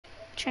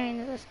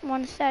change this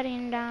one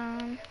setting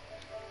down.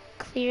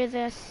 Clear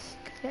this,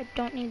 because I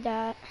don't need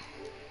that.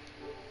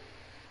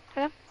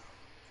 Hello?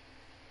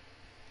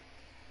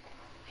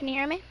 Can you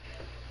hear me?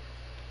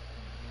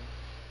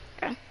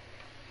 Okay.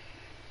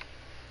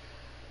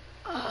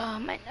 Oh,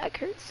 my neck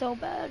hurts so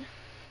bad.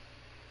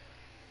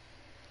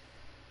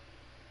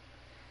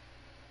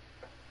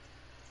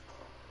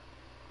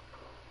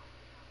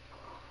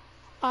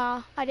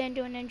 I didn't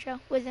do an intro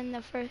within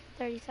the first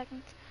 30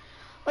 seconds.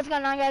 What's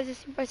going on, guys? It's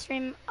Super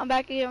Stream. I'm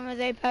back again with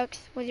Apex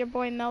with your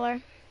boy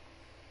Miller.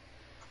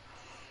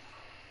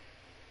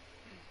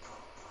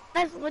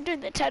 That's literally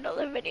the title of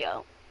the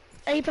video.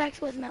 Apex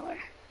with Miller.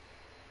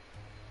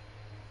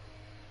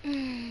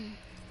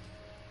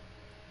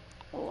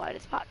 Oh, I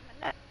just popped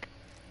my neck.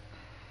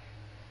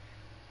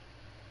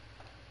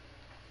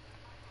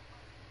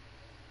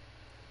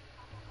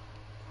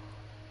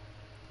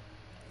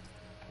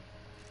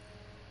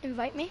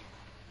 Invite me?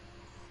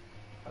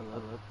 I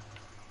love it.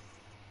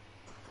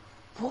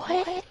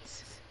 What?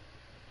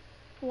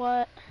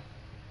 What?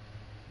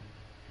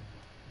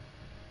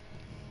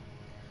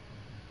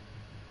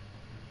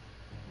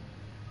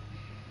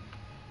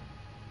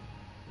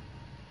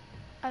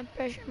 I'm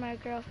pretty sure my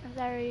girlfriend's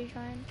already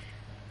joined.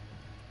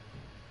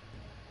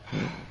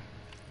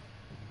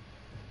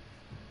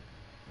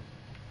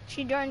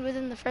 She joined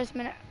within the first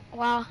minute.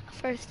 Wow,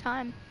 first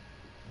time.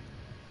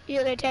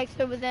 Usually takes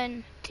her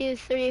within 2,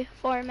 3,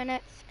 4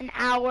 minutes, an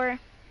hour.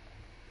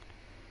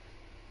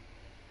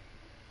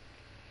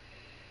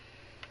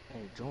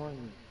 Hey,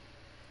 join.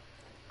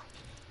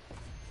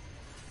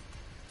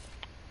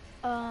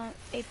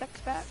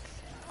 Apex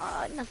packs.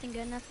 Nothing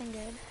good, nothing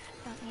good.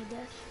 Don't need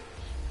this.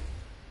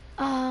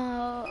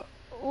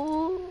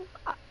 Ooh,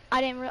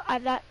 I didn't real.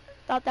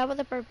 Thought that was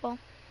a purple.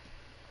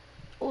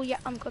 Oh yeah,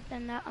 I'm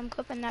clipping that. I'm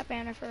clipping that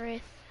banner for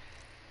Wraith.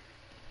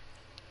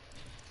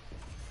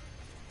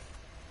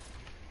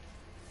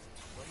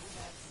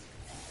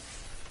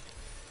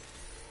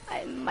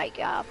 I might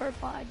get a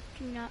purple. I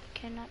cannot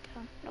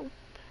tell. Nope.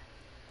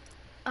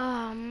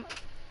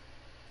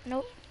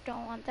 Nope.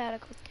 Don't want that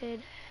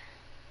equipped.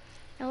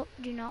 Nope.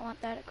 Do not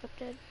want that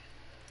equipped.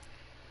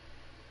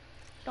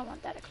 Don't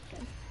want that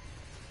equipped.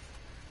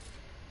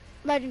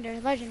 Legendary,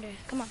 legendary.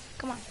 Come on,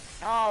 come on.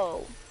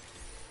 No.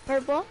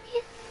 Purple?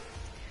 Yes.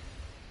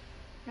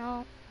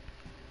 No.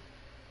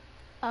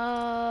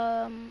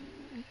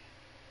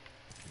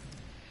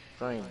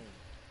 Train.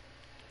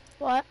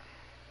 What?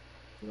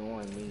 You know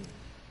what I mean.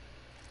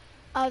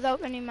 I was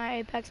opening my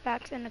Apex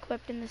packs and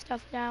equipping the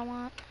stuff that I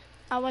want.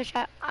 I wish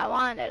I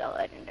wanted a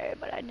legendary,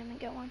 but I didn't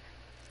get one.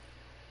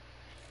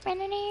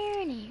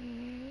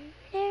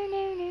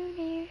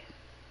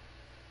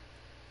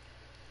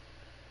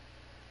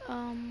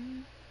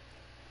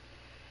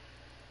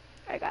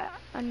 I got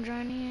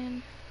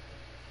Undronian.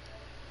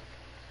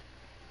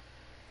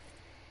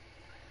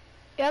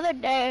 The other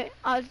day,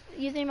 I was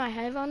using my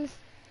headphones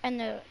and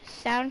the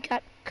sound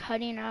kept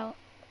cutting out.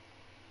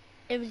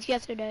 It was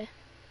yesterday.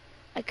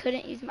 I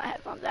couldn't use my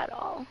headphones at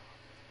all.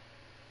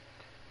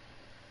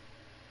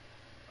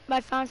 But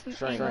I found some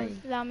angles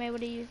that I'm able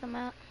to use them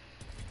at.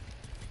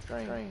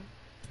 Train.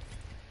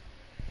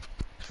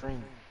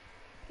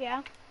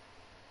 Yeah?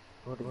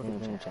 Go to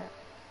game chat.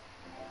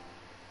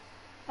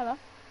 Hello?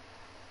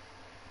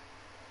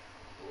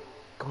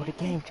 Go to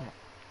game chat.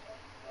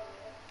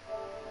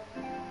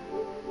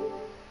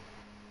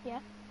 Yeah?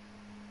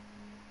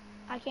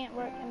 I can't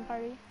work in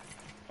party.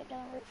 It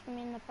doesn't work for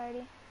me in the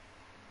party.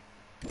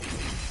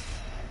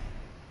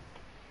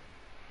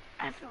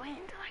 I have to wait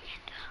until I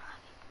get to the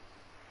lobby.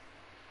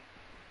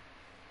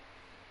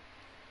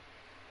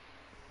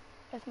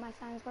 If my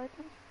sign's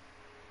working.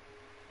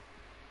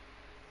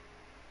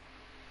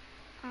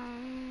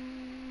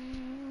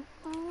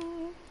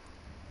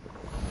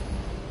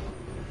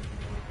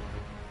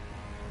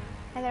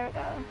 Hey, there we go.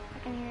 I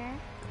can hear.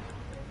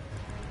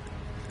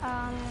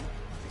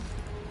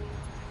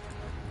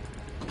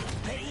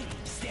 Ready,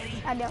 steady,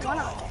 I didn't want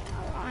to.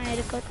 I had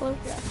to click close.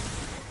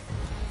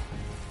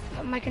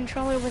 But my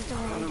controller was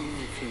delayed.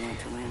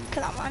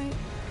 Cause I'm on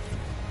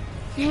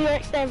New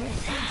York servers.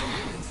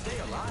 stay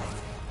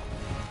alive.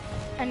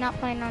 I'm not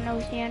playing on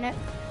Oceanic.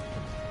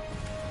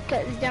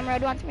 Cause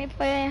Demrod wants me to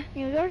play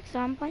New York, so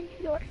I'm playing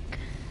New York.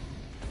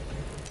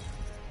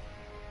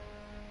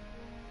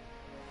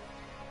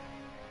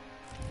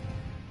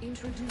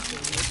 Introducing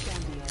your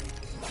champion.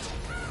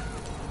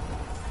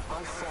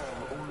 I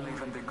fall only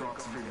when the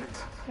gods will it.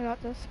 I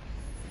got this.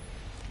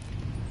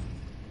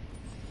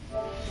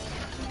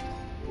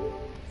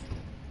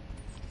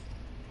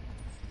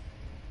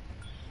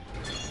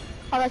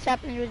 All that's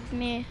happening with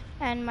me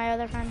and my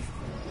other friend.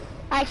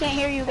 I can't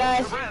hear you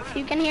guys. If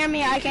you can hear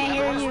me, I can't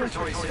hear you.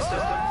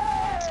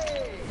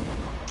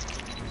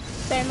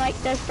 Been like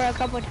this for a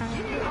couple times.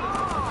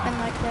 Been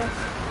like this.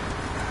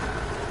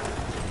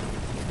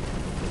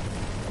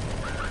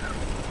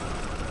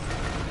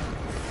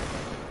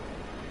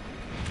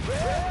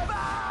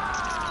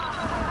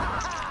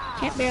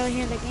 Can't barely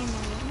hear the game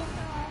anymore.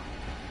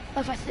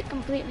 If I sit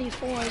completely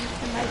forward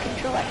and my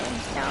controller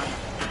comes down.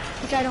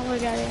 Which I don't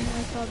look at it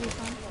anyway, so I'll be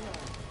fine.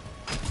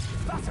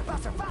 Faster,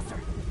 faster, faster!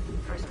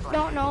 First blood.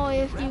 Don't know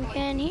if you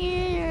can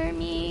hear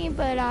me,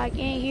 but I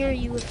can't hear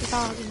you if you're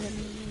talking to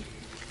me.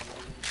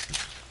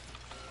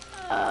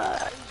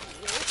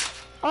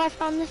 Oh, I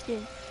found this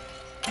dude.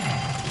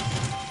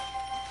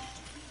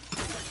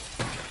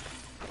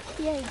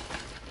 Yay.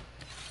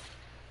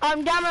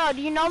 Demo,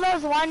 do you know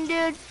those one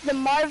dudes, the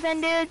Marvin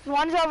dudes?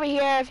 One's over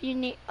here if you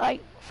need,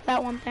 like, for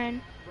that one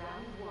thing.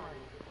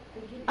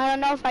 I don't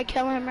know if I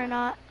kill him or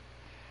not.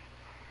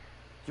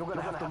 You're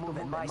gonna have to move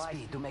at my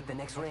speed to make the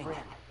next ring.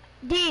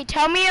 D,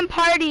 tell me in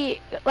party,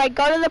 like,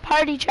 go to the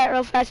party chat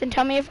real fast and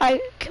tell me if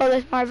I kill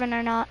this Marvin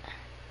or not.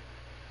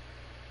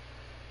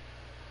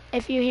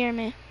 If you hear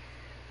me.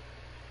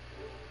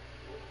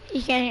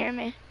 He can't hear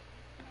me.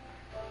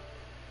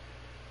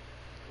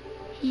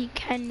 He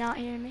cannot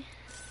hear me.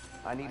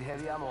 I need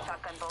heavy ammo.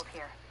 Shotgun bolt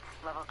here.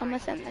 Level I'm gonna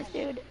send this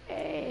dude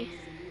a...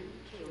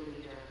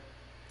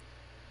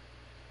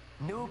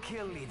 New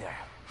kill leader.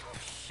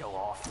 Show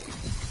off.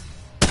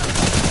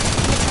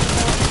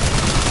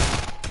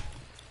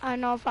 I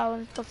don't know if I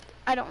was supposed to,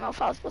 I don't know if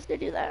I was supposed to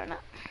do that or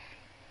not.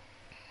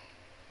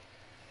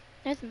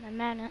 This is my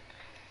man.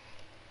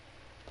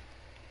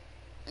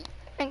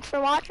 Thanks for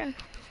watching.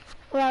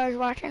 Whoever's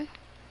watching.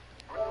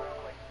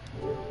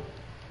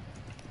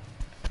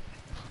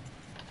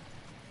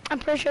 I'm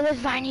pretty sure this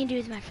Viney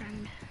dude's my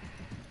friend.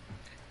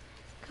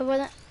 Cause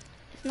with it,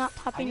 it's not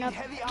popping up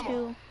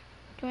to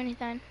do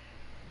anything.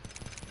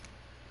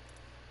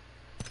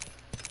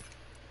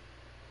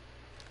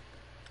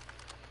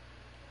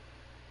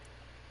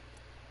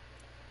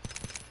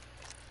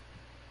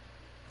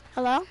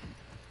 Hello?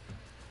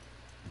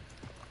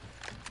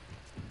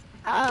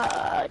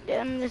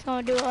 I'm just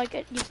gonna do it like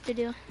it used to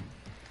do.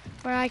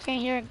 Where I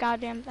can't hear a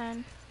goddamn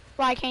thing.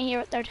 Well, I can't hear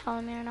what they're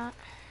telling me or not.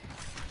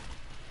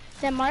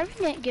 Then Marvin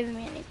didn't give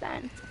me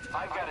anything.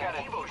 I've got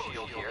an Evo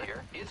shield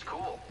here. It's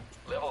cool.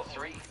 Level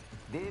 3.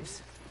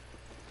 Dibs.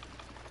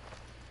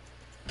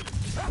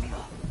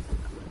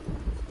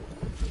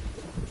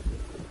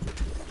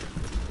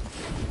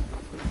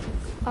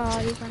 Oh,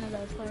 he's one of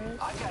those players.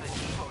 I've got an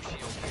Evo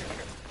shield here.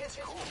 It's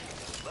cool.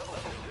 Level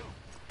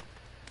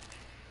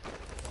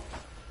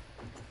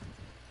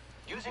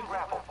 2. Using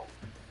grapple.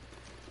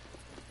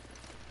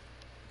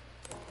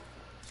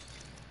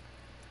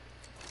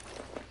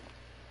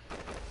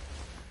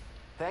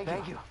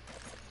 Thank you.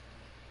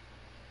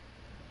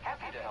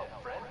 Happy to help,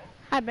 friend.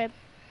 Hi, babe.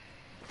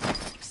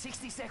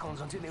 60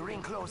 seconds until the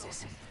ring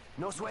closes.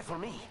 No sweat for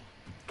me.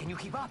 Can you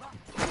keep up?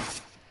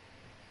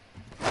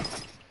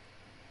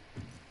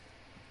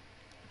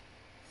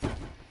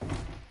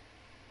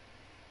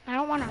 I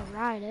don't want to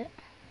ride it.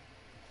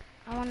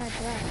 I want to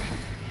drive.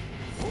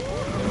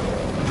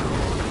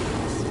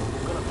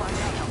 Gonna find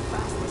out how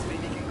fast this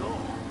baby can go.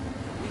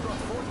 We got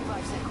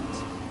 45 seconds.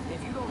 If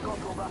you don't got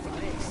robotic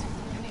legs,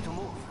 you need to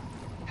move.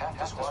 Half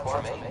the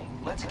squad remain.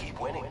 Let's keep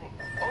winning.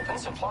 Open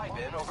supply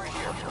bin over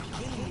here.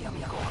 Get in,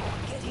 amigo.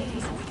 Get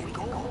in so we can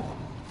go.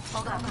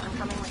 Hold up, I'm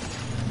coming with you.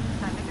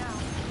 Time to go.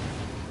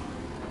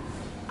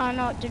 I don't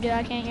know what to do.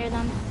 I can't hear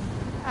them.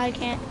 I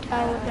can't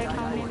tell what they're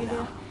telling me to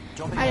do.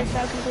 I just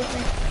fell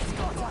completely.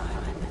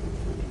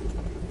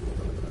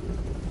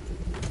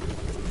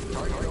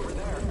 Target over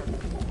there.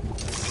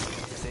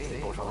 See,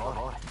 por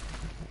favor.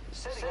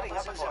 Setting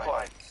up a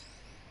supply.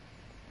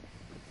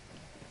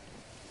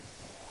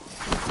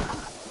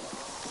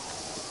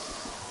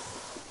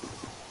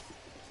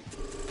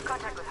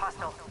 Contact with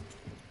hostile.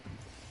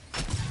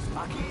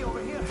 Aquí,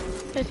 over here.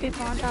 There's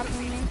people on top of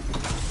me.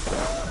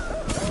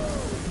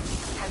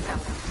 Heads up.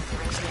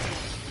 Ring clear.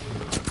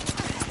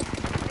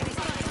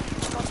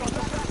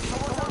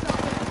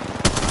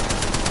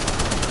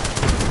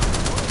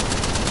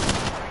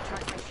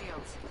 Recharge my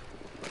shields.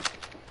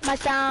 My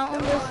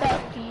sound is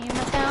sucking.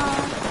 My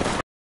sound.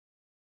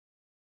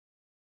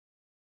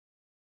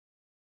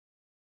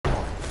 I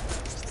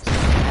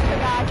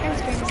forgot. I turned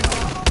screen on.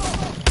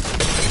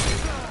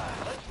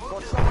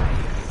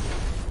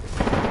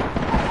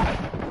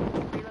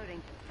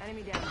 Reloading.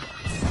 Enemy down.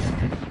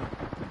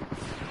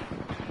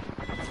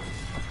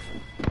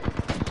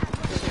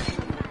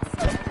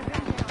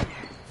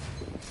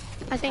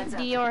 I think D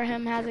or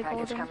him has a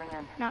Package golden. coming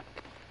in. Not.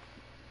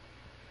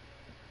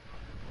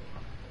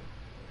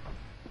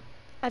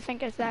 I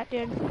think it's that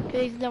dude.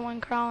 'Cause he's the one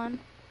crawling.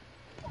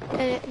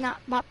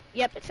 Not Bob.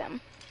 Yep, it's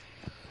him.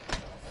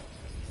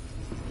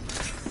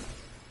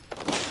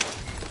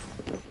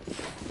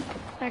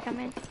 They're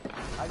coming.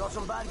 I got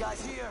some bad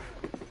guys here.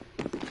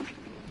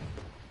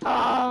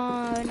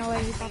 Oh, no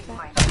way he thought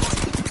that.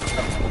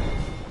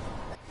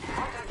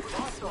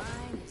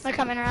 They're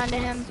coming around to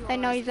him. They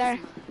know he's there.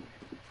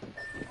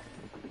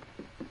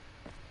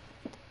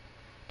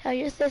 Tell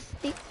your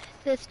sister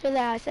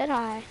that I said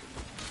hi.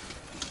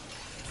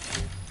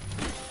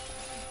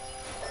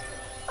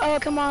 Oh,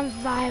 come on,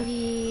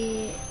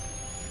 Viney.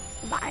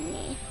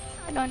 Viney.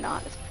 I don't know how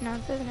to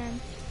pronounce his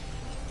name.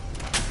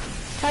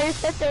 Tell your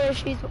sister if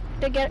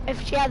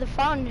she has a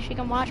phone, she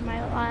can watch my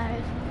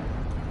live.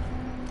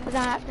 Cause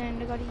I have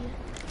to go to you.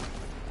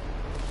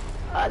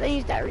 They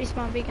used that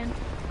respawn beacon.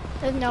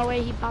 There's no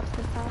way he pops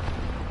this off.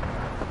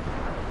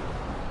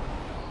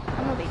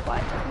 I'm gonna be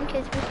quiet in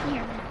case we can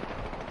hear me.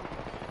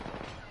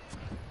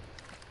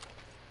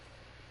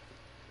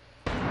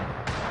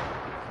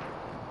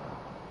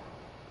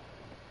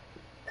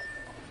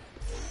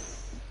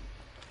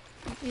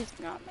 He's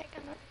not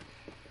making it.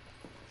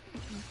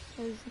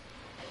 There's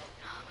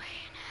no way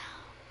now.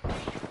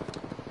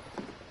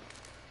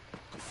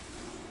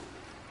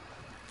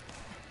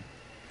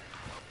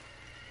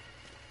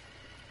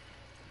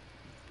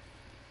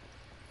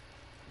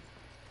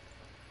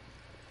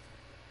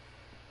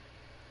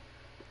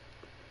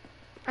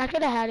 I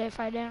could have had it if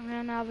I didn't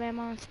run out of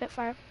ammo on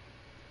Spitfire.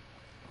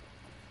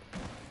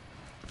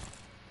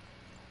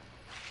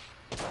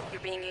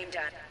 You're being aimed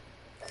at.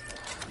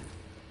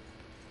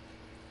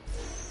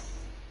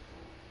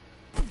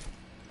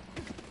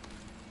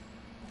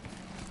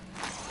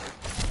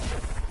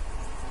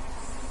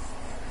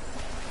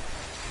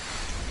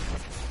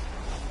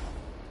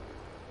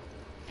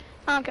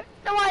 Okay.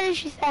 Then why did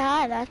she say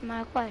hi? That's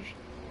my question.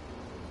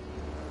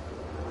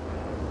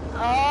 Oh,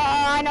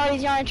 I know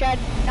he's gonna try.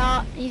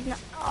 No, he's not.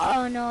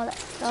 Oh no, that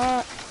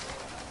sucks.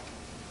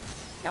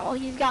 No,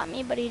 he's got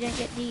me, but he didn't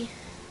get D.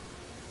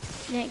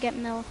 He didn't get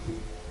Mill.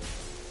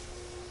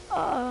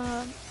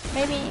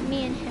 Maybe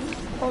me and him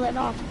can pull it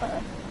off,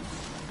 but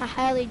I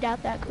highly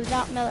doubt that. Cause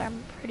without Miller,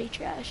 I'm pretty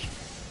trash.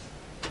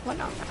 Well,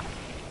 no, I'm not.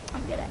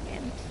 I'm good at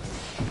games.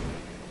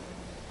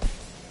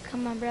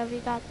 Come on, bro, we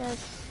got this.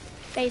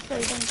 Face so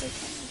he doesn't take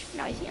damage.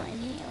 No, he's healing,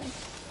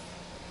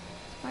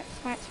 Smart,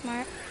 smart,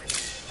 smart.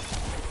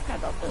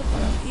 Gotta go for the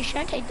photo. You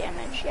shouldn't take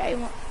damage. Yeah, you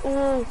won't.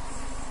 Ooh.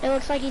 It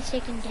looks like he's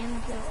taking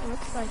damage though. It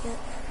looks like it.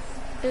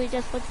 It really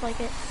just looks like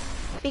it.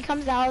 If he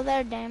comes out of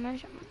there,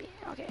 damage, I'm gonna be.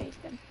 Okay, he's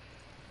good.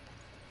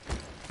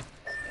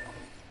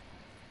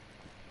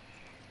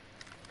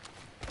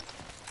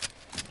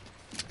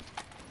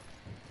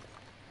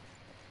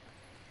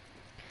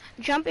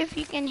 Jump if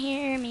you can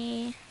hear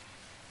me.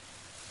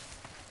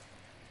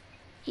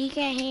 He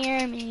can't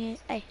hear me.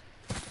 Hey.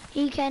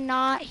 He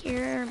cannot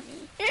hear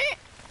me.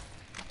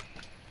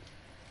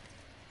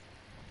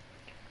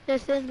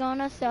 This is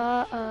gonna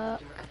suck.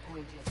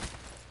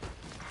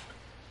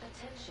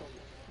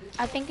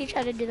 I think he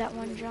tried to do that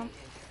one jump.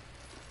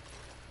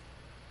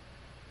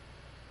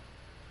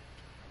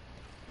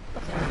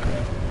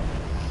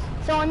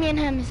 It's only me and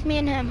him. It's me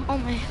and him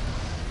only.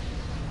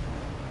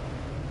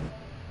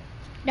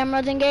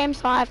 Demo's in game,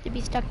 so I have to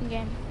be stuck in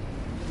game.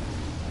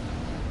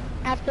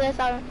 After this,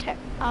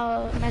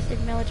 I'll message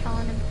Miller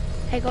telling him,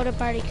 hey, go to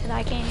party because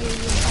I can't hear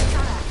you.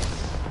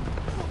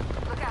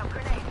 Look out,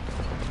 grenade.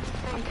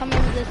 I'm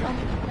coming to this one.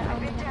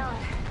 Down.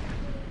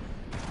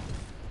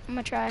 I'm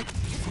gonna try.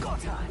 Go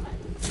time.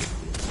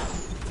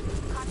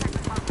 Contact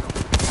with hostile.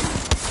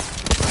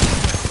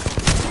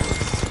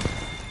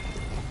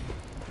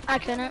 I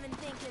couldn't.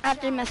 I have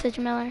to message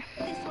Miller.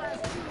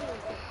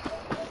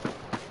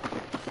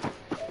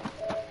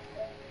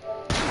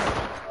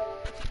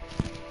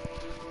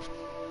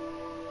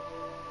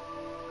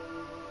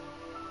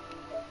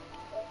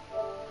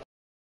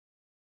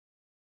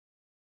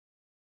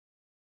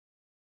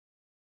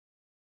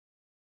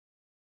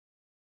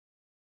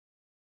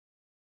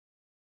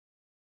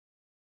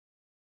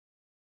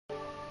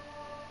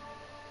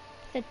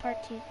 Said part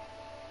 2.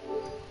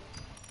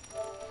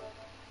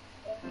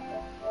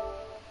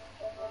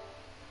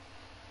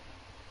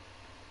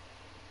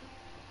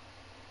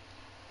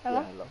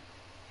 Hello? Yeah, hello.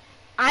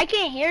 I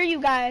can't hear you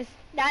guys.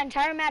 That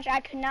entire match, I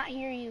could not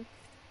hear you.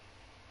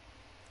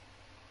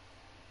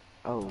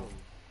 Oh.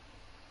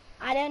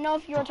 I didn't know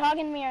if you were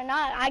talking to me or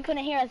not. I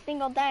couldn't hear a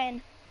single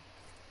thing.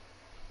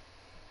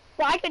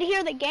 Well, I could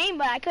hear the game,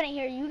 but I couldn't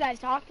hear you guys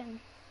talking.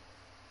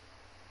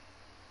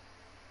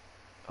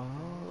 Oh.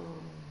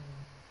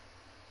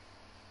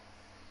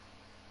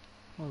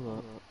 Hold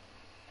up.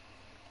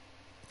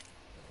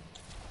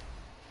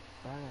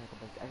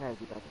 I gotta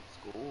get back to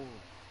school.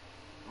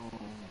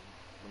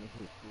 When it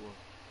hit 2 or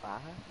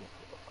 5? Yeah,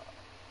 2 or 5.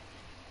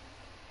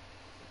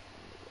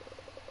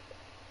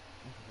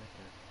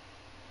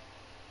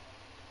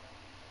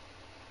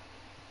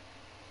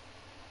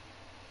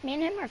 Me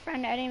and him are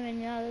friends. I didn't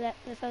even know that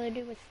this other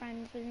dude was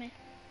friends with me.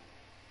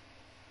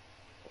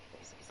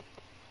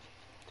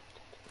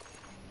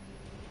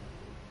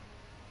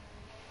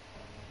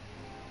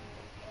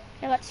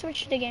 Okay, let's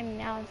switch the game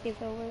now and see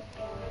if it'll work.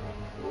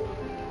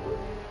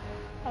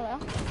 Hello?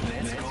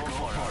 Let's go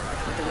for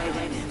it. The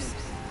way it is.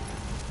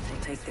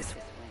 We'll take this.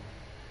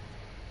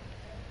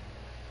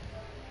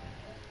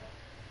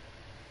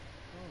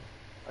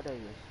 Oh, there he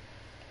is.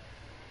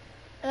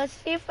 Let's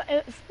see if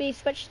we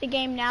switch the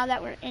game now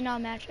that we're in our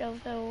match,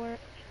 if it'll work.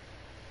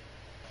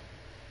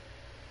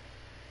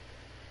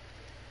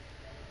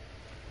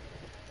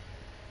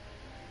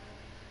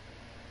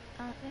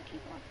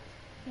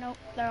 Nope,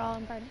 they're all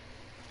in party.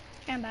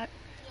 Stand back.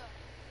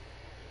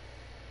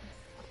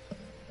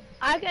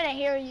 I couldn't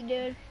hear you,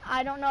 dude.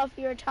 I don't know if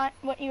you were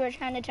what you were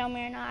trying to tell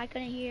me or not. I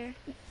couldn't hear.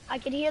 I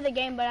could hear the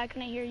game, but I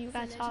couldn't hear you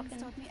guys talking.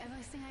 No,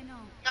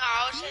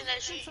 I was saying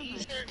that you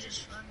should have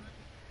just run.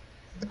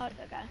 Oh, it's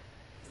okay.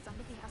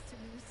 Somebody has to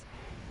lose.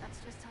 That's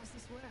just how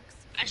this works.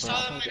 I saw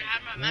him and I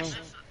had my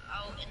massive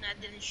out and I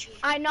didn't shoot.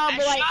 I know,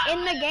 but like shot in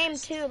the my game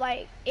ass. too,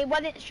 like it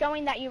wasn't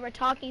showing that you were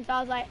talking. So I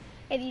was like,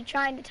 if you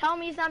trying to tell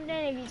me something,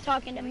 if you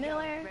talking to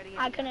Miller,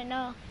 I couldn't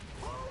know.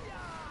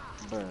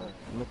 Bruh,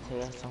 let me tell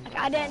you something.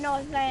 Like I didn't know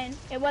what was saying.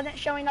 It wasn't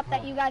showing up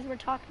that you guys were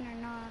talking or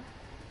not.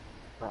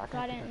 Bruh, I So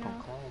I can't didn't pick up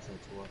know. class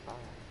at 2 or 5.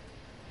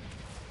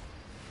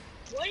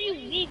 What do you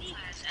need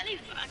class? I need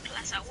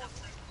class at 1.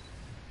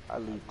 I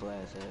leave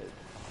class at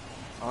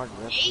orange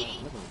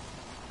restaurant.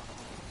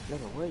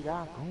 Nigga, where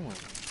y'all going?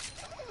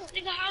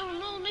 Nigga, I don't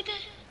know, nigga.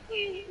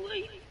 Where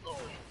you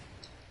going?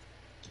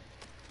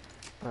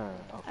 Bruh,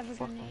 I have a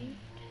grenade.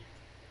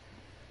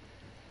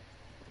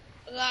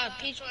 I got a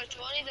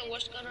P120, the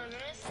worst gun on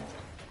earth.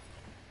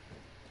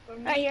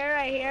 Right here,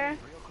 right here.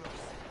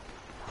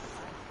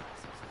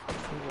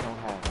 People don't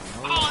have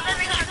no. Oh, then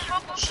they got a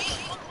purple sheet.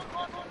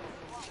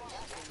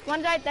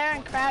 One's right there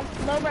and cracked.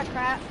 Lower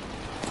crack.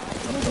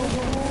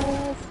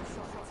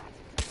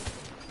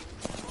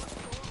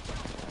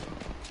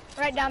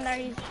 Right down there,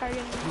 he's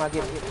targeting. Come on,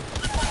 get it.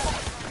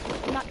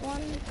 Not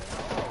one.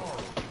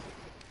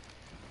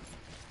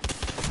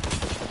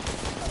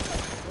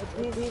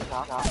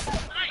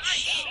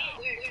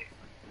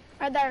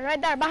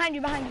 Right there, behind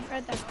you,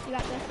 right there. You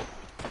got this.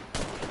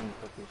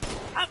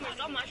 I'm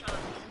on my shot.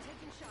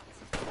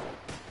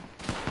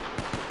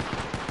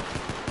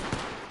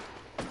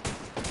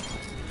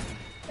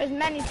 There's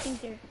many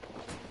teams here.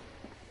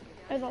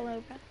 There's a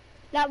Lobra.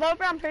 That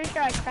Lobra, I'm pretty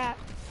sure I cracked.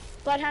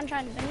 Bloodhound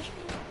trying to finish me.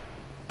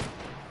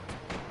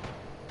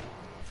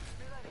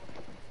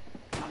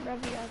 Come on, bro,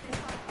 you out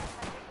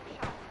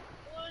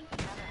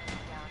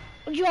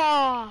there.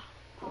 Yeah.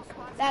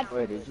 That's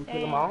Wait, did you kill them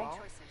insane. all?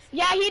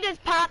 Yeah, he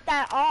just popped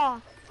that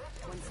off.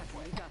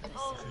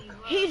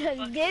 He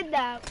just did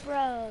that,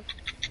 bro.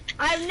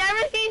 I've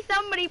never seen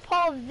somebody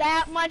pull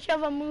that much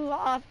of a move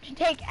off to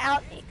take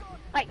out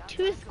like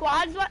 2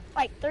 squads,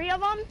 like 3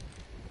 of them.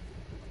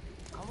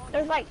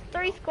 There's like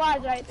 3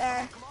 squads right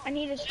there, and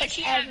he just took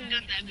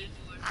everything.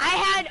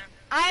 I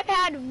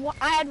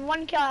had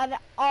 1 kill out of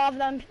all of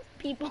them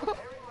people.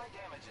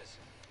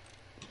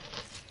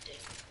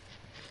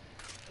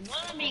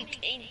 One make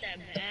ain't that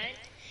bad.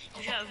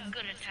 You have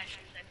good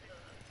attachment.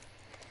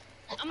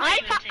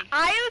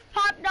 I have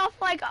popped off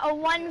like a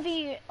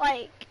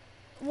 1v1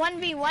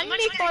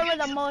 before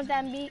with a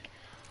Mozambique,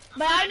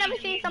 but I've never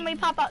seen somebody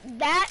pop out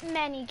that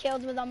many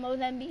kills with a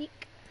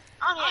Mozambique.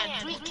 Oh yeah,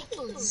 3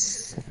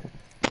 kills.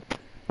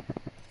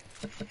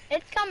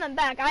 It's coming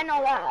back, I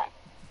know that.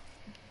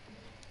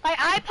 Like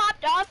I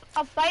popped off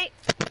a fight,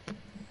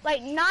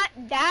 like not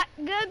that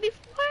good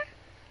before.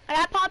 Like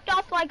I popped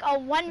off like a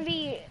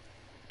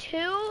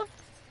 1v2.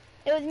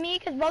 It was me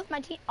because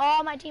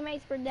all my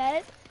teammates were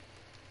dead.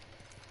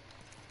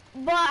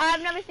 But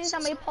I've never seen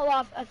somebody pull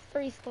off a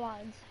 3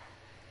 squads.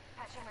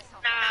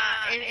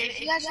 Nah,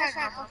 if you guys have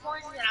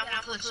microphones, then I'm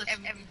gonna push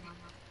everyone.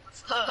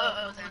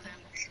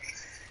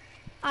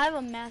 I have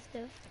a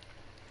Mastiff.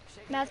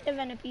 Mastiff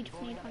and a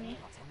P2020.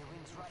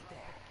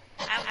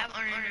 I have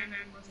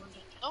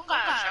don't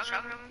got a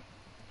shotgun.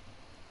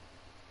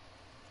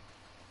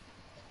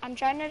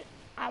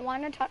 I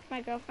want to talk to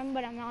my girlfriend,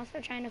 but I'm also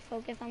trying to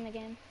focus on the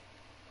game.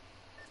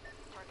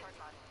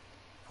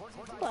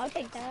 Well, I'll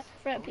take that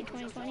for a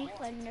P2020,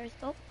 legendary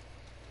scope.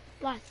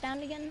 Lost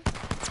sound again.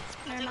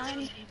 Never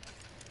mind.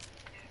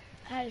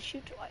 I had to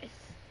shoot twice.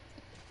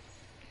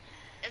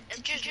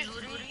 It's just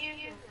looting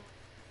you.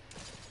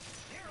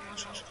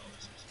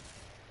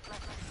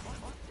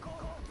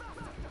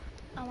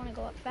 I want to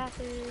go up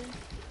faster.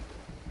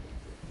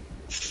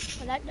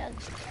 What that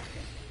does.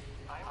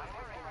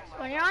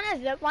 When you're on a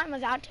zip line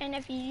without 10,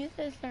 if you use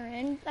the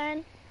syringe,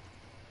 then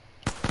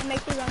it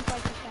makes you run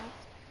twice as fast.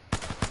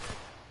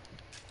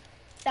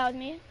 That was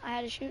me. I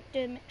had to shoot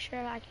to make sure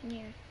I can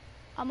hear.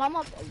 I'm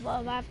up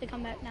above. I have to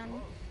come back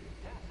down.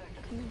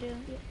 Come do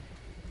it.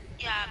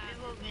 Yeah,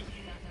 people been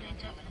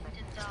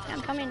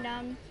I'm coming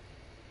down.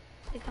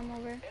 They come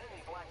over.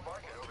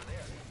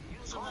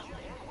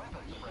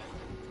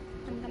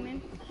 I'm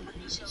coming.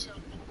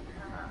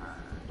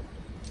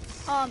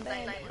 Oh,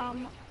 babe.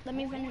 Let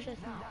me finish this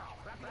now.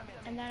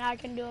 And then I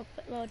can do a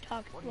quick little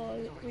talk while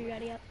we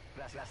ready up.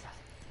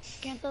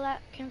 Cancel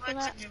that. Cancel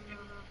that.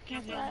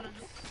 Cancel that.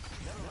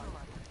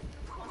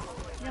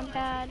 Jump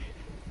pad.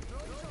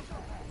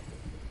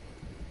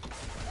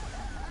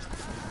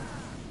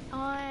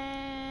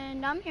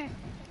 And I'm here.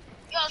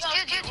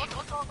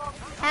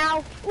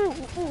 Ow. Ooh,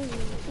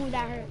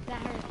 that hurt.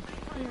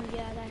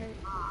 Yeah, that hurt.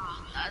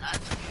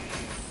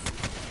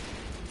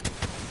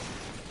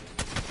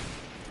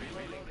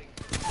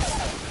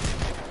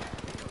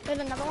 There's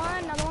another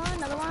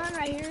one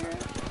right here.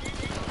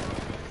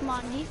 Come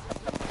on, he's...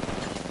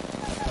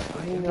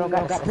 You don't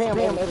got spam,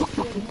 man.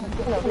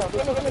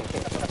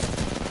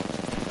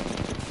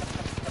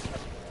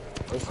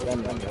 It's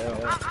spamming, bro.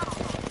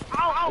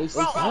 It's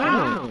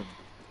spamming.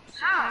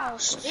 How?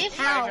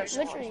 Ow,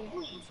 literally.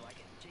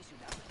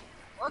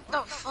 What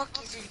the fuck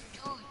is it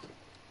doing?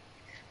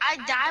 I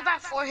died by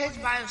 4 hits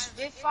by a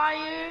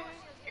Spitfire,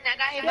 And I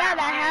got hit Yeah, by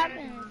that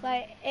happens.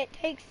 Like,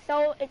 it's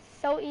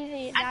so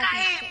easy to I got die.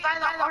 hit by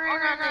the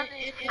arena.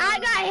 I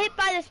got hit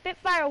by the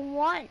Spitfire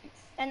once,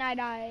 and I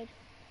died.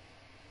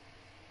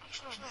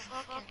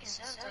 Fucking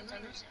sense on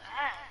his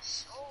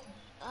ass.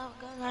 Oh,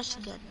 God, that's a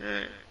good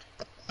nerd.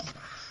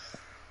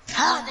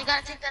 Hell, they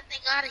gotta take that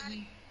thing out of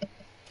here.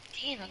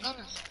 Damn, the gun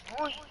is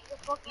annoying. Who the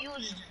fuck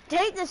uses it?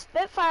 Take the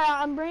Spitfire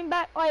out and bring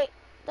back, like,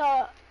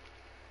 the...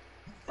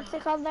 What's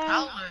it called there?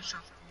 Prowler or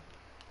something.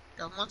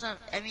 The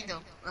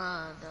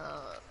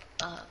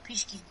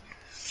Peacekeeper.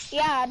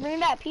 Yeah, bring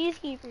back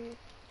Peacekeeper.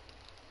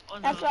 Or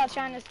That's the- what I was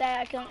trying to say.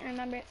 I couldn't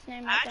remember its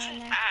name right down Actually,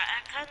 there.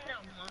 I kinda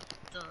want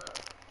the...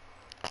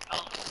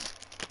 Oh,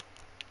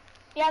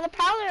 Yeah, the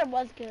Prowler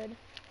was good.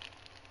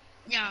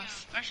 yeah,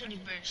 especially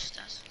Burst.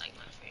 That's like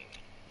my favorite.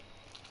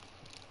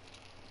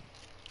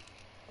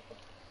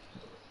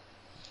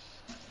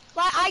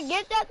 Like, I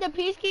get that the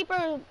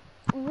Peacekeeper is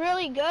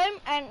really good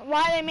and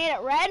why they made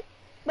it red,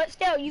 but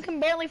still, you can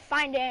barely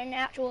find it in an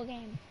actual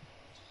game.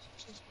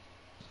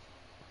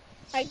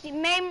 Like, the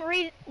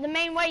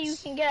main way you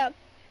can get a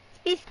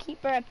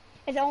Peacekeeper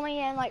is only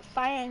in, like,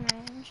 firing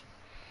range.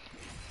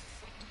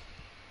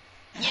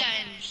 Yeah,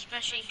 and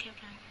especially Camp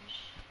Packers.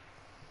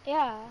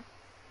 Yeah.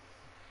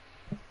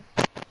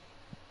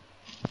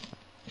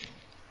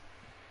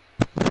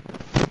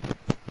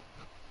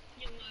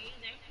 You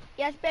there?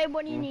 Yes, babe,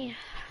 what do you need?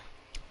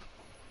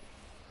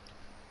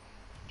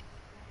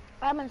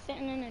 I've been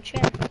sitting in a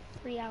chair for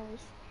 3 hours.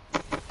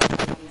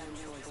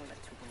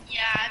 Yeah,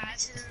 I've been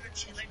sitting in the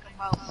chair like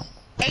about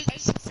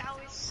 6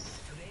 hours.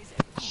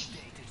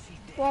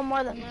 Well,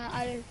 more than that.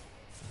 I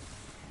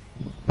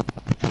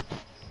just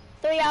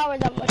 3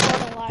 hours of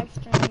recording live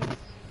streams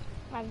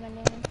I've been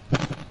doing.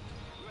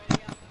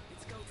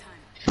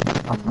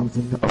 I'm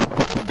using the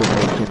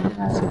motion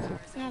massive.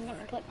 I'm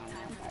gonna click on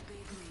that part.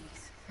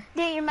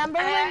 Do you remember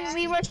when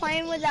we were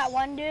playing with that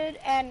one dude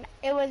and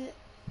it was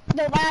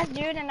the last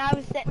dude and I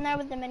was sitting there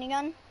with the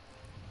minigun?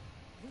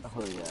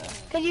 Oh yeah.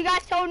 Cause you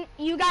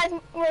guys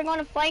were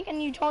gonna flank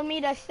and you told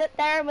me to sit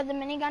there with the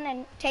minigun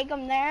and take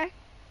him there,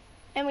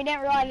 and we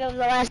didn't realize it was the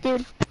last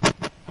dude.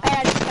 I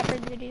had to pepper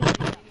the dude.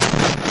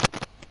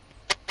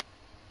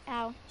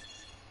 Ow.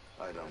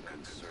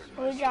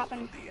 Who's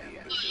dropping?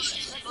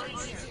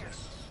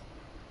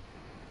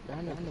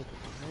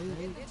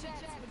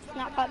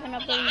 Not popping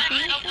up the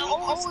machine.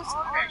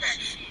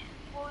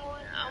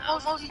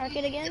 Mark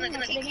it again.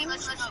 Mark it again.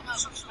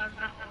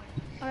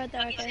 Alright,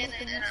 there. Okay.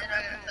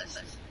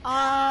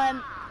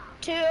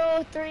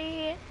 2,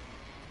 3,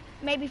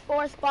 maybe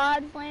 4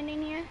 squads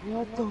landing here.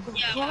 What the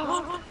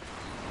fuck?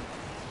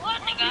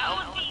 What the guy?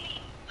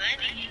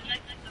 Landing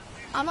like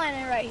I'm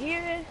landing right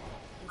here.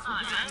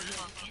 I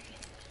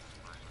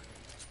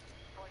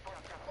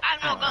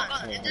have no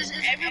gun. This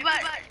is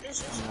everybody. This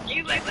is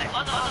everybody.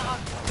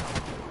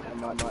 That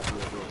might not be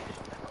a good.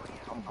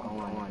 I'm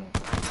going.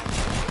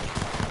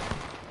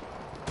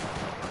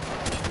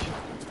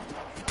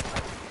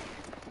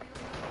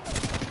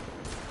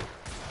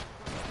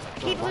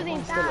 Keep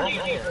losing sound. Right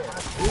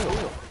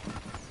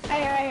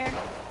here.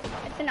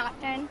 It's an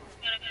octane.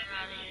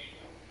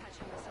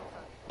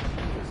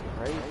 It's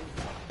crazy.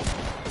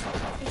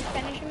 He's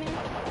finishing me.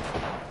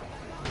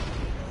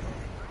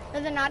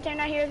 There's an octane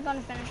right here. He's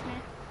gonna finish me.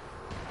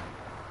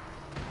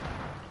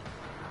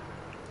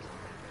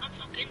 I'm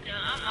fucking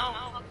done.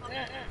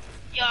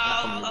 Yo,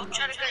 I'm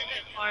trying to get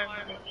hit hard.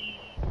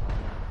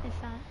 It's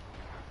fine.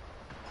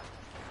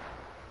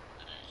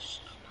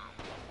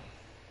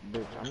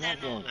 Bitch, I'm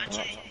not going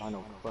to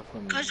no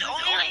fucking. Cause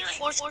only like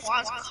 4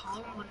 squads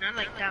come, but not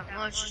like that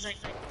much. It's like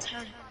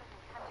 10.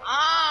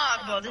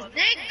 Ah, bro, this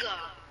nigga.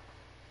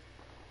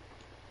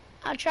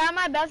 I'll try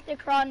my best to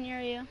crawl near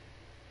you.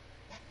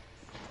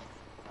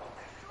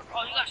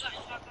 Oh, you got shot.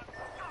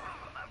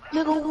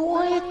 Nigga,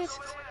 what?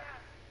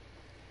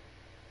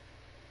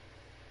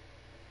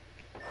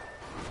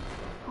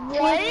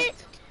 What?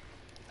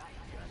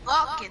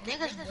 Fucking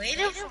niggas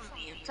waiting for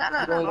me. I'm trying You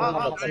to don't even have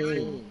log a up.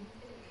 team.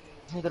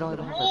 Nigga don't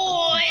even have a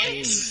Boy, team.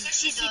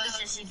 yes, he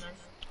does.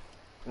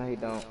 No, he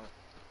don't.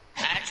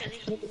 Actually,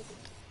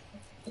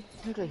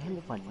 Nigga hit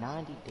me for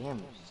 90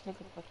 damage. This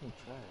nigga fucking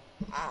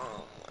trash.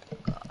 oh my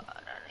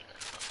god, that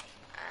nigga's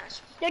fucking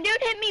ass. The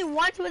dude hit me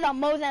once with a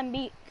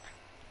Mozambique.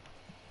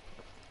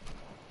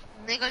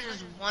 Nigga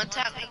just one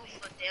tap me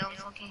with a damn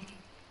fucking.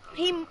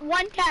 He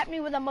one tapped me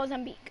with a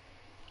Mozambique.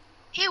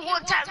 He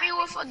one tap me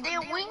with a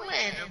damn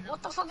wingman.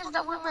 What the fuck is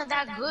that wingman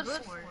that good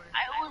for?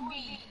 I would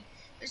be.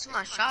 It's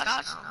my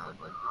shots now,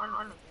 but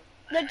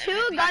The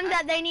 2 guns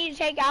that they need to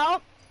take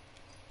out,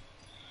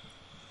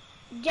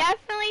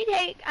 definitely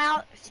take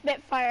out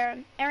Spitfire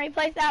and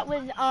replace that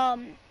with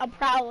a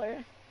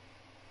Prowler.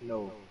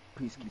 No,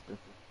 Peacekeeper.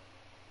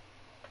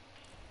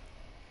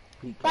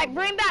 Like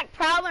bring back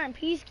Prowler and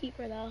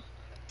Peacekeeper though.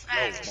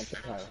 facts.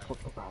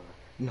 Fuck the Prowler.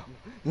 No.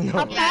 A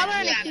Prowler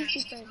and a Yeah.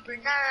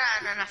 Peacekeeper.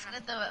 No.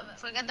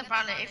 Forget the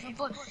Prowler.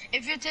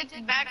 If you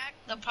take back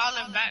the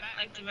Prowler back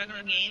like the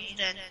regular games,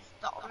 then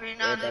the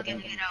Arena can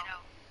get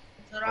out.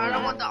 So I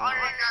don't want the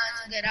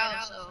Arena to get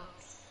out. So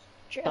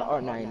True. The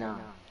R99.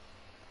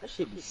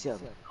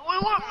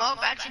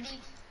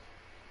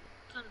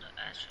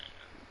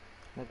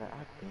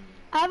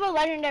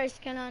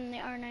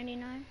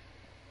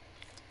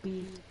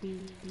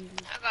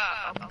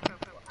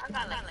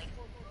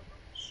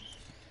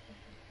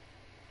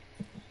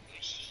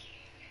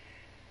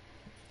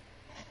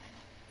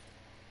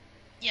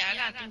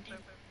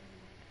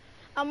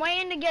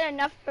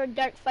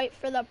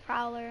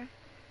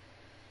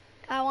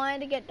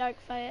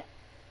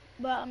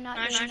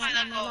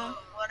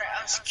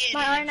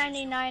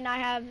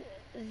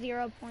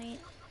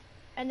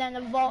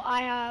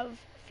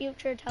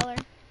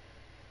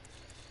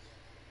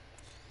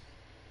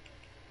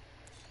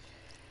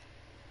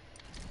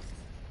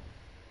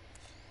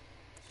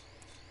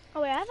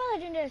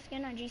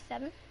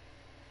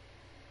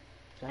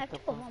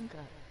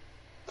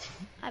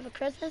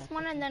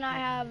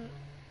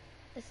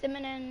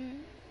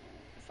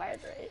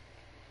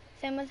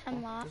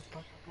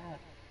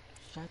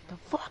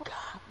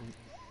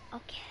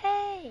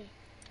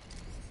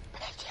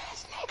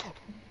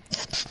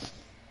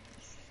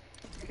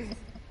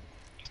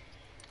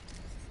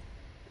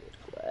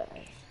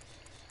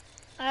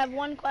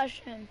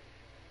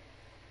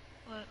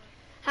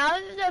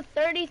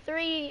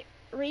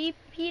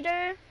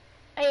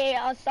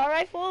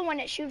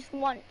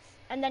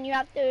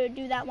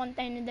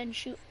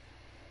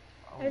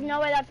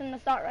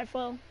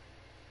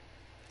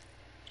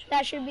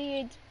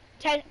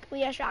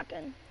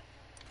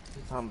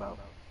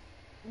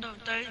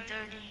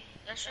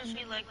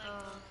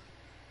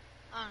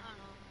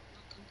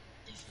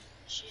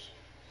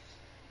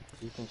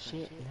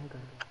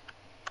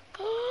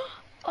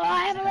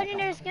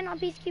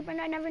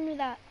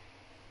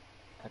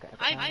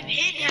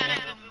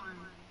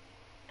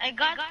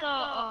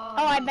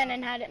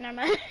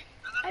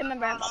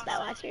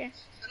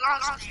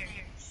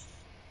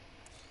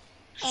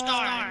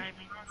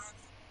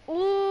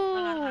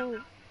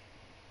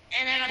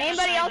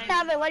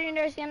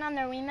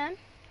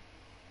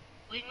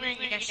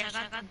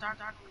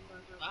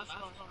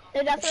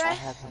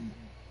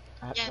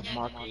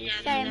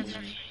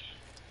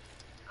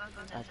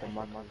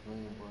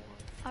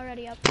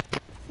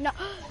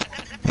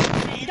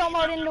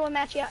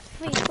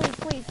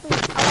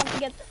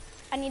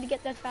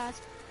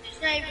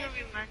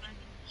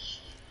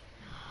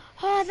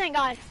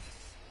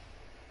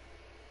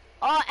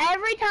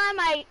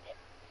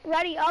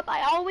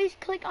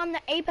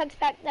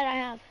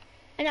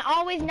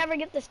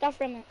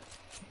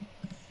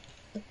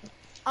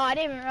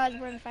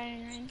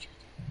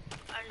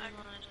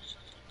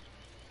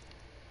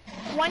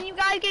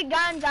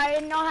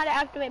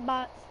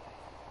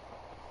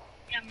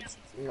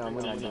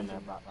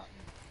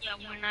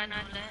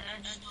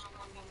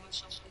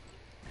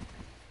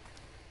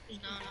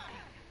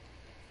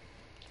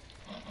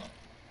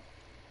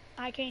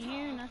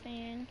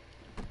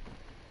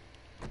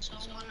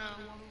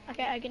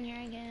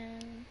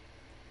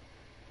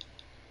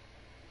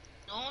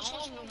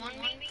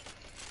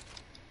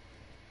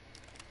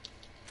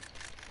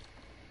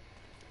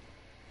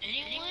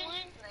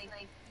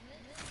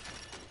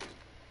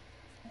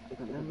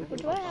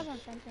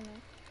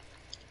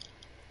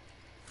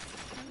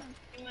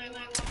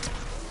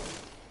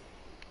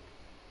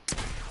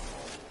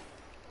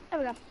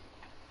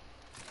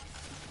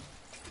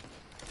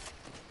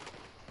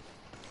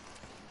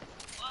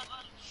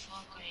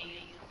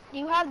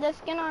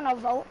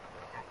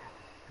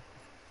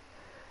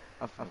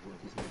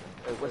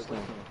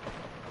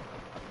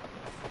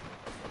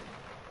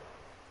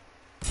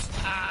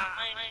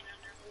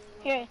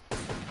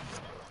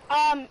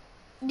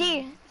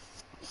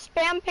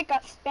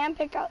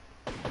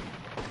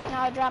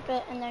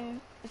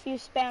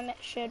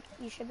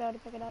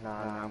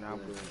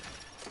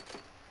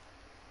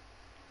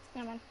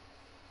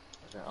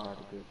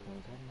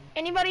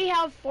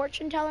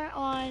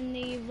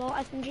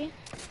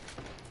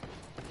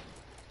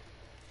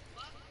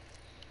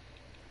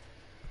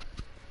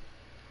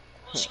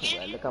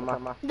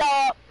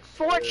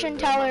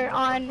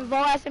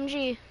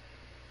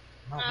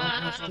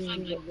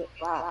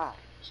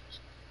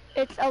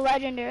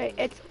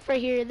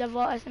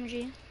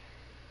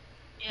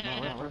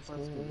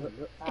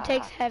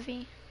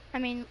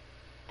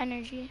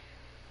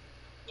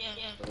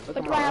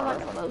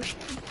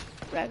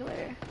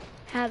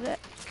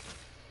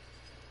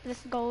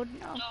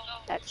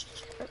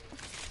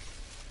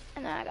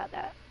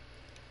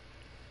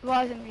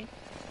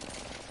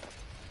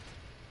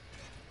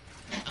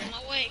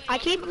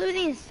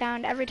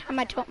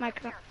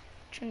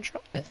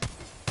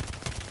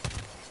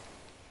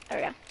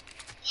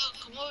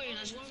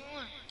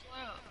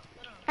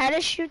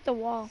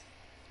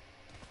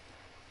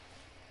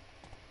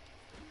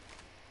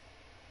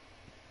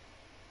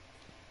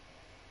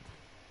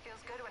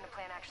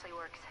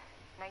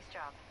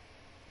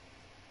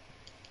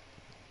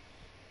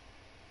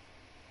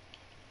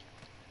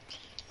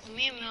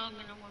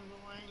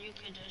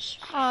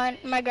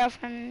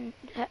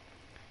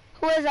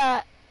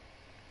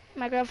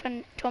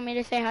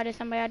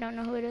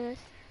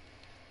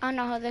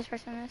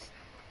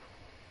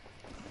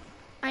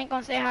 I ain't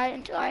gonna say hi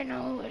until I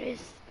know who it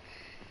is.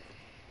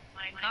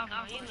 My God, bro,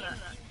 you got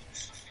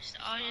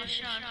all your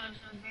shots.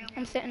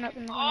 I'm sitting up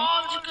in the corner.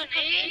 Oh, it's a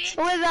grenade?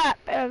 Who is that,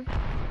 babe?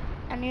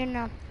 I need to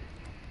know.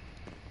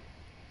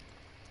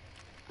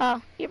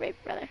 Oh, your baby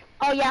brother.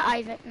 Oh yeah,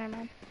 Isaac. Never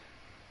mind.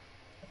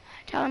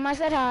 Tell him I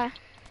said hi.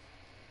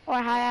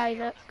 Or hi,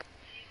 Isaac.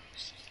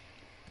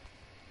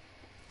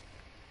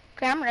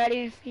 Okay, I'm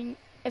ready.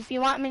 If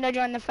you want me to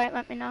join the fight,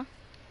 let me know.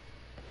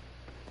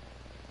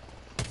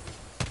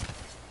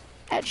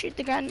 I'd shoot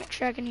the gun, make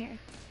sure I can hear.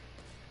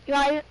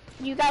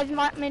 You guys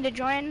want me to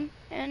join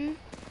in?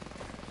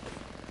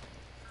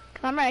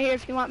 Cause I'm right here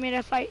if you want me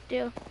to fight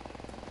too.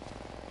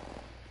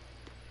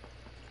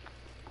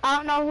 I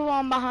don't know who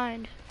I'm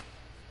behind.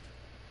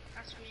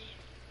 That's me.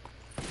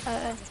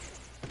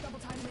 Double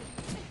time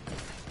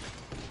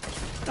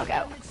it.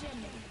 Okay.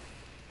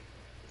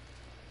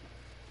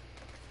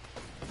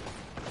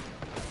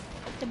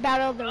 The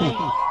battle of the ring.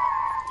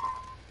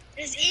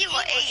 This evil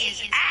A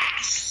is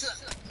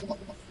ass.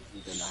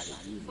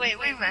 Wait,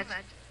 man.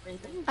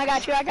 I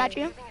got you. You're alright.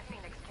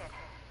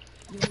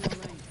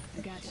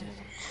 I gotcha.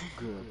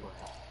 Good boy.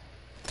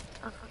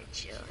 Okay,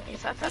 chill.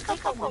 If I pick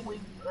up what we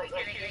like,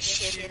 getting this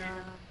shit in,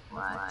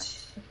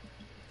 watch.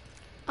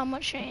 I'm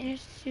gonna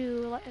change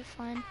to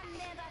lifeline.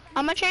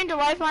 I'm gonna change to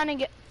lifeline and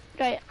get.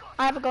 Right,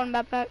 I have a golden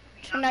backpack.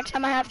 So next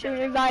time I have to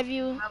revive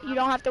you, you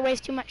don't have to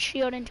waste too much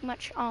shield and too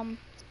much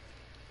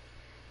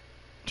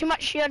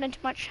shield and too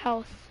much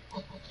health.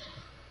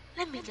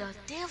 Let me go.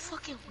 Damn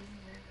fucking win.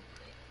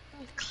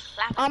 Let me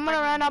clap. I'm gonna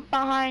run up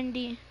behind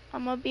D.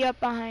 I'm gonna be up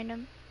behind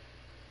him.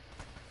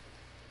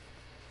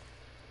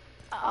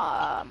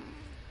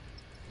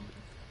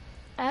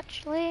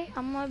 Actually,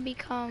 I'm gonna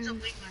become.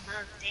 I'm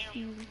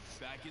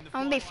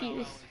gonna be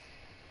fused.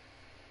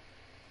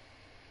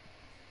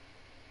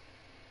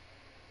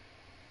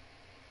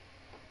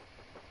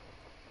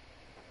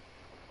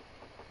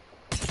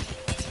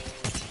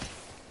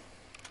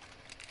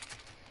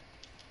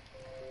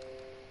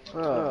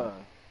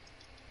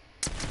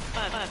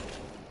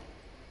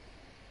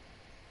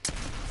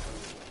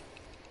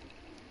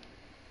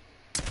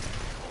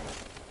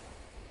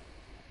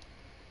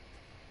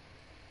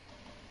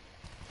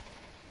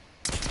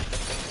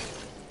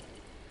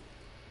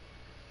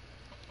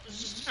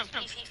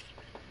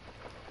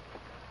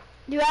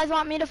 Do you guys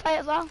want me to fight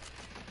as well?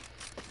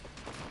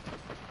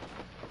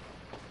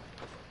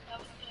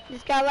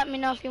 Just gotta let me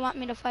know if you want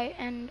me to fight,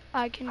 and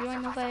I can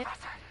join the fight.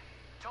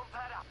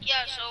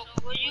 Yeah, so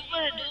what you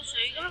gonna do, so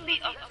you're gonna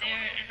be up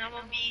there, and I'm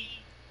gonna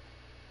be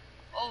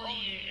over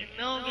here, and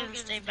Mel gonna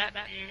stay back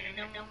there, and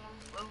then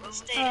when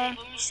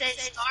we say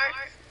start,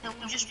 then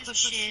we just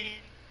push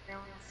it, then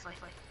we'll fight.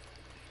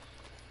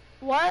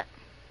 What?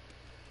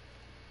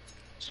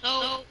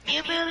 So, me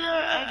and Miller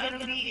are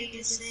gonna be in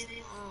the same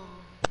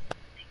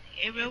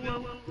area where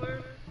we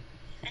were,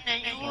 and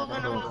then you are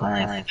gonna go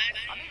like,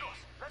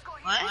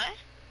 what?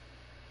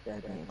 Yeah,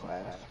 in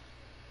class.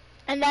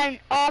 And then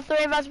all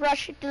three of us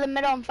rush to the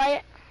middle and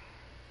fight.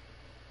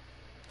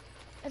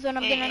 That's what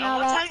I'm getting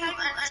out of that.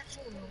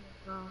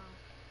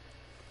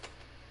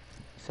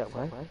 Said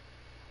what?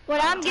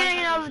 What I'm getting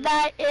out of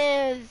that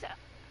is,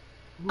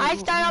 I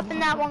start up in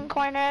that one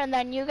corner, and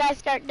then you guys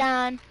start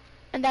down,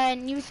 and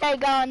then you say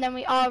go, and then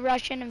we all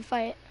rush in and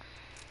fight.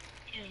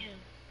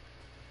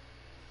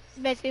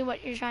 Basically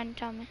what you're trying to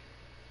tell me.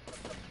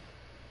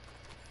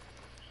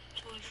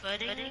 So we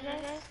fighting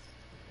guys?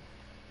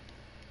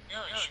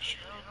 No, it's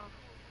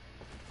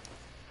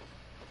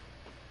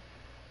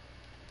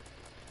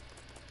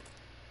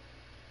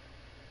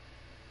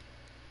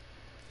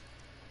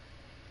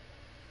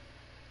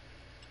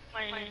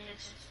my name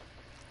is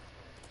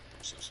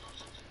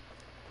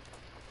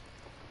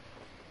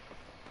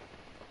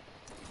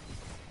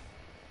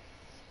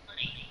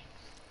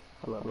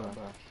Hello.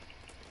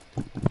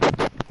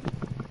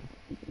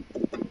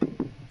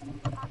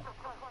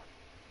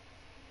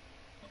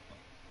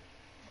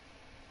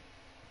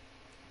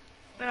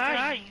 Where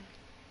are you?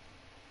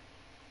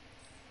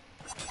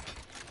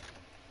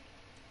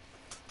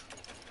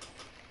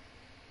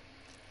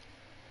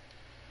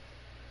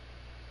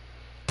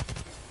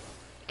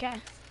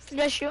 Okay. I'm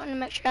just shooting to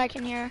make sure I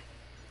can hear.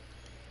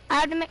 I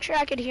have to make sure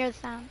I could hear the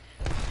sound.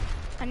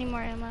 I need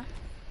more ammo.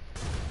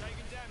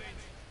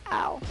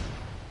 Ow.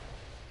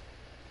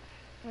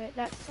 Wait,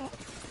 that's...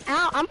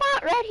 Ow, I'm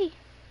not ready.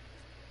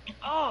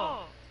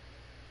 Oh.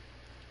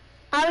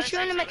 I was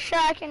shooting to make sure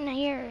I can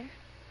hear.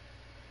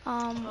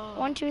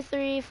 1, 2,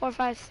 3, 4,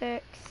 5,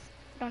 6.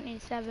 Don't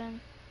need 7.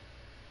 1,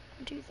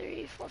 2,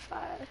 3, 4,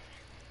 5.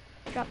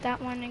 Drop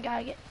that one and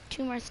gotta get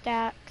 2 more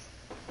stacks.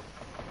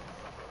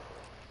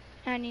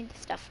 I need the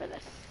stuff for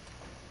this.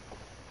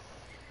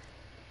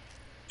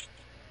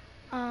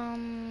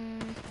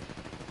 On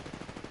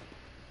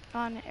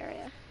the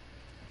area.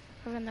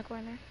 Over in the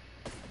corner.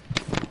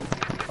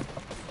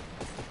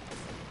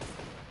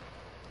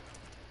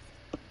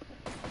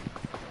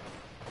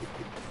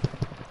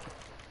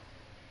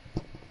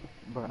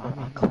 Bro, I'm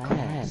in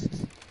class.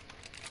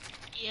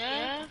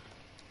 Yeah?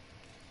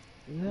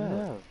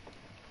 Yeah.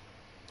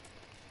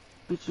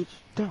 Bitch,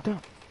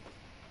 down.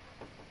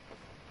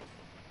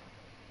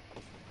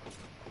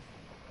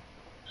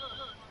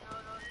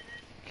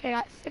 Okay,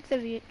 got 6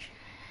 of each.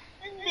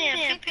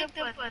 Yeah, pick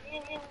up one.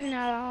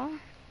 No,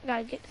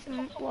 gotta get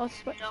some. We'll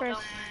switch first.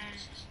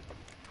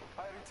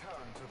 I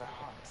return to the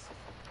hunt.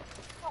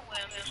 Oh, my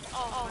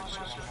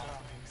God.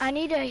 I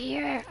need to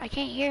hear. I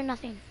can't hear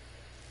nothing.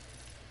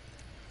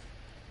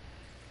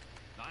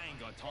 I ain't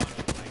got time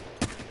to play.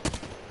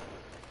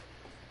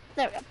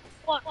 There we go.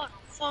 What the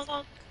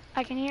fuck?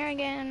 I can hear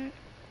again.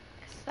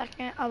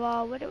 Second of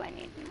all, what do I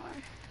need more?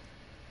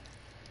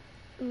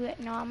 Ooh, wait,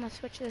 no, I'm gonna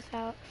switch this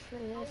out for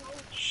this.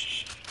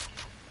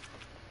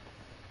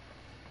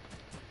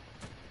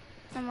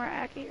 And more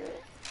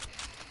accurate.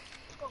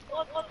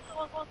 What the?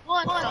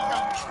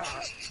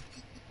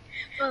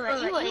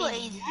 Bro, you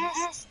ain't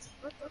nasty.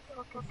 What the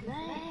fuck is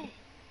that?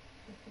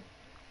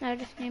 No,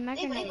 just need my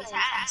grenade. Nigga's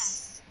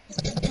ass.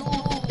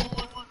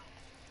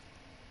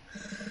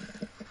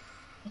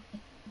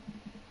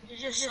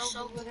 You're just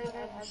so good at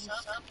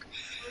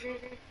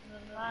it.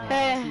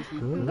 Hey,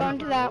 I'm going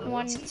to that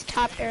one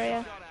top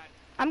area.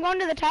 I'm going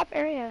to the top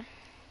area.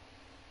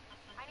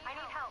 I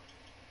need help.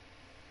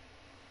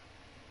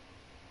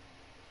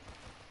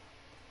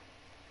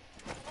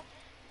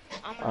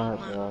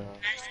 Alright, bro.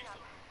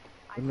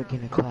 Let me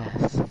get in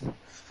class. I'm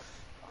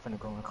finna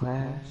go in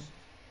class.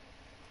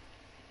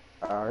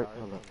 Alright,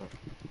 hold up.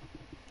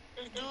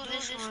 Let's do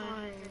this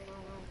one.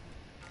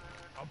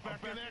 I'm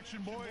back in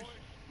action, boys.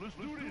 Let's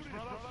do this,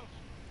 brother.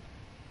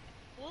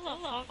 Who the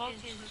fuck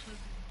is this?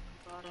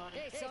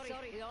 Hey,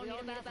 sorry, we all need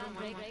a bathroom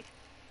break.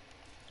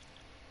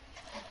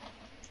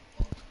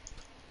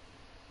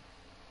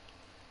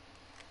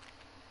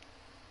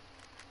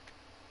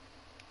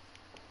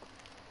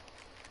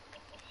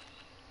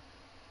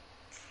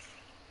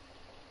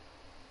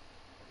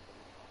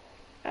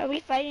 Are we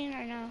fighting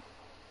or no?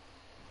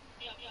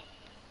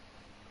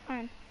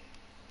 Fine.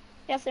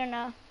 Yes or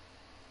no?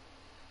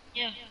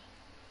 Yeah.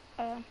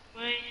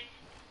 Wait.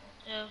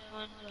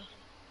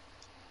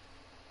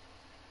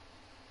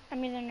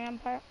 I'm using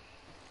Rampart.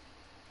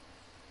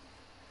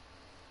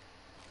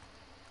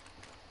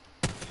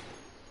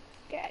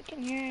 Okay, I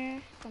can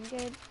hear. I'm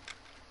good.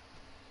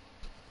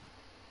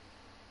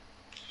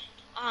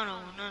 I don't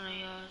know none of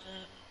y'all is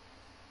at.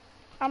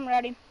 I'm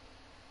ready.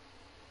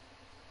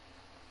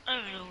 I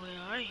don't know where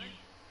are you.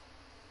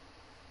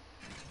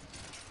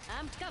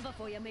 I'm cover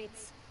for you,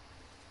 mates.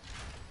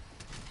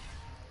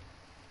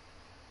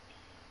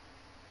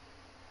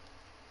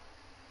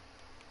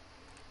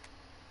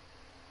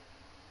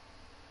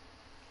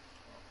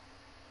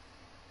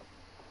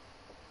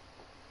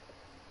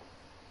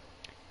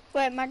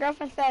 Wait, my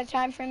girlfriend said it's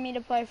time for me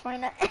to play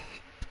Fortnite.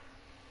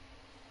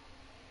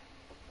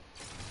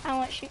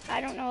 I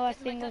don't know a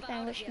single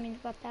thing what she means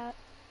about that.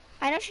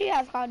 I know she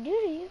has Call of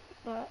Duty,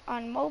 but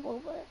on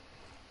mobile, but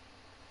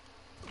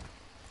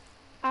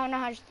I don't know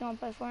how she's gonna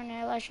play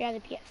Fortnite unless she has a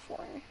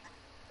PS4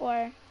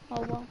 or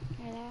mobile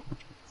or that.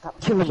 Stop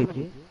killing me,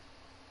 bitch.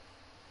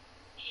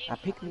 Now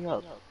pick me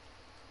up.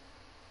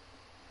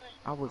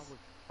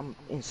 I'm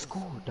in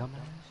school, dumbass.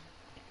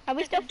 Are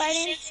we still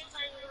fighting?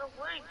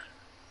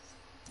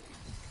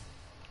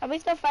 Are we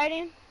still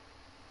fighting?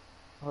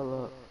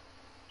 Hold up.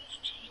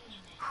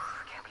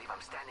 Can't believe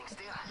I'm standing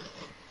still.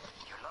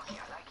 You're lucky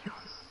I like you.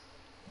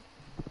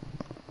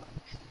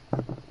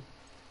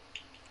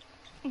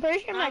 I'm pretty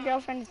sure my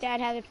girlfriend's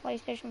dad has a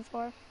PlayStation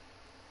 4.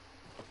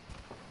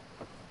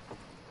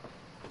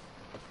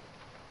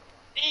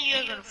 Me and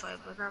you're gonna fight,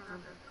 but I'm gonna.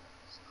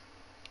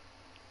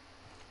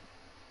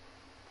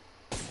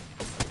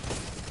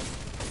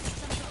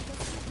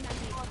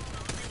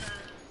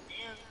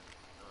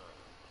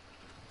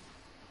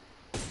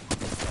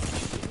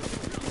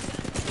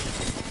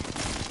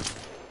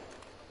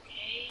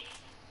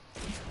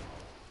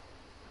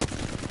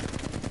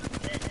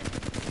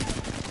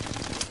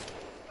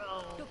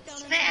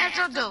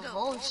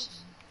 Devotion.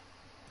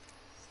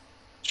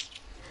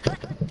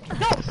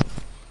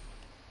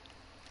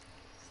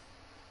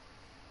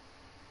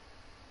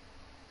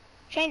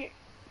 Change it.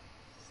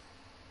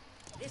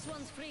 This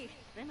one's free.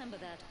 Remember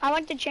that. I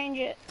want to change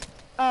it.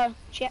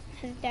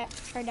 His dad,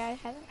 her dad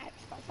has an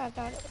Xbox. I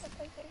thought it was a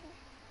PlayStation.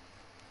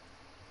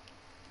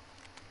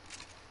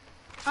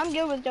 I'm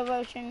good with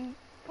Devotion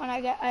when I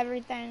get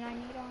everything I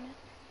need on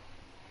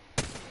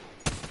it.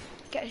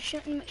 Gotta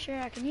shoot and make sure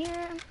I can hear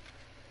him.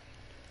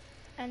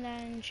 And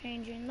then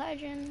changing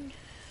Legend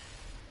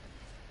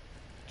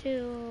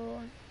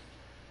to...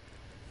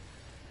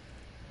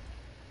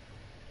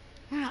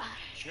 Here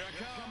I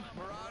come,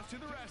 Mirage to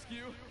the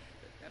rescue.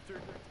 After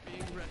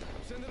being ready,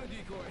 send in a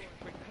decoy.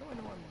 Wait, how do I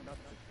know I'm not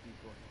the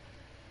decoy?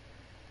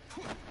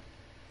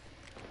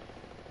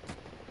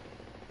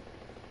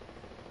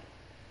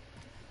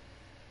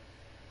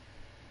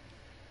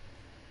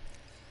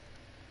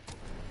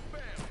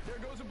 Bam! There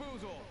goes a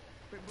boozle.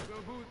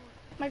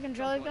 My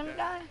controller's gonna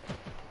die.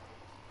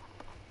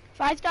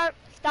 If I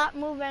stop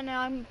moving and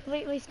I'm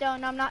completely still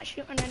and I'm not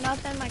shooting or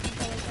nothing, my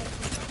controller's gonna die.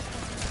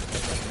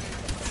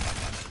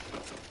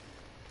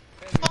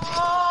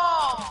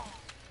 Oh!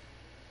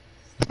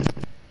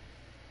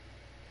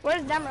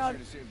 Where's Demerald?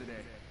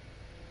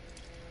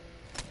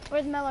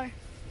 Where's Miller?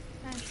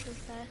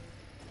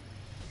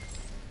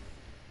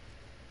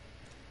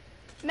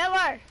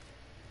 Miller!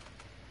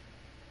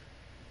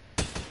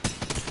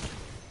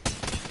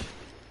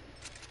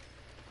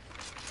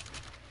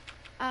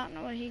 I don't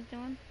know what he's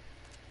doing.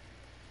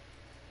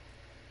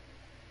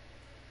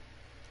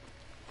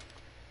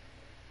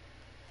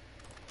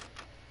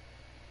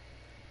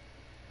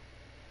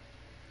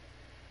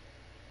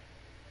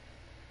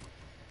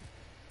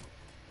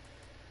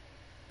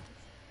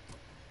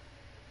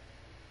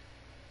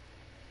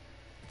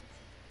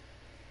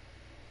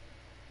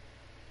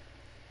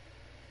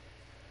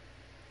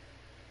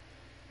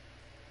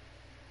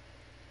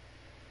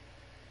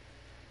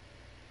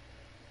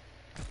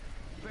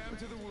 Bam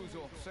to the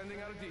woozle, sending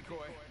out a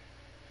decoy.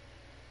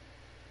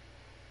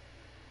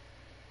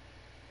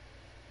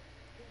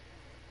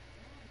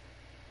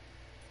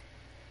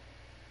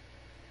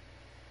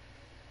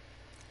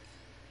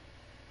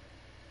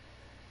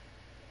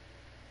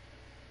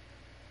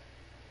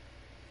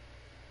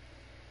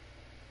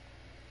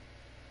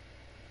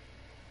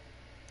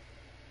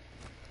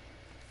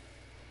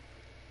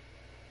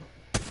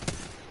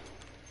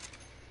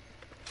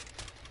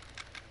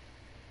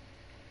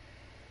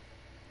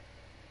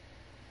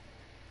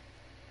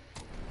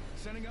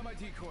 Sending out my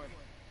decoy.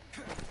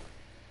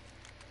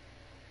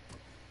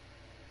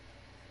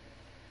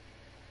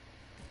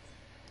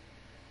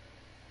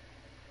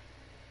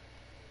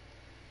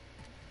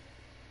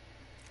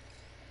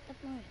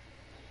 That's noise.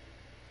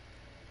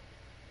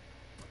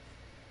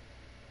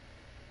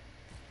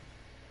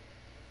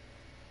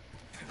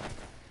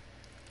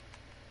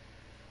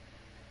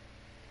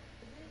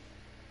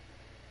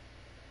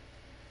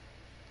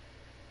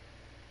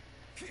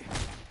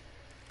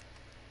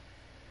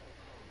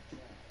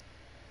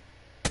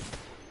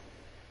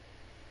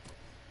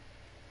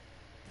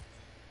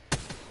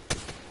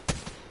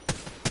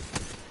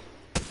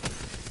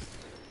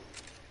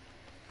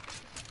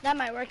 That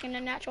might work in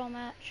a natural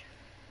match.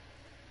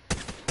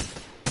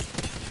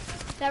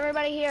 Is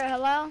everybody here?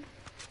 Hello?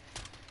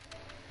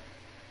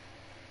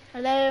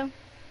 Hello?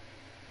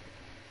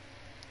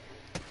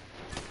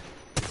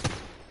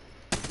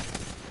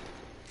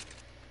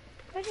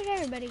 Where did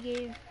everybody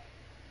go?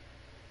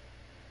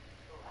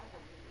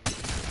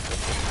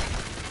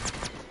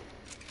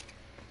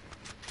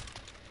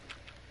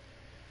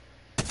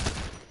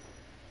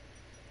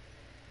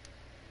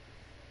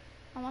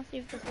 I want to see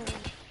if this will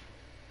work.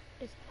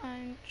 Just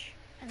punch,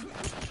 and then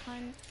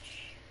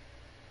punch,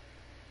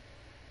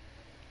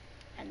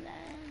 and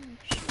then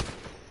shoot.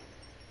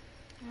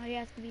 Oh, he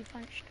has to be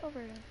punched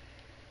over.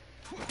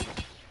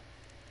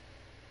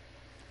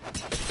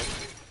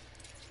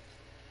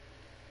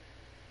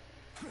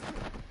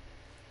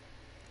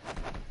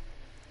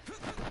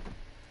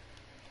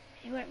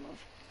 He won't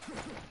move.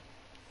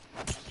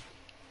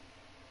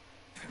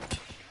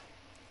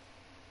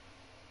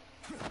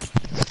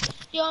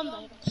 Yeah, I'm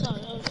back.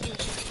 Sorry, I was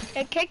busy.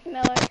 It kicked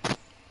Miller.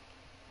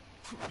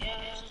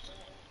 Yeah,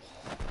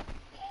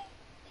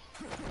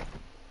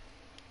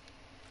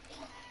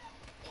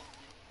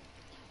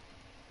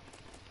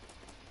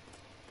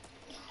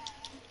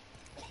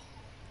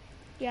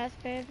 Yes,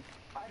 babe.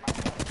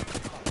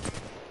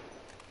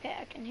 Yeah,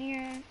 I can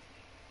hear it.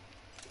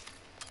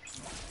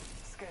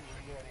 Scanning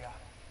the area.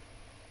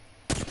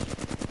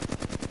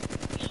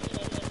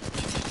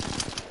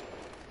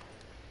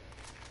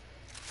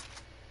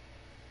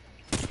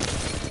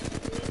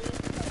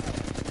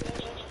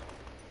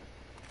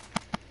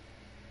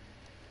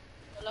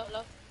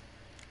 Hello?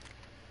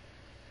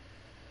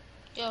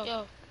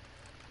 Yo.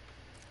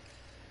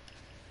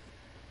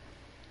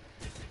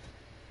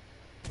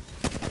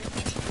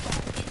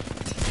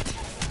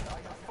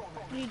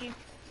 What do you do?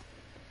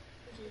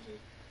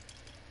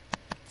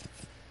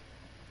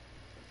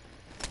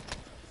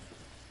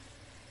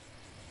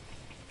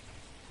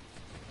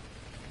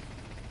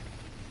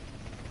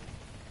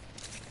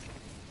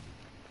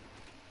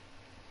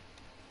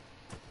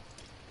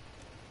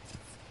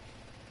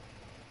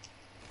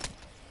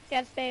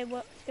 Yes, babe,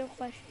 what's your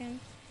question?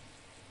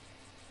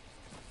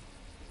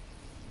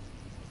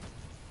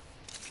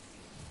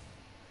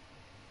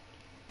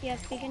 Yes,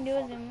 we can do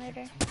a Zoom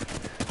later.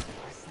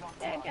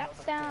 Yeah, I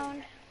got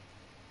sound.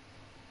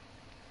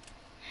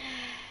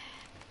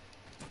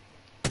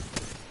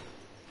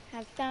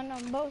 Have sound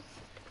on both.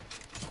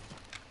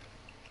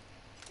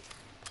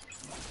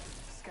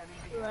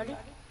 You ready?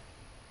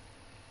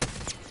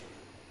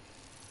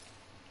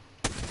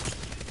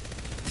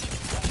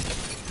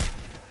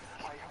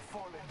 I have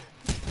fallen.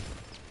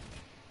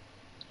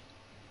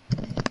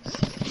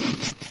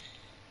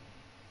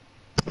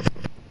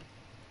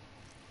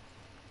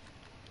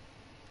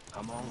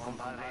 Come on,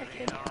 compadre.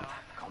 Get up.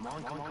 Come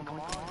on.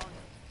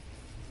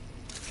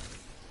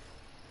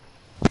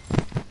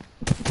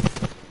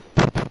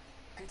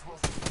 It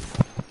was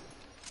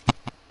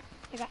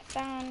I got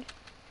sound.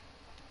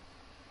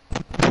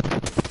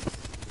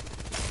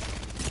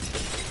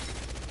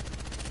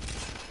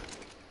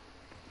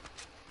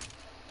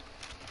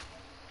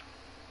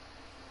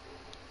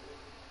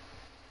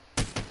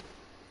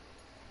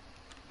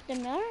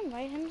 Did Miller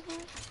invite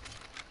himself?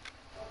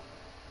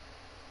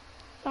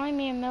 It's only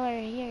me and Miller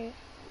here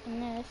in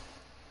this.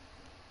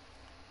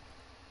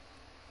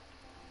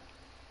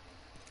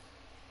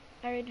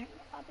 I returned to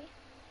the lobby.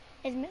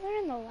 Is Miller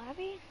in the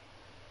lobby?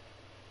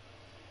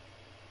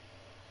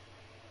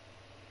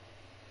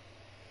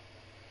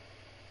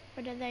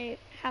 Or did they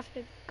have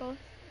to go?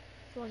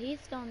 Well, he's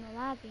still in the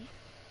lobby.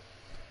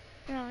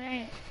 No,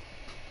 right.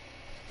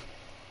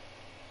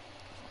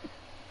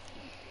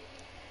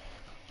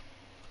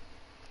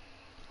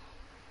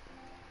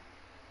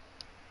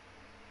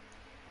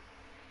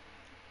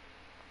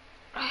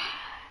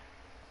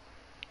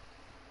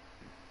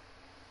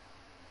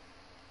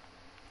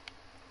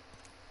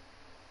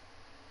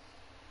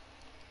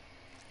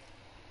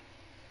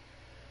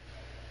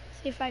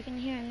 See if I can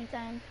hear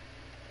anything.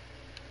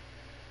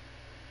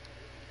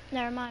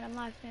 Never mind, I'm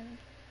live streaming.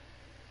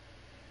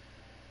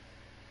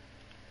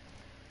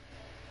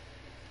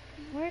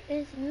 Where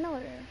is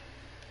Miller?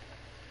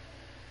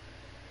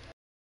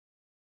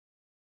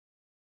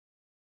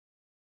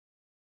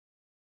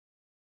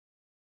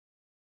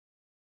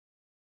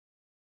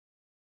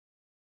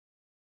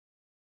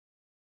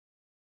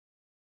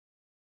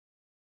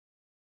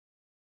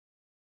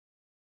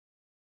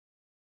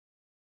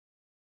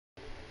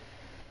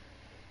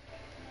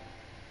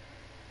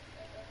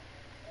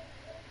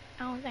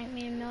 I don't think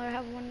me and Miller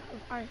have one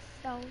of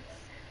ourselves.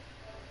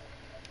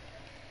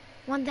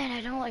 One thing I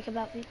don't like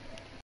about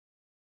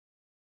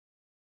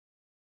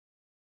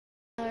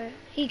Miller,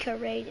 he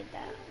created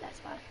that, that's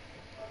why.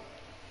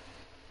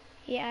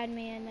 He added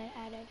me and then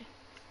added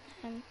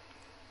him.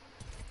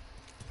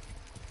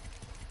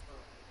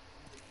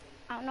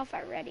 I don't know if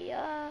I ready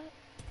up.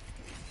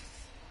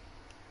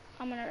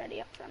 I'm gonna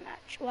ready up for a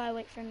match while I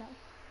wait for Miller.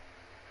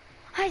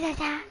 Hi,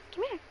 Zaza.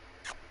 Come here.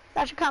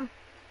 Sasha, come.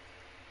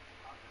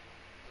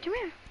 Come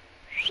here.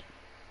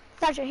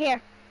 Sasha, here.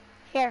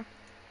 Here.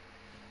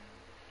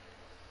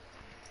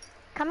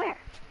 Come here.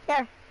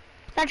 Here.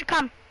 Sasha,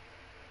 come.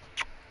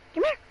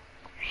 Come here.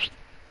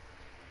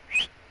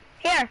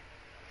 Here.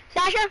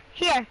 Sasha,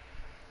 here.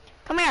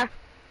 Come here.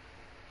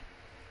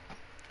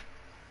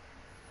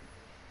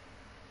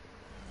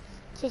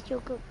 She's your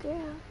good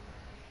girl.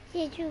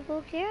 She's your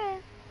good girl.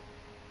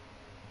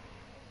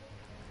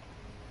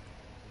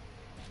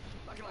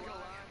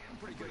 I'm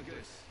pretty good at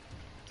this.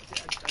 I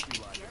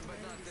do like it, but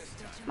not this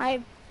time.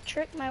 My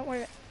trick might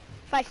work.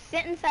 If I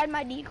sit inside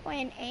my decoy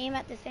and aim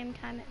at the same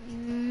time, it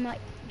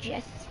might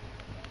just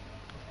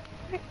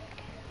work.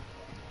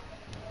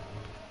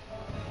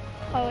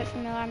 Oh, it's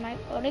Miller. I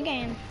might go to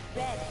game.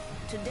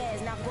 Today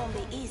is not going to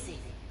be easy.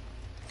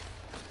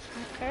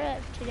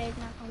 Correct. Today's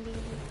not going to be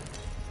easy.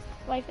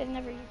 Life is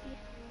never easy.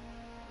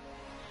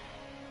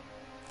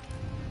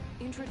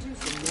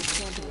 Introducing new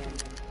champion.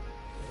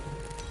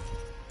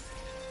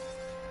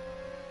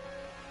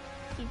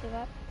 Keep it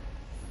up.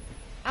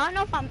 I don't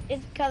know if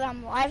it's because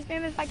I'm live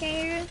streaming if I can't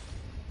hear you,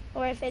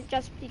 or if it's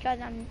just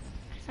because I'm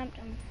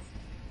something.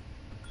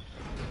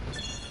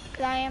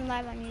 Because I am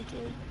live on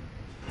YouTube.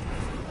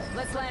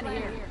 Let's land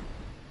here.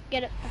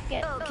 Get it.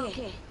 Get it.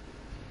 Okay.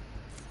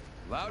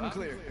 Loud and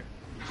clear.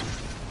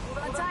 Hold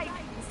on tight.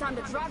 It's time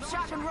to drop,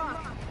 shot, and run.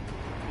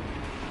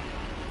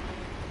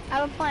 I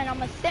have a plan. I'm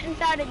gonna sit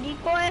inside a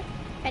decoy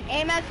and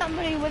aim at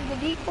somebody with the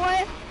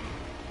decoy.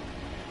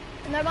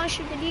 And they're gonna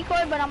shoot the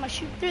decoy, but I'm gonna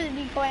shoot through the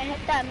decoy and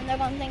hit them, and they're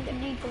gonna think the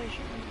decoy is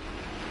shooting.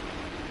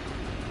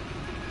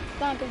 It's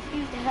gonna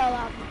confuse the hell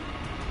out of them.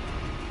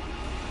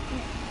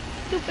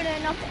 Stupid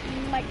enough that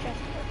you might just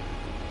hit.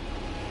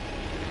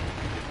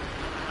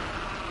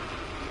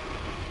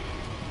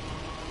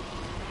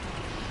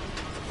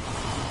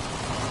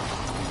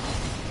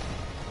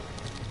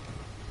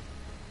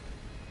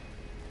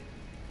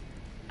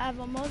 I have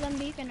a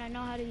Mozambique and I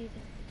know how to use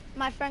it.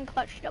 My friend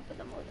clutched up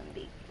with a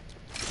Mozambique.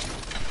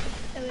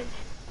 It was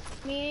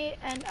me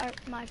and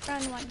my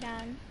friend went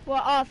down.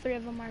 Well, all three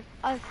of them are,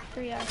 us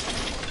three are.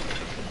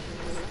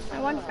 My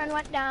one friend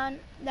went down,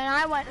 then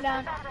I went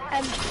down,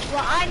 and,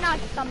 well, I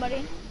knocked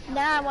somebody, and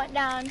then I went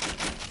down.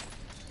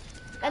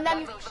 And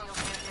then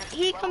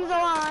he comes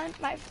along,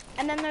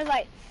 and then there's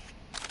like,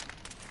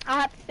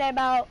 I have to say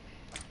about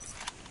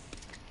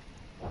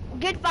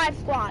good 5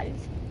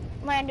 squads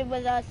landed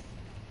with us.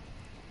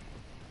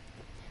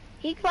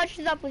 He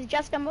clutches up with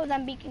just a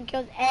Mozambique and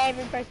kills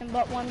every person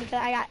but one because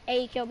I got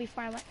a kill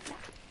before I went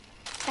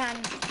down.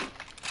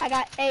 I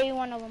got a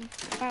one of them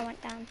before I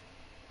went down.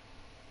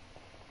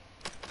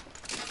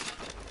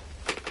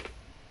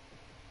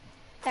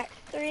 That's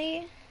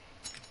 3.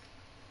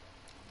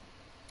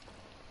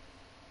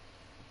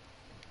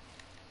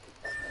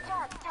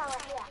 Just tower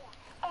here.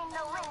 Ain't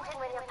no waiting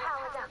when you're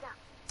powered up.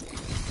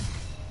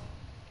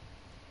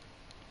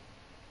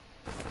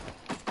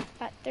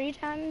 Got 3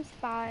 times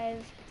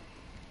 5.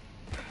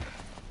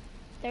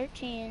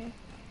 13.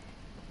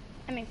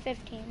 I mean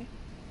 15.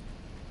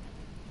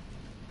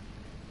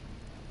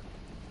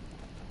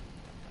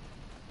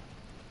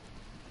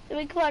 So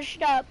we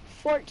clutched up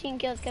 14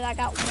 kills because I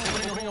got one.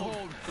 Bring a hold.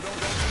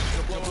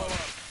 It'll blow up.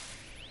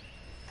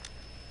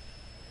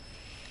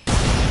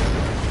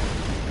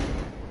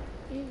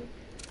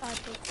 I'll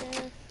take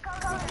this.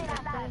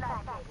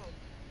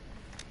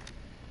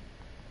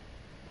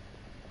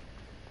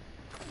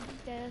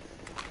 This.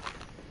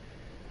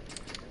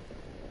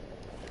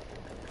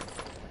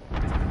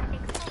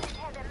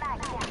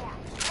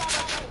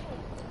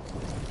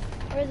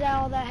 Where's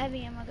all that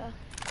heavy ammo go?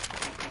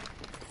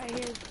 Right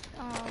here's,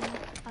 I'll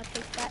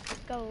take that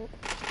scope.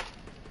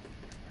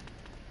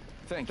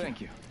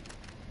 Thank you.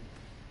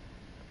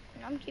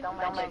 And I'm keeping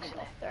my chicken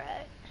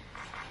threat.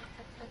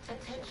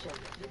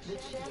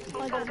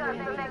 I'll go do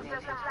it.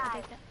 I'll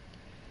take that.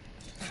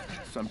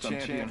 Some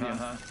champion,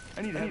 huh?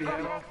 I need heavy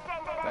ammo.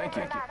 Thank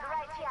you.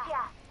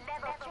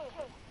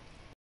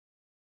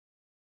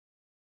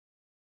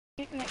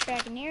 Make sure I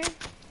can hear.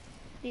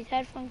 These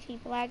headphones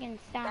keep lagging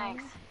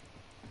sound.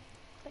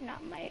 But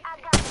not my.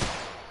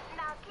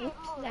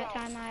 Oops, that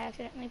time I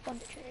accidentally pulled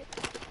the trigger.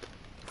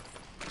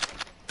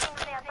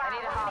 I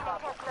need a hop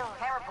up.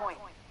 Hammer point.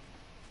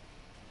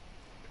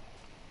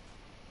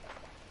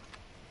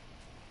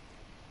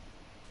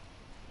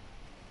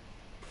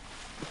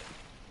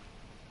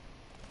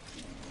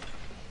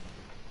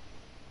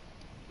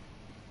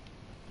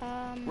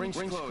 Ring's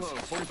close.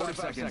 45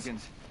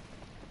 seconds.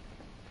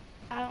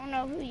 I don't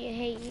know who you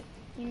hate.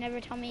 You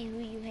never tell me who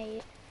you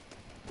hate.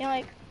 The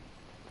only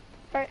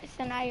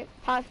person I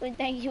possibly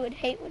think you would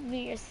hate would be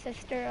your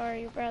sister or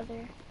your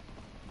brother.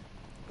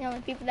 The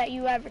only people that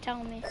you ever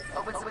tell me.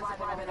 Open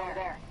supply bin over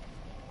there.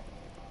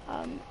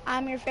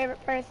 I'm your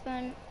favorite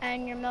person,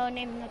 and your middle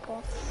name's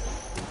Nicole.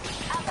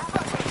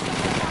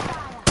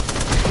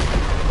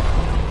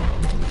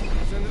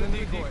 Send in a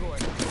decoy.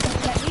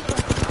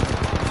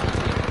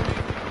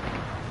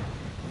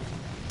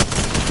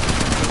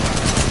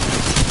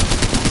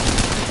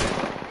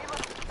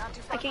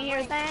 I can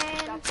hear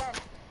things.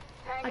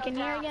 I can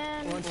hear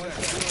again. Taking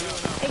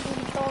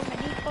control of my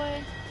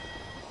decoy.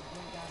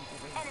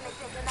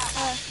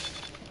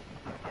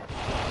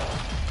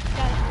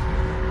 Got it.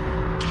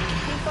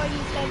 Decoy,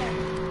 you stay there.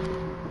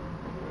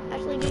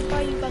 Actually,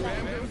 decoy, you go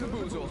there.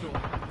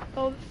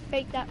 Go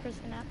fake that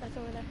person out. That's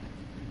over there.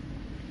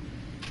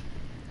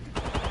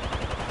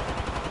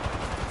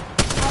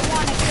 I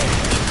want to hit.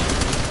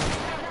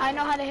 I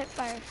know how to hit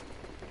fire.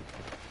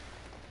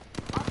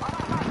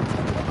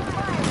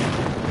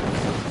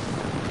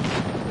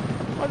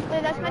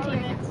 Hopefully that's my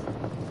teammates.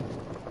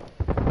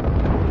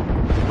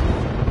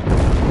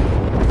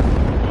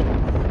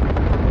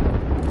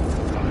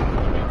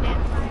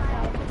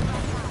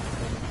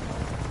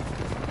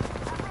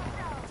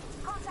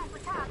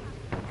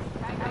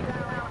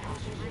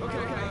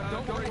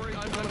 Don't worry,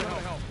 I'm going to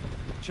help.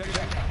 Check it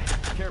out.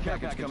 Care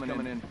package coming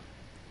in.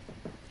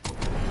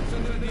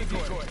 Send in a decoy.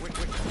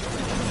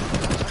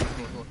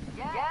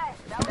 Yes,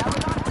 that was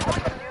on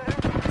point,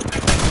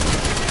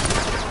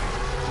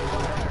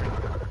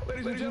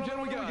 Ladies and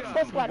gentlemen, we got it.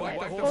 Full squad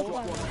wipe. Full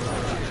squad wipe.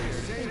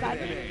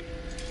 Reviving.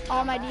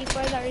 All my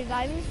decoys are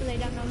reviving, so they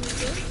don't know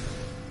who's who.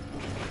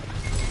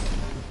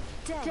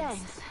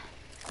 Thanks.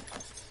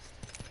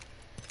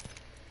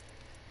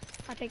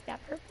 I'll take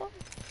that purple.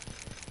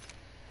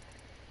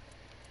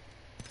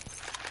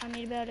 I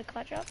need to be able to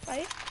clutch up,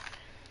 right?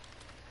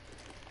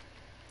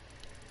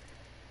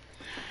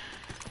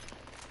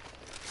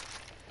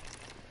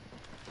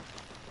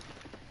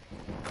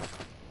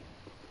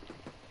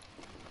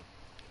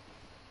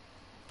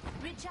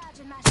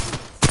 Recharging my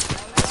shields.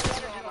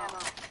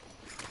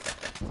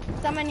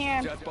 Someone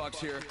here. Jet box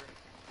here.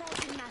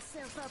 Patching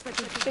myself up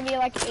Should be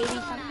like 80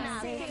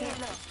 something.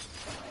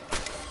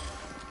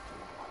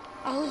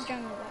 Oh, who's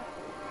done with that?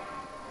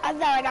 I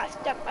thought I got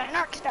stuck by an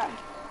arc star.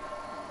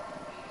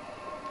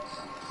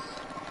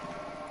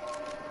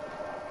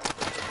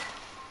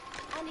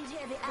 I need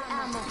heavy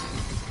ammo.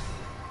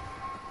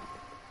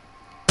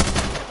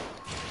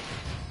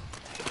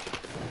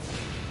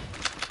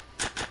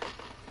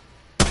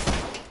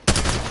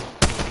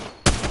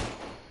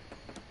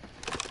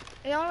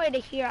 The only way to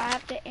hear, I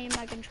have to aim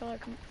my controller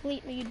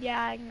completely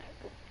diagonal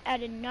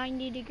at a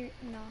 90 degree,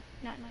 no,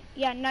 not 90,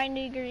 yeah,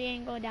 90 degree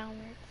angle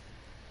downwards.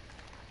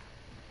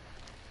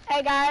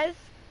 Hey guys,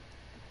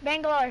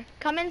 Bangalore,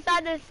 come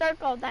inside this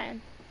circle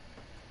then.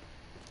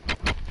 I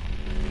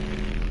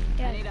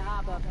need a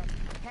hop up.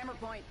 Hammer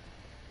point.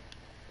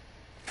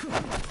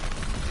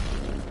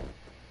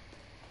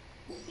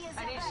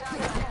 I need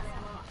shotgun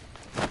ammo.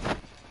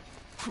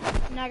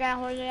 Now I gotta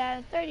hold it at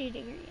a 30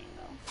 degree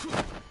angle.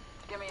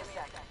 Give me a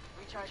sec.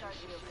 Recharge your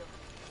shield.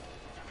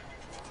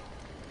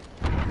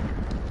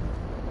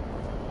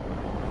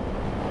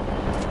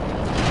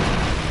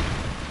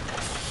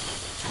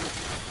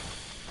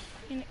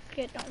 Phoenix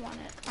Kit don't want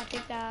it. I'll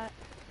take that.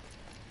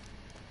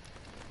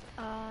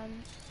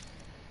 I'm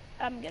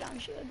good on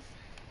shields.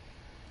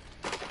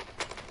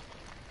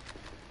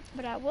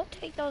 But I will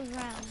take those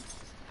rounds.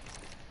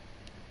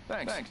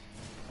 Thanks.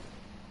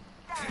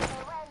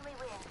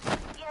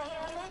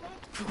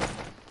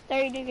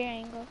 30 degree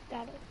angle,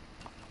 got it.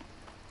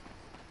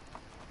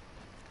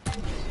 I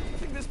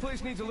think this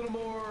place needs a little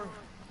more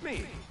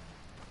me.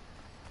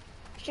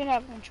 Should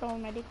have control of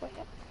my decoy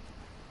yet.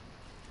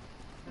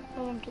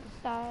 Move him to the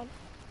side.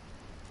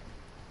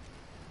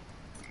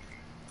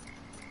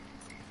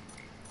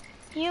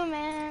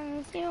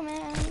 Humans.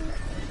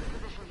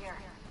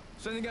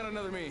 Sending out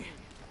another me.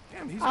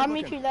 Damn, he's I'll good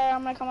meet looking. you there.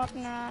 I'm gonna come up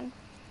and around.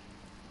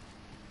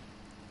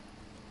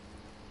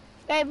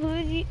 Babe,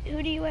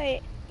 who do you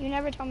hate? You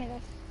never told me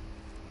this.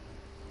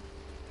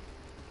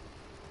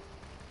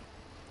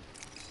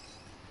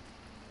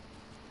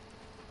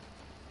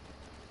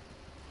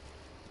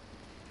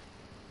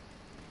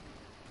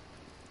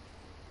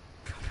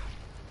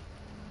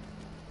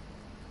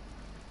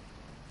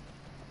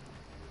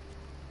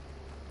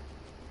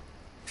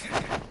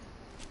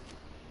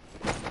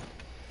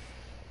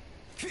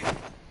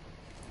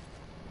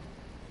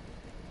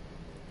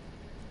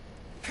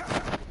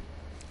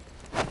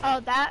 Oh,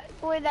 that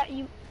boy that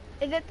you...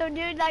 Is it the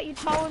dude that you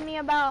told me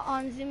about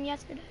on Zoom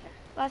last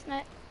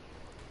night?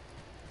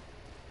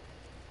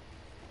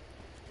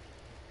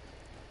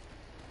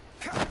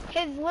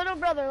 His little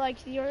brother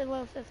likes your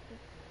little sister.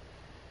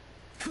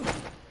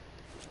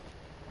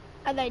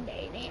 Are they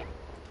dating?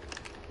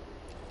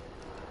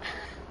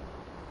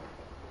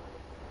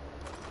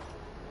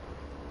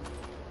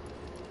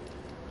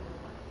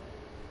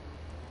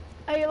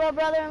 Are your little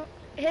brother,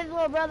 his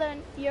little brother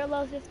and your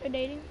little sister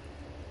dating?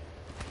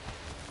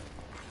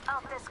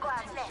 Of the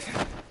squad's left.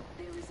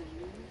 There is a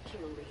new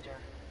kill leader.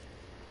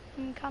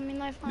 Incoming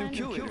lifeline. New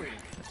kill leader.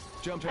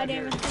 Jump I right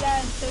didn't here. even see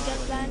that, so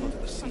just then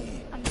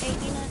I'm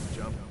taking it.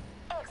 Jump.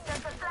 Extra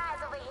supplies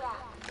over here.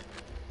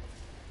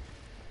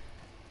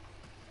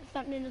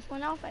 Something just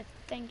went off. I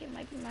think it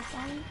might be my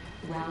phone.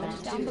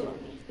 Round Down 2. below.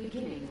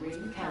 Beginning ring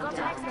Got an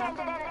countdown.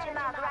 extended energy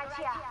mag right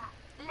here.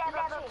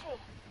 Level 3.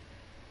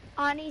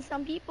 I need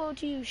some people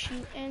to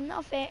shoot in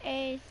the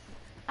face.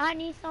 I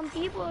need some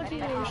people to shoot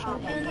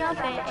in the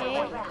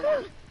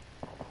face.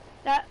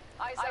 That,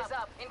 Eyes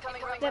up.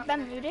 Incoming ring. that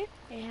been looted?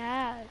 It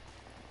has.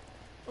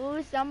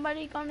 Ooh,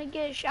 somebody gonna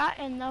get shot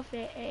in the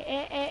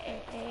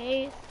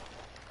face.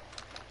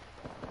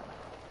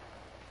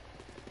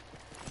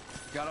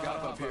 Got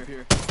up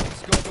here.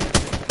 Let's go.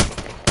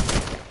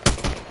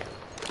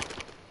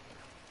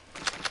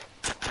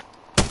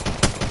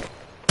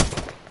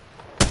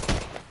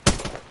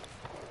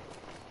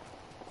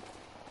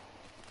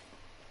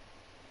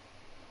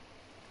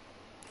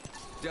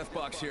 Death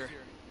box here.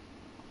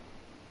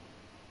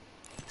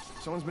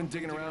 Someone's been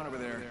digging around over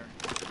there.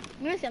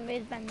 Knew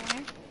somebody's been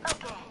there.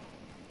 Okay.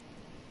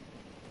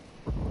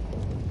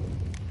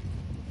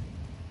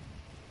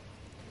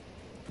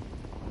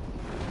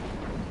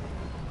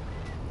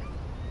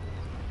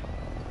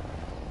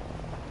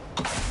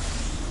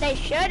 They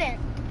shouldn't.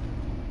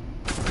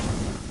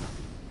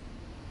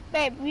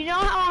 Babe, you know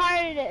how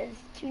hard it is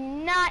to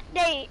not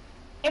date.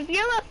 If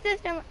your little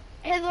sister and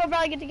his little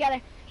brother get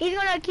together, he's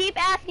gonna keep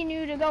asking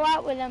you to go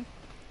out with him.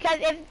 Because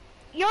if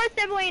your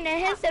sibling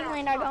and his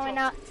sibling are going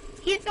out,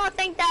 he's gonna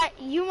think that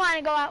you want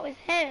to go out with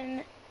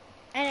him,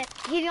 and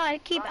he's gonna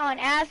keep on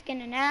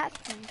asking and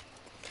asking.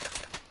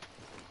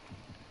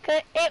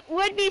 Cause it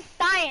would be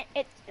science,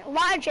 it's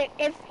logic.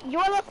 If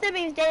your little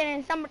sibling's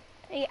dating somebody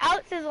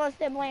else's little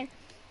sibling,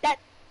 that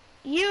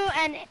you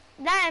and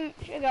them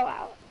should go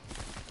out.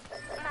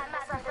 My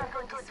son's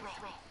going this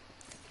way.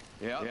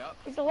 Yeah.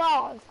 It's the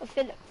laws of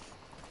physics.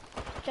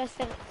 Just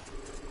physics.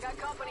 Got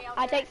company out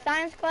I there. take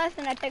science class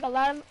and I take a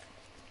lot of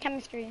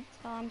chemistry,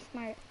 so I'm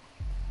smart.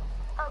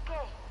 Okay.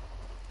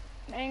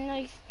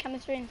 Mainly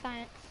chemistry and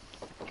science,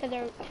 because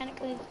they're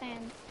technically the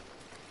same.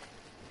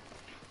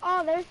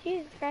 Oh, there's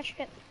huge crash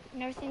kit.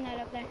 Never seen that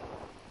up there.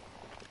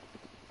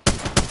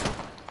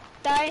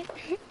 Sorry,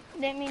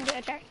 didn't mean to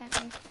attract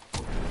something.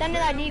 Send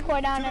that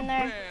decoy down in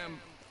there. Bam.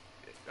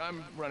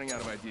 I'm running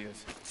out of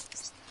ideas.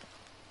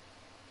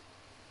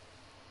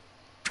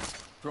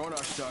 Throwing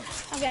our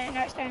stuff. Okay,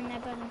 not starting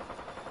that button.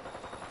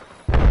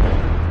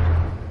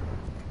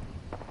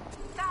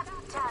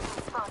 Target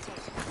spotted.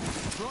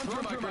 Throwing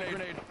thermite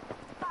grenade.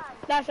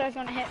 That's what's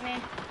gonna hit me.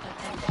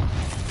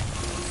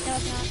 No,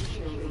 it's not.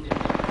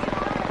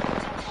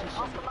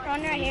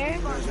 Run right here.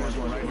 There's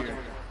one right here.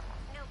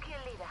 New kill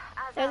leader.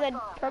 As There's I a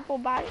thought. purple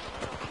body.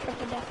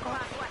 Purple death ball.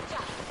 Watch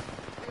out.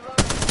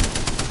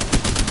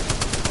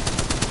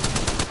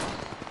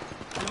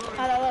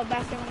 Oh, that little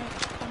bastard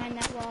went behind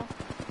that wall.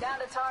 Down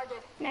to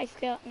target. Nice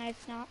kill, nice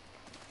knock.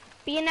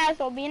 Be an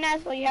asshole, be an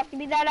asshole. You have to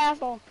be that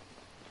asshole.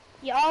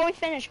 You always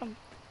finish them.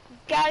 You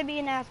gotta be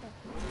an asshole.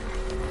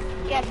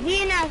 Yes,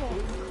 be an asshole.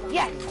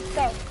 Yes, let's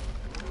go.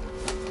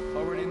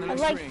 Already in the I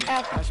next like ring.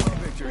 assholes. That's my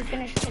We victory.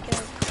 finish the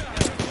kill.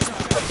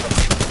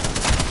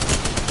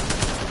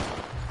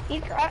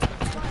 He's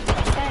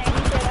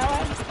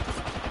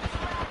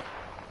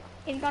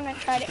He's gonna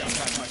try to aim.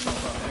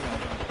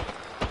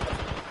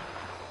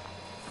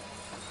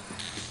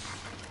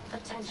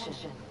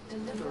 Attention.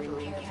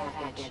 Delivering care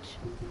package.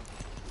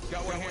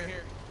 Got one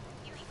here.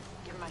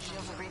 Give my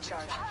shields a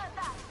recharge.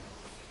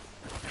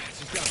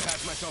 Just gotta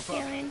patch myself up.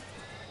 Healing.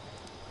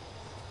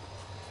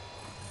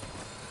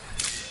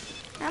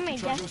 How many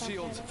Charging deaths are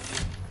shields.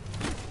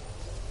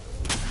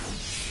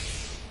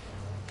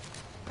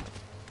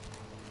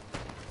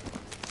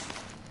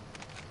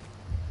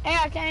 there? Hey,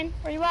 Octane,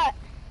 where you at?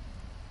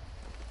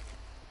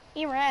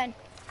 He ran.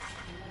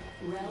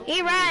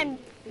 He ran.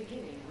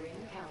 Beginning ring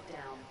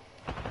countdown.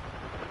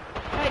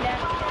 No, he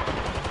didn't.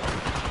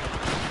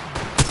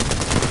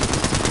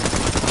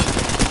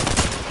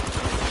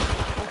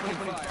 Opening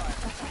fire.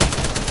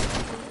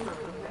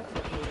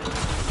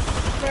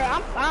 Bro,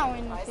 I'm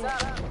following this Eyes shit. up.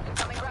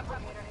 Incoming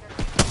replicator.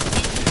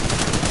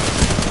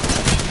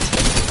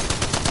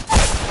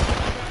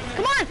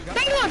 Come on,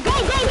 Bangalore, go,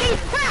 go, he's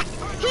cracked.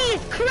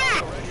 He's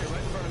cracked.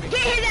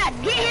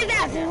 Get his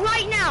ass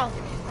right now.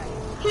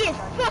 He is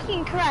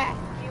fucking cracked.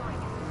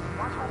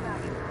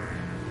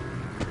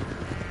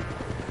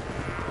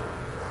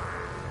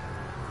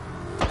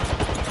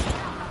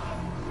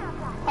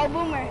 Oh,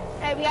 boomer.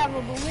 Hey, we have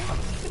a boomer.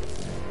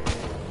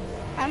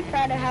 I'm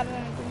proud of having a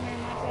boomer in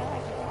my trail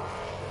like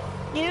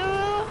that.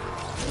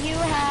 You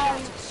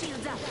have.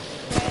 Shields up.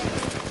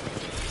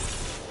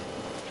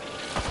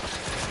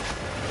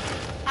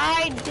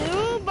 I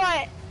do,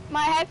 but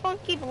my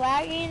headphones keep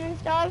lagging and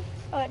stuff,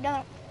 so it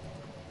doesn't.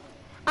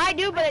 I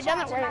do, but it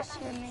doesn't work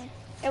for me.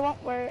 It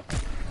won't work.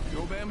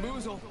 Go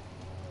bamboozle.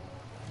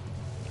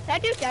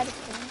 That dude got it.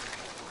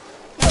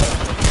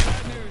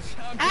 Bad news.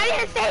 I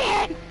didn't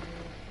say it!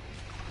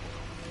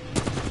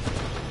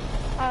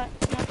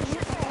 Nothing.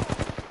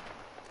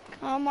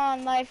 Come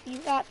on, life, you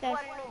got this. 1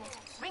 minute.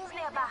 Rings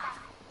nearby.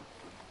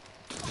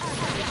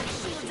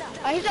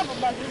 Oh, he's up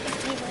above, he's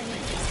just easily.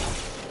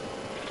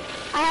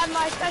 I have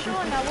my special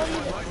one now, what do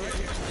you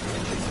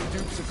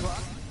do? Dukes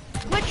o'clock.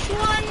 Which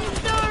one's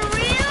the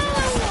real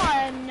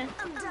one?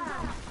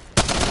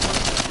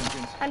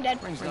 I'm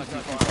dead. Rings not too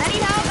far. I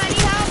need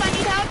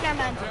help, never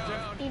mind.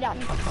 He got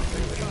me.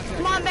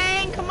 Come on,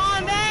 Bane, come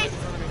on, Bane!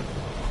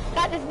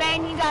 Got this,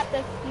 Bane, you got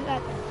this, you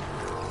got this.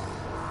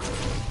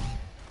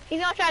 He's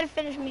gonna try to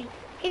finish me.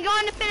 He's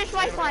going to finish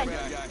Lifeline.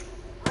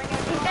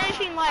 He's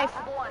finishing life.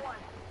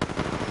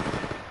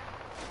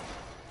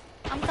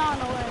 I'm throwing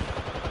away.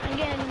 I'm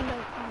getting in the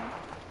corner.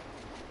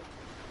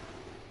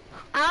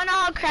 I don't know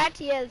how cracked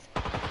he is.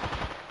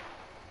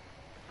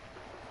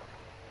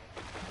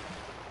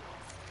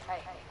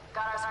 Hey,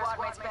 got our squad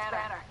mate's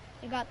banner.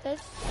 You got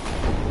this?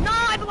 No,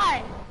 I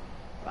blind.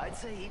 I'd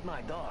say eat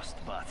my dust,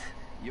 but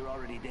you're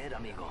already dead,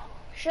 amigo.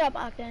 Shut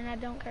up, Octane. I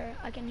don't care.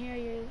 I can hear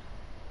you.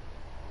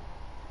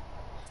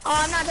 Oh,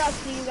 I'm not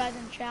talking to you guys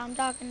in chat. I'm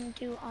talking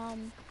to,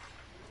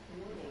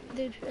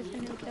 the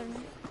person who killed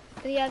me.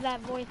 He has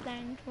that voice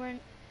thing when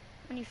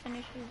he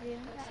finishes you.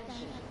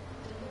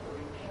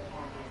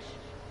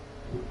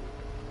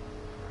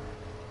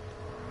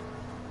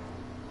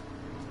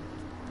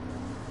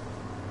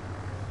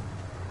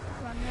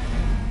 Run.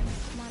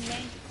 Come on,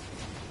 Bane.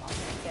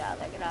 Get out of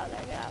there, get out of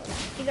there, get out of there.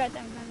 He's right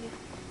there in front of you.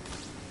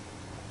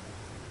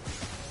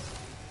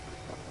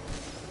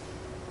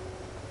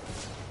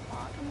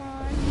 Come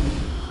on.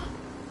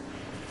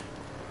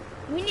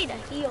 We need a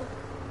heal.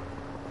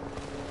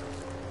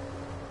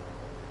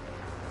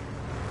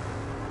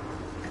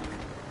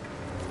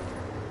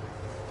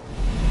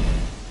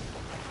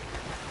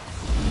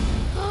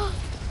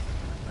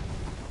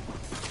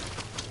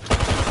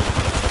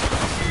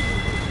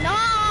 No!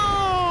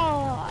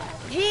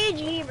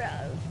 GG, bro.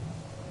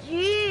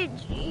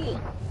 GG.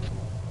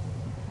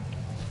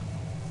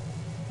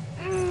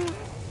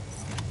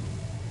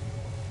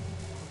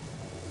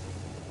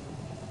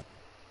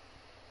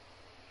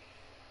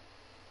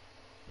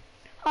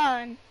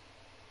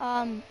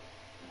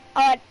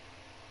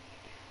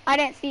 I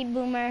didn't see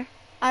Boomer.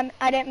 I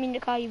didn't mean to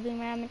call you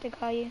Boomer. I meant to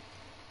call you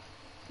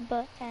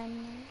Bama.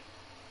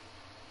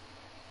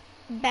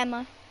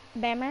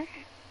 Bammer?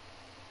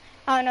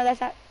 Oh, no, that's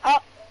not. Oh,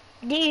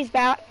 D's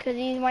back because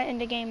he's went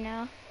into game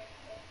now.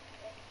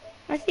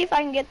 Let's see if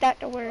I can get that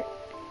to work.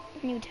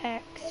 New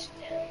text.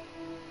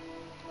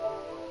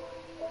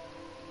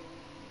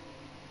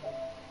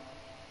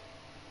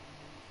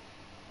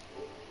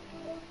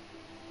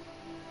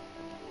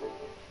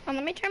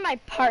 Let me turn my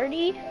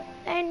party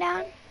thing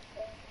down.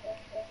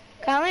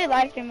 I only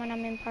live stream when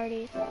I'm in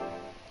parties.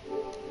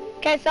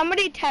 Okay,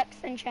 somebody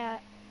text in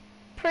chat.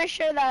 Pretty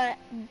sure that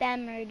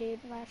Bammer dude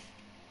left.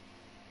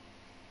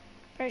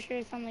 Pretty sure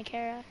it's only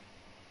Kara.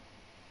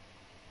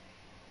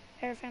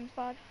 Kara from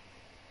squad.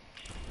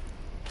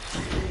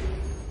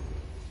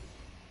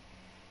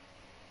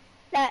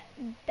 That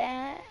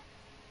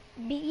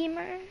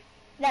Beamer?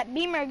 That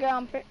Beamer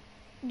girl,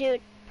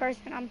 dude,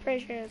 person, I'm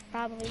pretty sure it's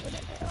probably would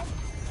have girl.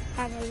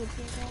 Probably would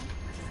be a girl.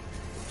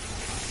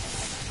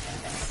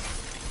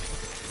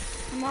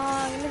 Come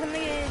on, give me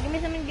something good, give me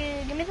something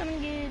good, give me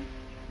something good.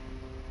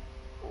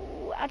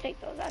 Ooh, I'll take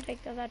those, I'll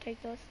take those, I'll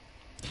take those.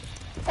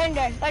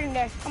 Legendary,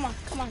 legendary, come on,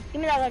 come on, give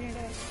me that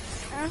legendary.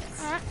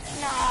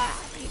 Nah.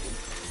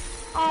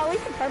 Oh, at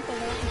least the purple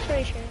though, I'm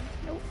pretty sure.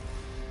 Nope.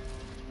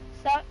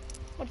 Suck.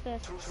 What's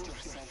this? Trust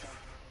yourself.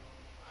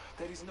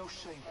 There is no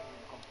shame in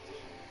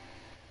competition.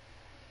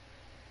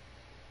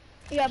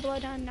 You got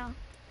blood on now.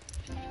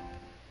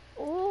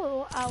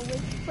 Ooh, I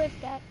would flip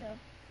that though.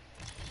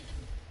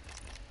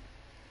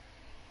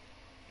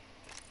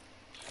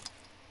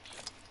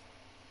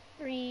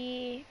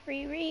 Re.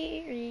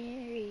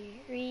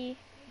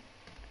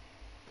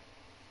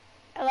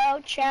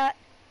 Hello, chat.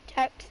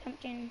 Text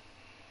something.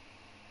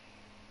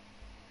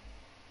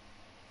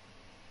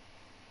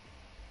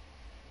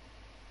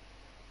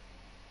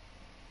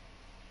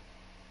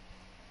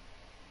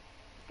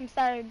 I'm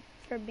sorry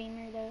for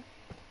Beamer though.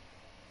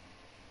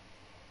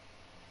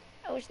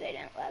 I wish they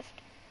didn't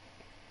left.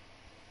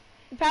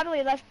 He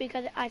probably left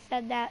because I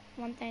said that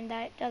one thing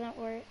that doesn't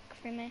work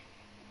for me.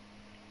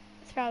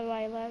 That's probably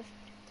why he left.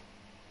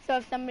 So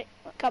if a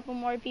couple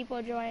more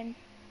people join,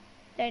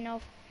 they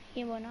know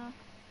he will not.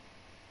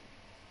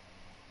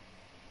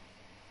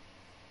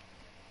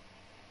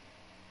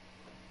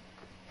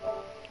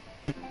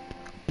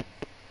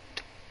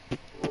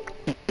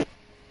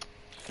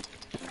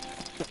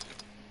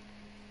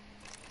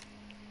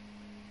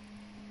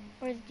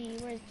 Where's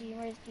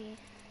risky.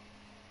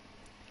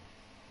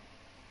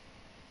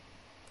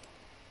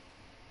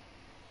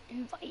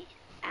 Invite.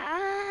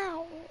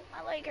 Ow!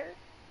 My leg hurt.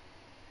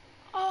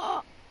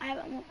 Oh! I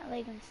haven't moved my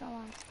leg in so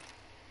long.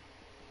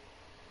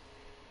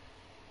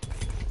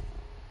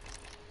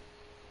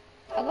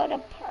 I'll go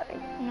to park.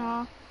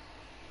 No.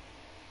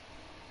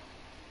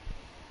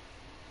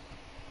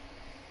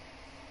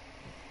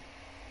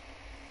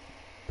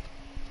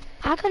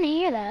 I couldn't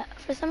hear that.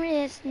 For some reason,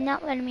 it's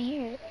not letting me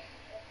hear it.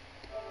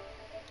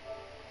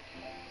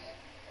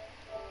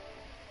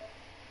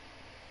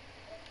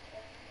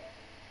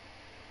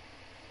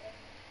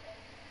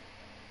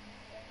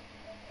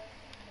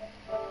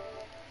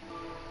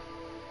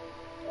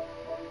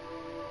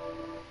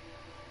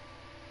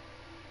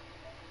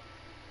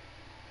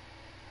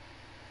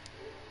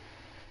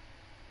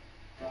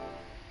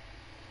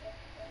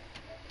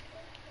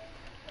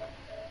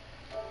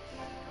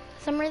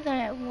 For some reason,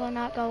 it will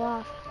not go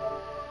off.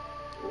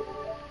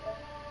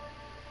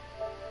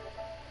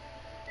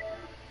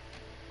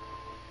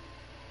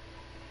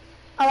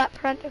 Oh, that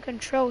parental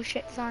control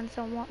shit's on,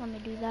 so it won't let me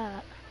do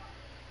that.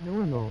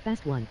 Normal,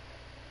 fast one.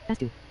 Fast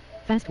two.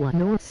 Fast one.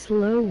 No,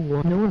 slow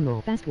one.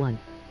 Normal, fast one.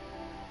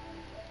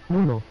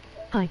 Normal,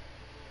 high.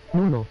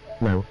 Normal,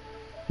 low.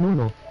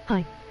 Normal,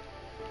 high.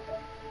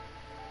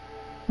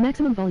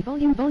 Maximum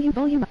volume,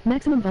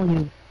 maximum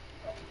volume.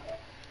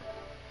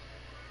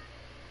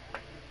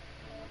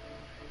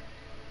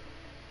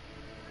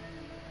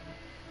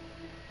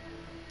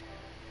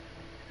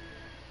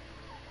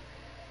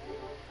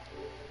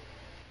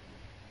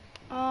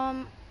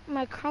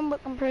 My Chromebook,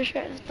 I'm pretty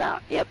sure is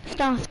down. Yep, it's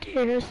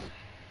downstairs.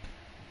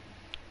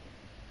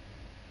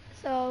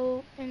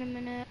 So, in a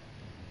minute.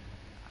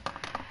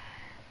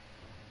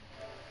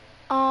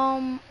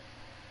 I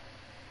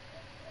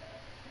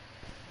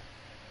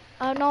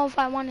don't know if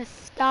I want to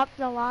stop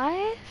the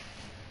live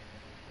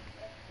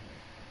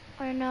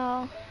or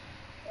no.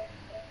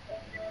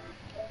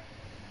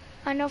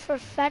 I know for a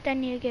fact I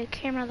need to get a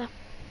camera though.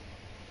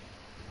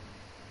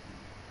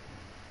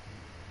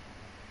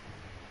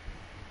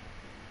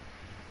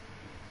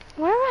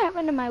 Whatever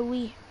happened to my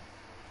Wii?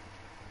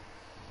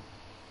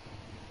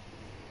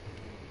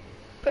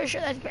 Pretty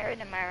sure that's buried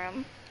in my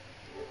room.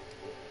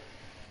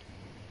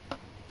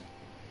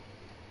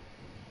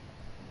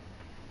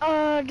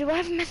 Do I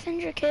have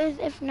Messenger, kids?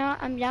 If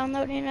not, I'm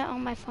downloading it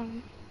on my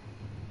phone.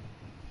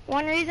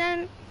 One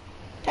reason,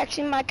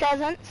 texting my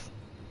cousins.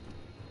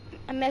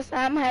 I miss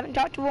them. I haven't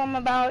talked to them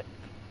about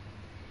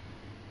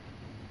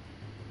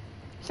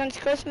since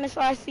Christmas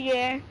last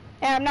year.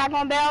 And I'm not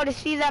going to be able to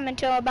see them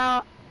until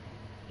about,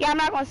 I'm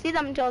not going to see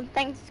them until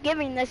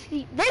Thanksgiving this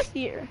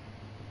year.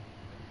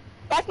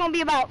 That's going to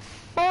be about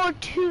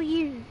 2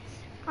 years.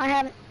 I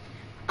didn't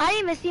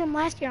even see them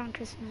last year on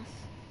Christmas.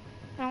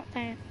 I don't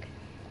think.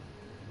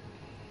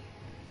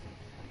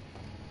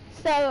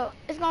 So,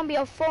 it's going to be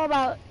a full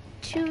about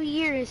 2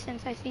 years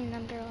since I've seen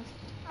them girls.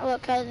 My little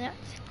cousins.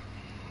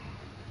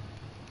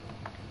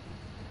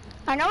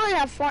 I know they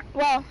have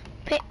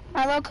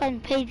my little cousin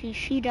Paige,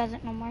 she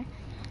doesn't no more.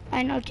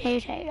 I know Tay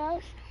Tay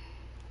does.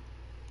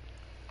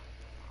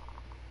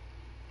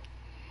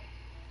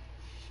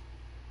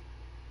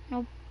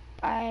 Nope,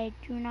 I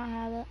do not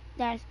have it.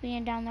 That's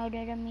being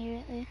downloaded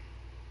immediately.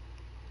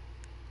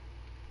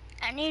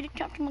 I need to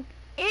talk to my,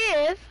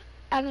 if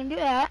I can do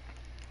that.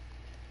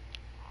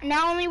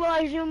 Not only will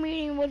I Zoom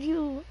meeting with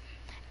you,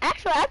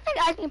 actually I think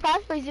I can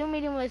possibly Zoom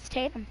meeting with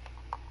Tatum.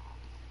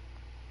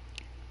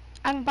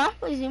 I can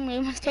possibly Zoom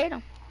meeting with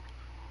Tatum.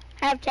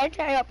 Have Tay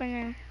Tay up in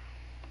there.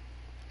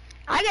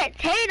 I get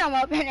Tatum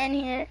up in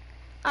here.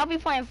 I'll be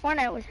playing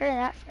Fortnite with her,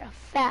 that's for a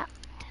fact.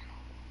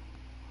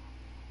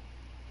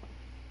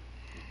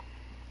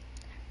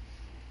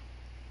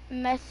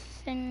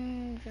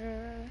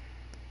 Messenger.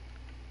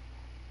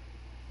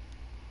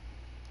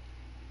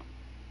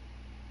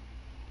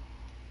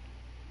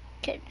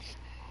 Kids.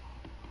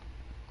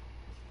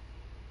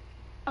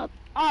 Oh,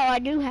 I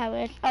do have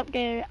it. It's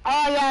updated.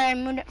 Oh yeah, I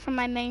removed it from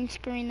my main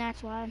screen,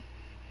 that's why.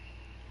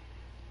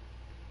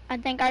 I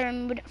think I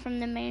removed it from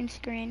the main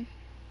screen.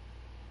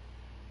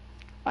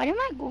 Why did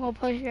my Google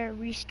Play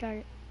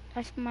restart?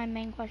 That's my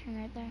main question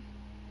right there.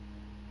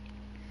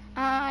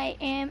 I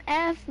am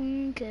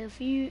effing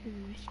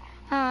confused.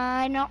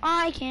 I know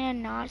I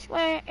cannot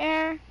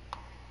swear.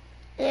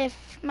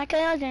 If my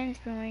cousins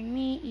join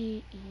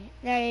me,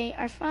 they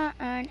are fun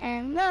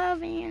and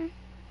loving.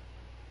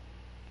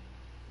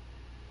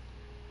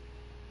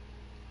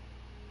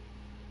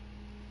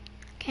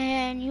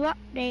 Can you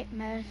update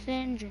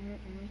Messenger,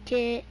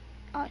 kid?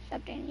 Oh, it's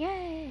updating,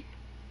 yay.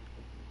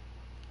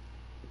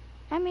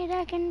 That means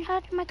I can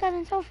talk to my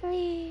cousins,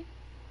 hopefully.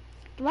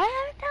 Do I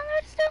have it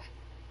downloaded still?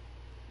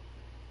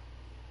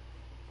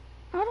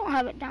 I don't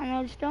have it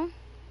downloaded still.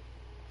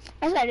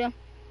 Yes, I do.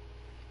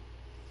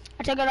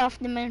 I took it off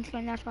the main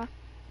screen, that's why.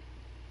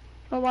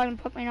 So it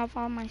wasn't putting off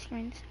all my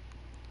screens.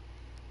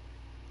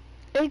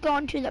 It's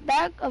going to the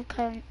back of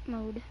current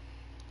mode.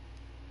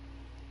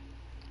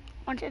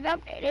 Once it's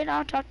updated,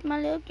 I'll talk to my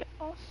little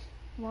girls.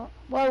 Whoa,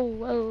 whoa,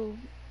 whoa.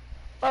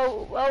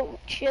 Whoa, whoa,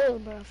 chill,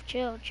 bro.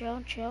 Chill,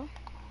 chill, chill.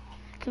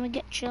 Can we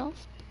get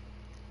chills?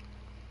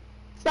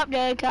 What's up,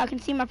 Jericho? I can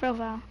see my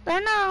profile. They're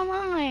not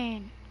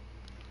online.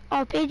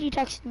 Oh, Paige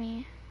texted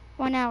me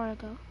 1 hour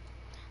ago.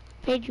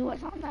 Paige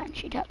was online.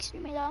 She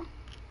texted me, though.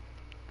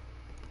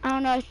 I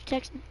don't know if she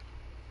texted me.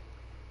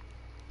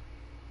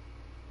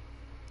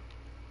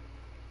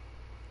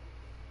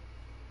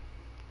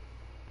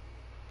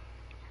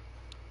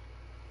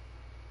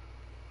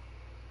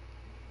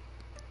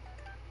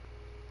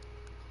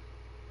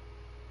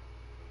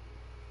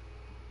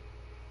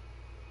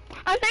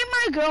 I think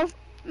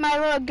my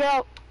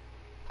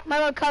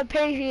little cousin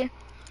Paige,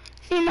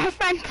 see my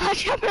friend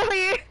Clutch up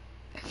earlier,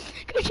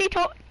 cause he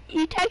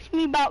texted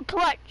me about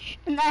Clutch,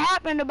 and that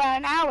happened about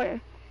an hour.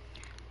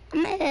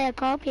 I'm gonna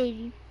call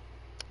Paige.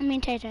 I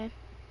mean Tay.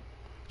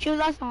 She was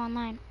also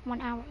online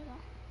 1 hour ago.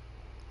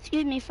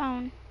 Excuse me,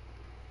 phone.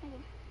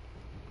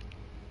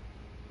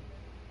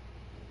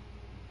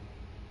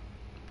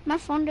 My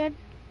phone dead?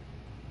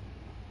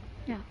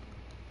 No.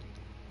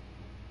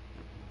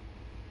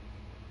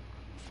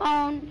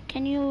 Phone,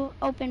 can you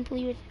open,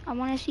 please? I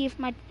want to see if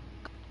my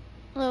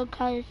little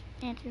cuz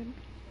answered.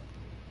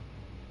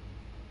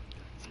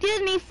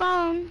 Excuse me,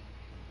 phone.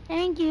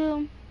 Thank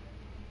you.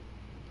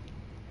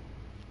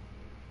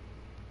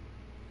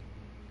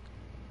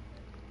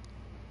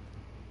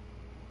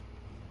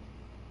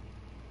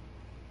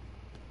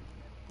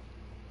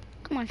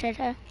 Come on,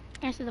 Tata.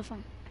 Answer the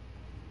phone.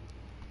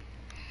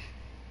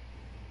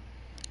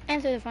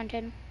 Answer the phone,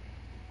 Ted.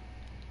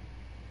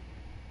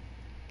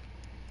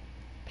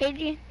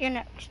 Paige, you're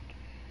next.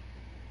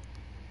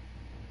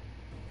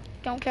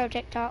 Don't care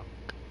TikTok.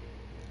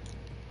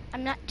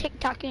 I'm not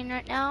TikToking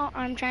right now.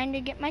 I'm trying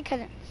to get my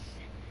cousins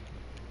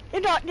to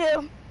talk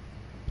to.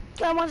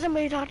 So I want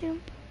somebody to talk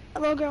to. A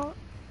little girl.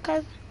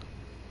 Cuz.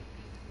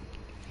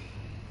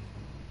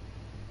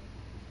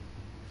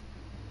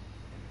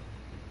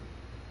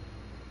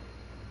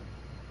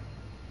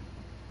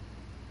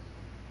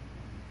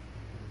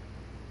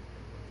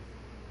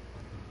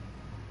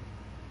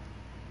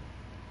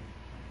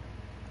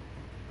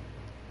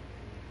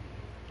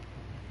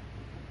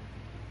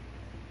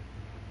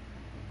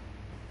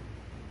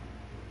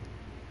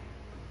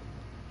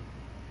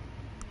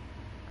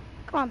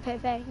 Come on,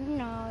 Pepe. You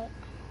know it.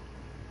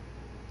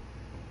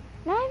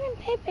 Not even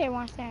Pepe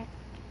wants that.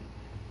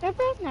 They're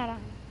both not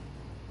on.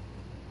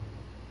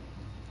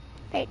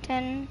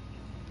 Peyton.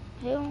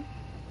 Who?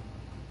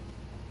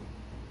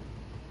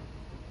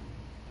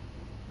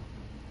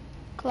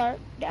 Clark.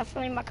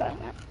 Definitely my cousin.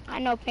 I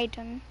know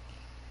Peyton.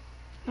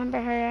 Remember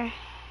her.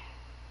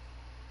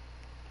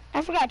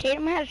 I forgot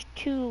Tatum has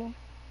 2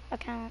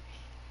 accounts.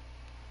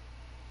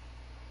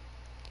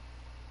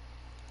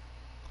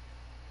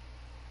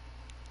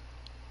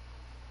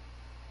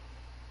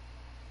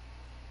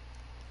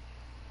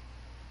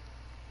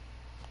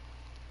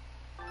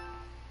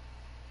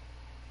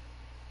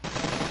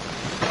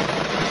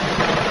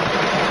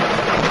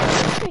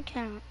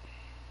 Account.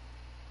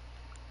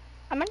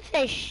 I'm gonna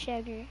say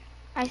sugar.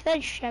 I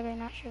said sugar,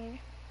 not sugar.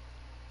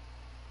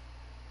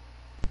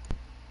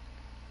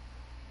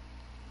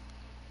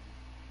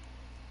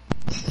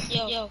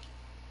 Yo.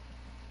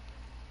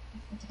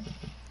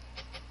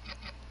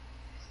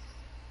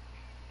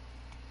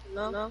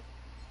 No.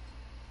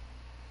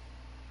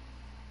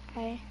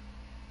 Okay.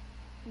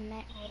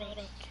 Next. Hold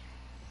on.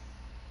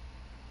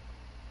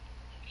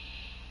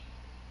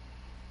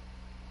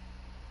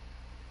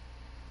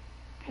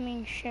 I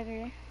mean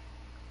sugar.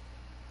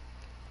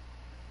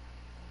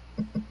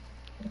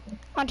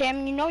 Oh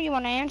damn, you know you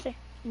wanna answer.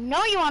 You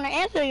know you wanna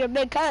answer your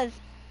big cuz.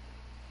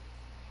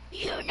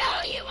 You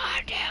know you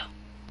want to.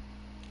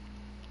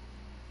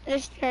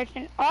 This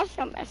person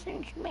also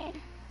messaged me.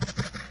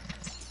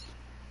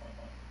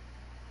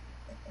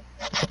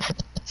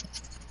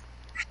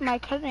 My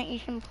cousin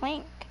Ethan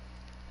Plank.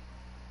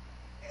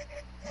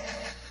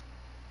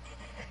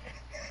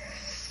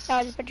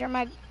 That was a picture of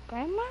my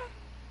grandma?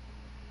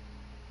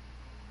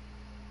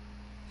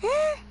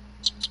 Huh?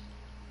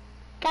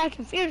 Got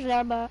confused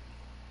there, but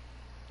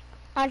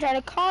I'll try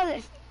to call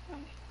this.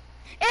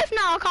 If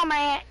not, I'll call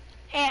my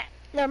aunt,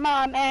 their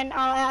mom, and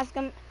I'll ask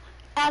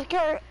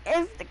her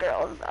if the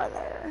girls are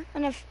there.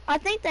 And if, I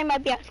think they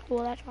might be at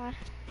school, that's why.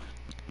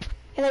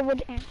 Yeah, they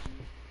would answer.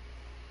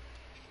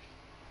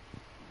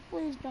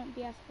 Please don't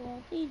be at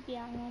school. Please be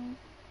at home.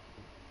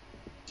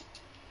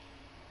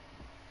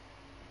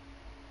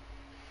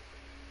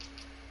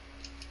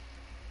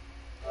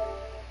 Oh,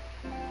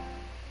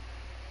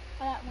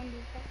 that one is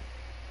there.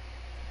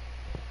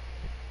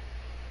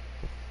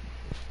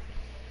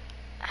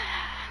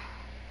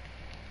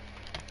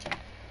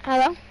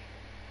 Hello?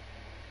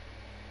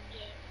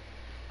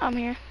 I'm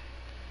here.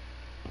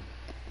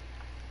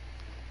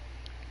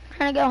 I'm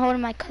trying to get a hold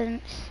of my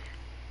cousins.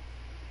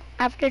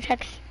 I have to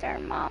text their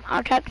mom.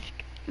 I'll text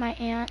my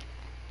aunt.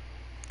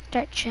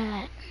 Start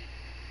chat.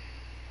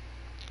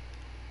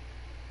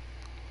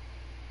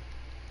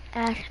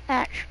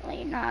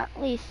 Actually, not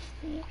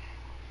Lacey.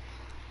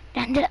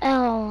 And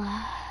L.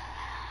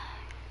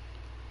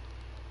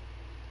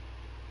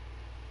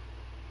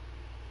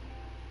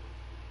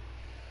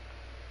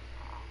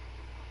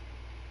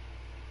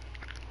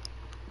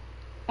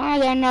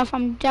 get enough,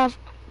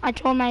 I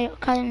told my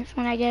cousins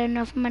when I get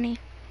enough money,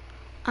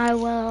 I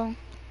will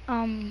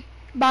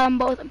buy them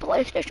both a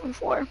PlayStation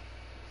 4.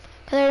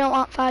 Cause they don't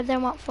want 5, they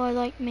want 4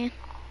 like me.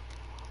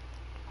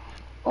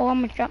 Oh,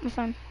 I'm gonna drop my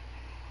phone.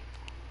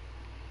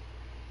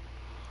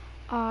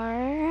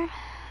 Are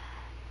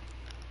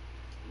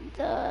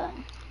the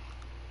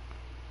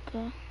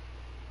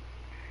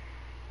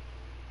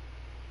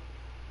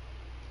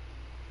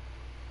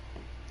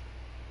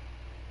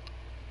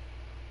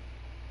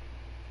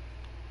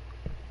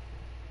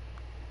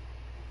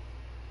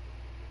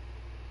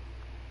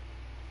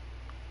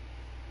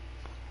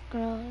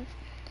girls?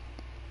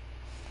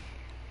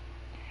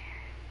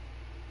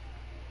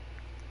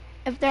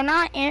 If they're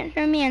not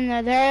answering me and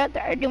they're there,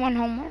 they're doing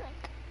homework.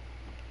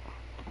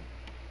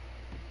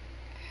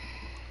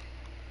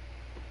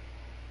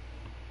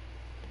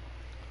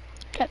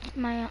 Check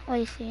my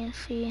Lacey and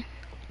see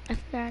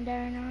if they're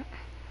there or not.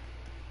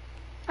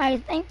 I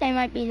think they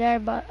might be there,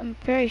 but I'm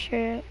pretty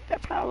sure they're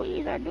probably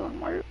either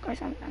doing work or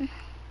something.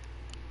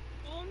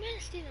 Oh, man,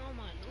 stealing all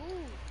my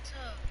loot.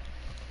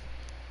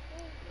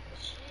 Oh,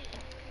 shit.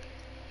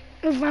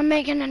 If I'm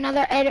making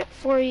another edit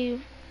for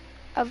you,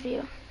 of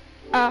you,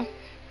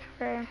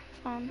 for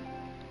phone.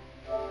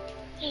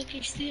 Yeah,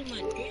 keep stealing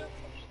my damn phone.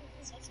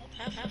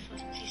 Half of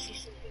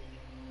PC.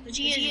 But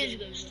he is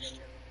good.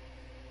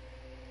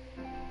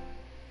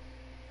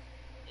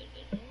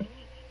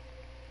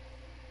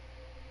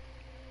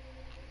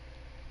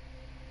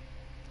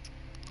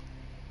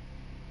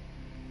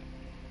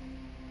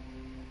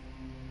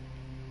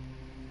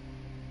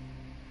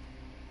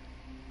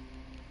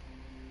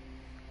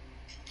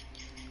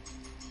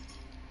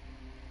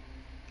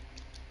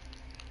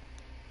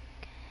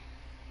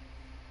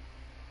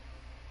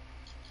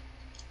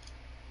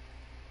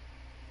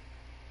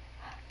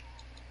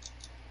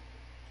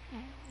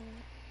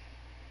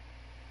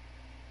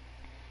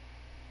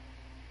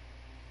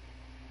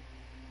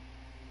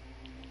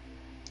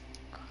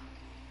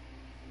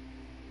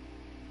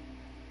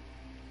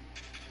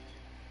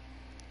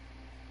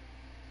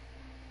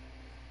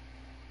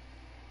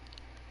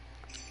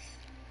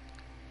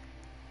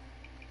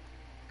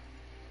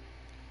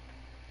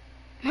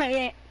 My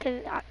aunt,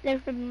 cause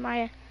this was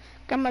my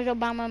grandma's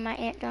Obama, my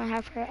aunt don't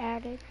have her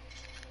added.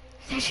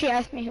 So she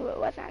asked me who it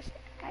was, and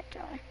I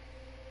told her.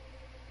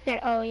 Said,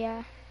 oh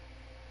yeah.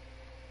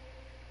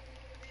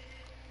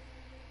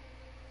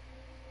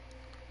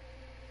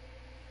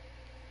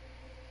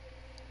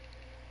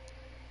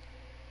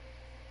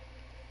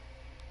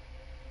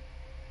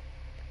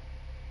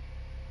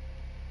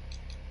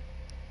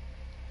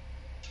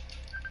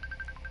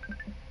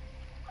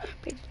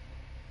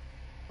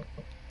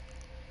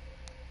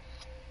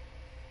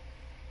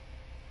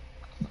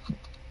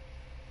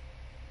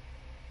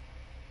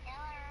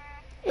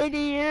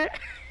 Idiot.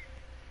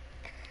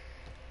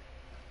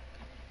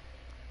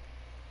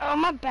 Oh,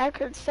 my back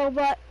hurts so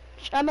much.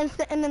 I've been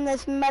sitting in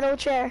this metal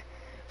chair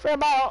for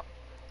about,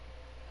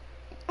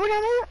 what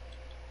is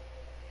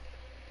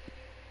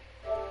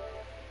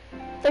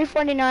it?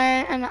 3:49,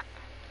 and I've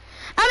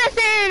been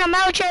sitting in a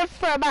metal chair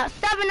for about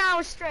 7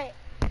 hours straight.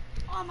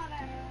 Oh, my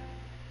back.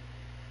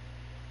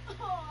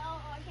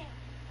 Oh, I can't.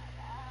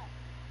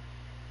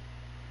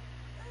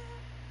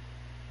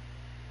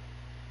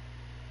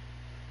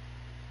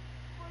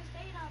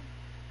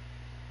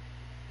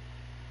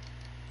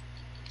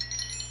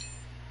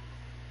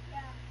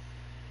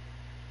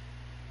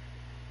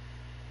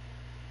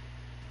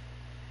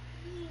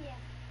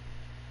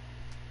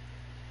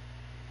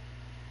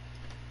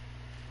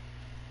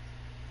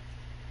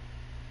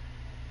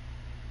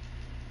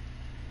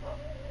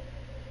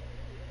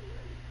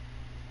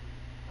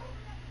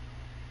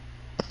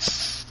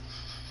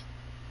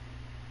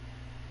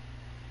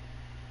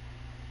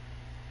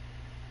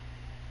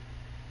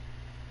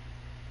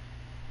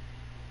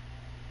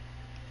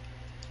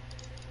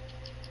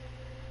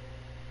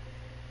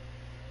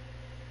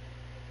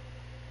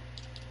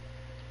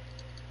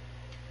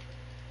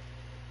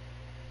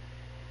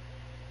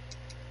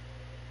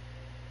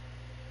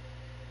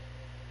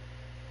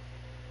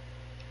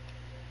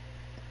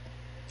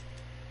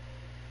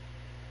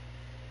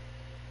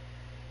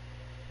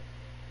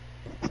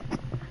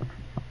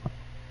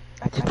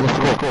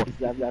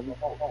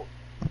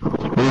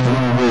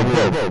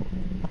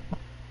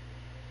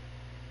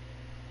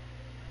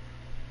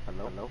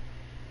 Hello?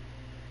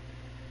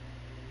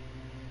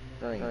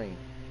 Dang.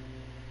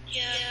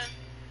 Yeah.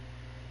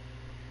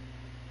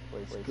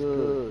 What's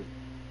good?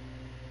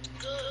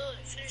 Good.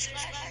 Finish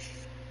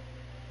life.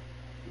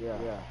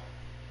 Yeah.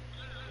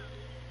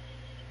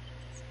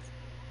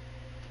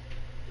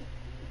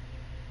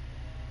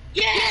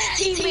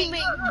 Yes,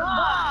 teammate. Come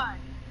on.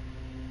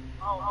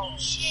 Oh,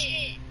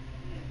 shit.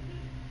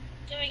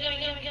 Give me.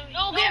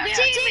 Oh, get our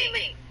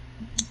teammate.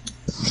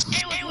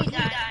 And we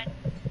died.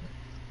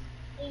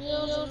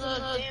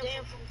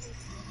 Damn.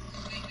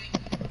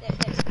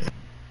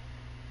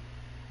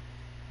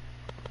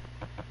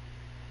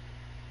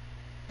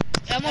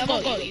 I'm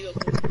gonna vote you.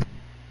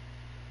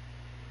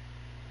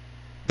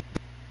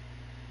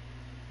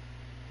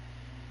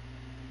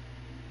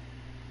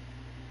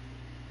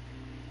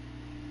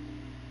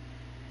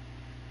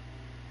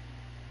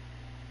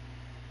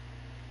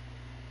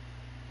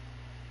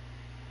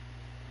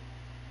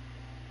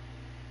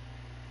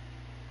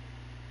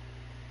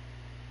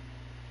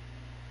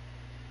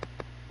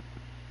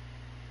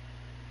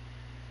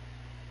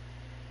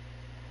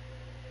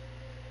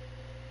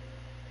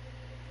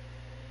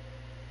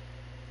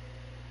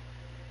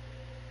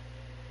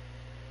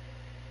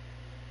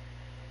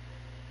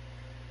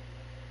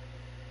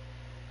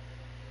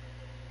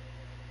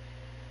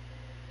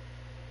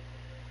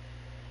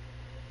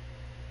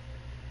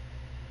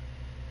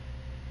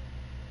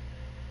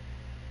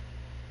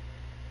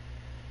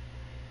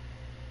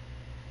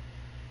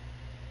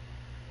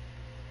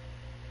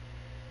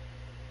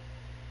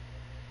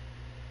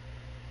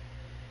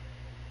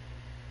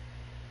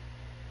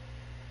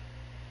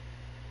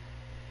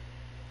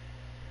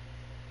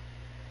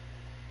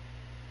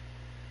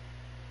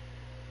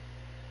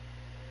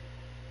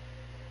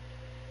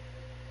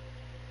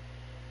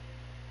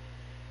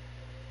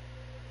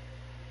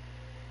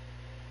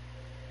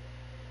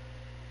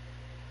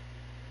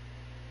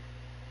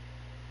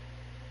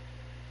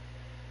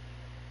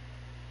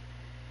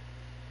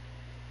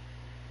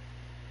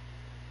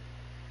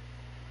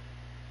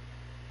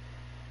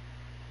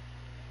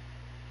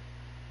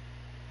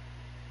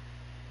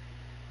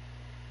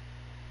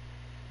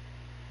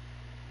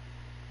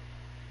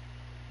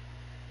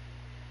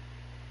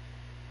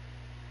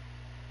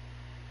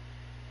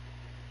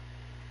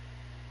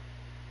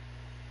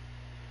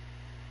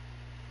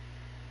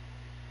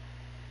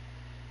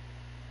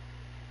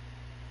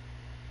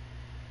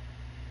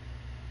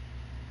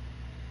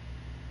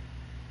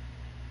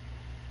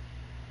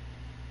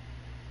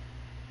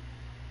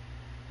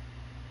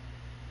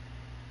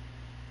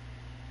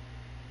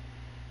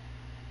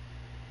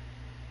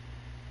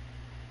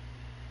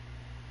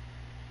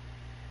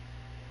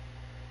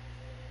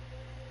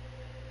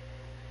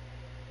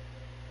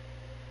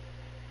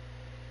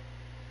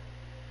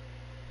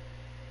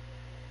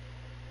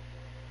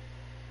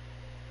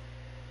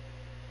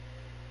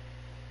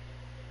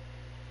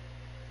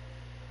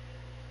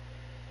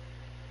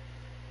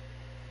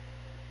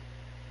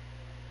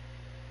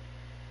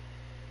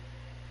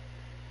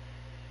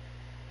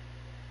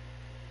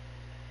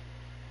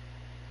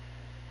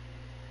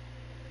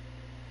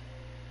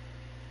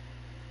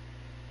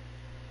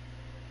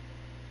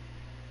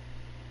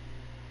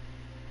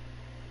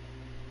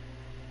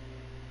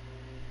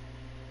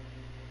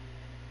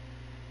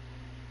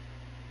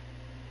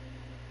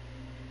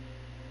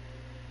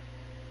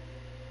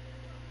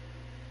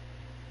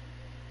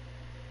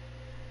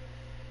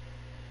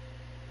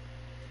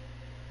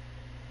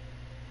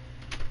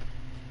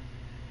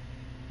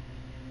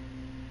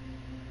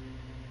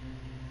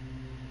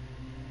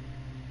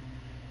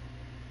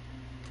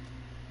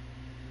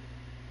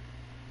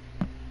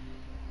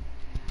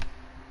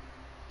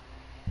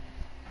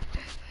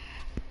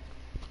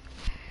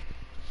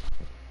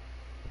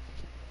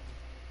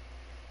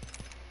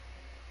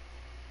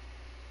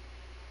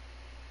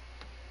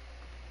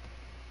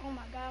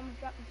 I almost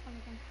dropped this one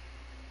again.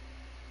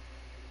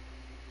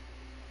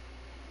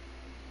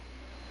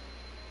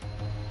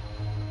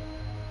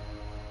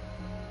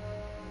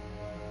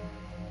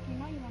 You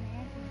know you want to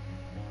answer me.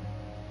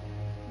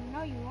 You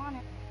know you want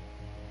it.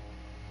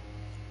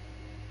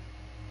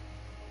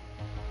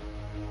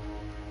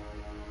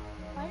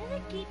 Why does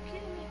it keep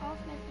giving me off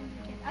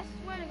messenger kids? I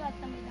swear to God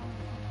somebody don't want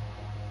to send me.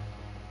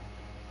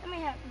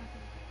 Somebody have nothing.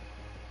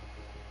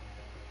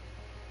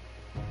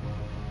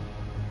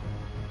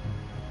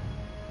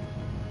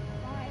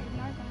 Why is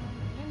Martha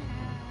in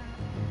that?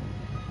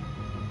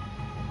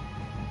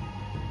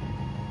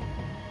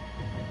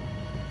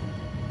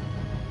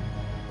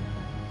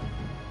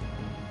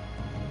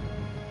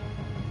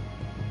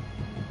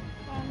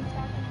 I'm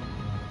talking.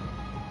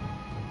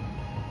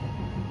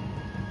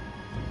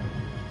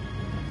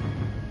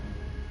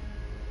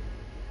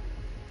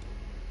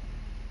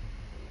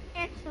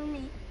 Answer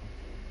me.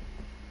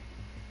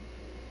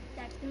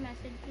 That's the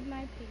message with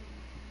my pig.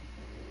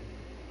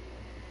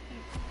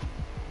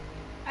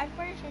 I'd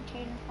pretty sure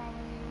Tatum's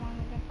probably the one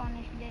with the fun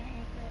if she didn't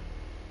answer it.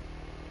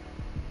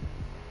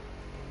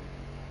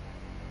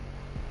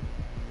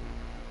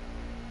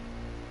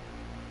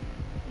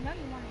 You know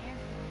you want to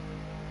answer it.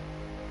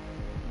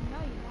 You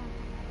know you want it.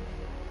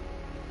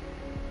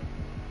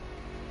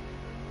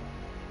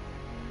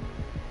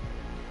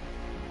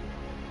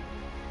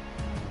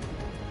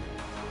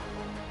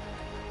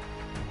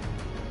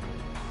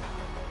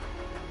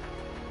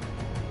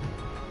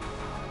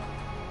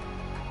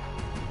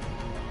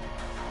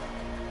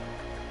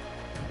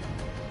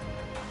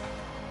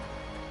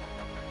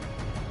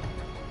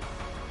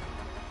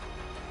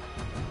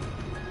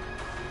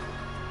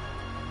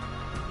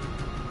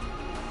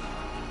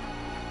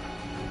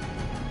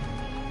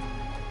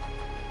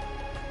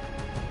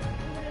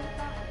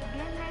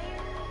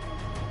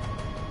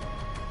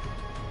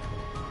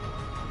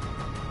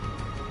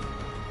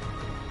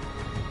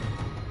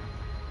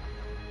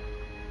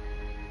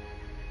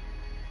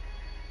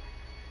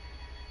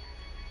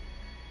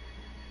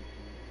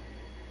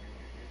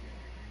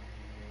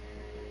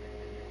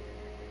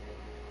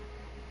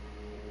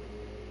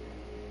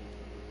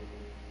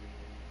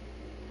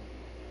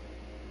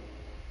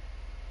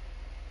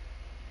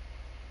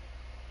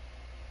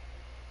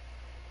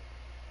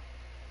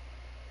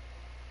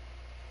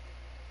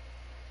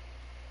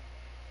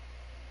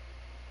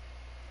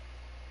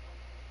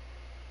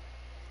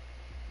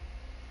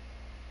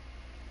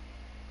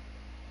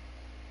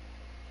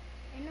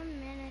 In a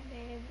minute,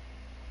 babe.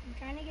 I'm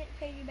trying to get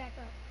Paige back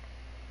up.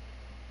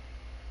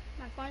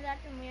 My phone's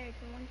acting weird,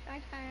 so once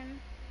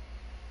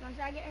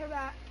I get her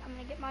back, I'm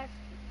gonna get my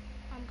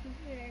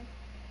computer.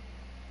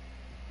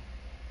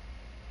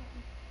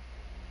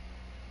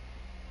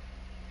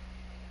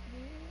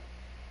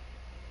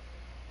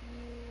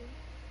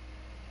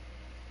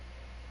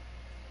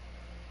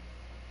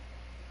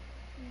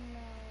 No.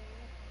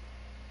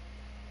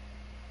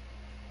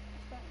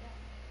 Start that.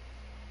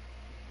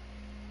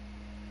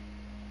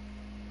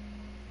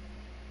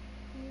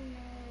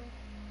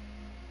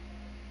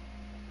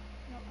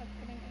 No, I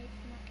put an 8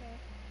 in that there.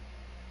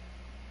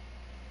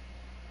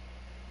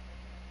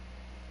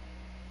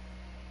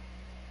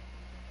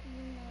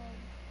 No.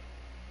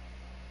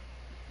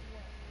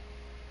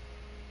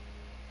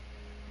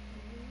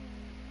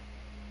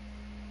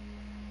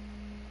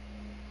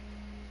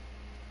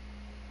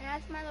 And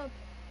ask my little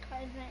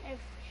cousin if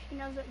she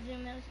knows what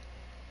Zoom is.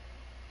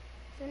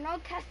 So no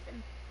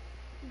cussing,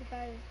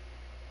 because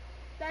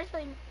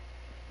especially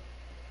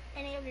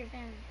any of your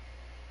family.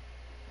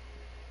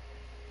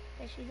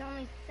 Because she's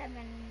only 7.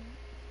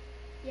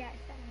 Yeah,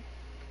 7.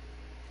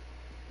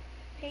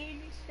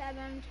 Paige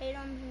 7,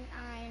 Tatum's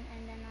 9,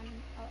 and then I'm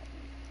 11.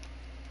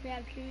 We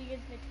have 2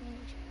 years between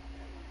each other.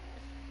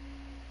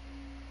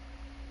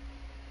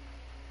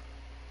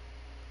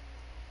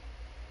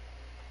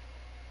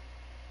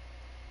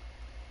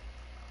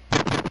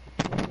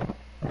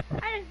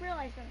 I just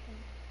realized something.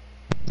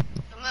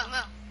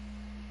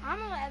 I'm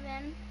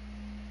 11.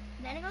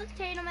 Then it goes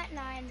Tatum at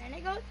 9. Then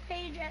it goes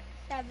Paige at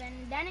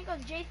 7. Then it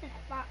goes Jason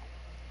at 5.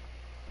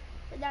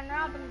 But then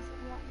Robin's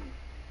 1.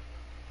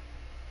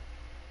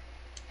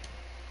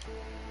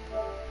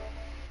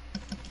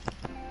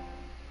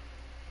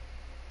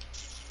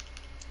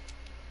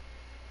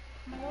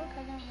 My little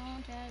cousin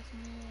won't text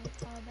me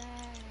all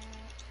that.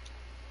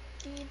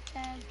 He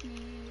texts me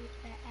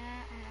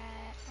that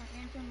or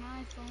answer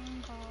my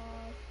phone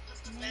calls.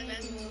 Maybe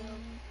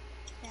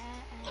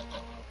that.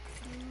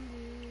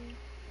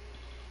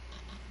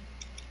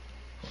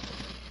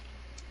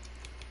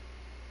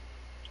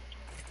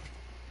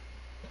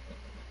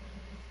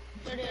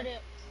 Put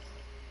it.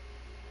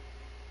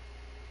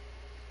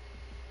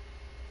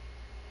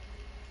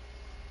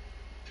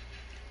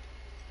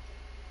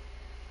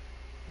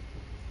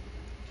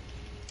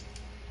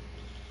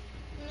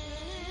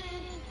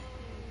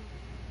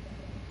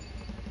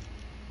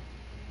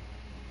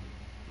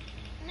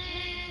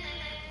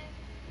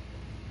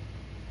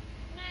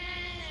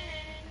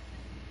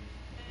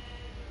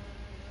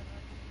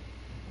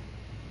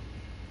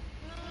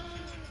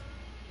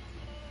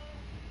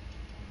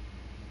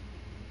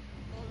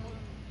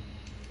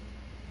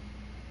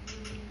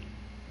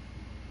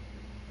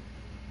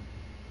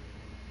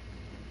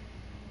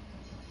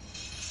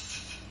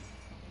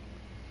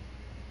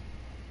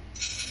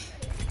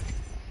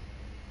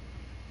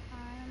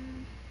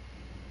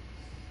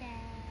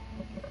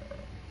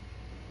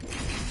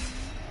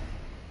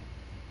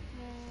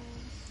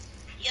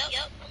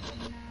 Yep.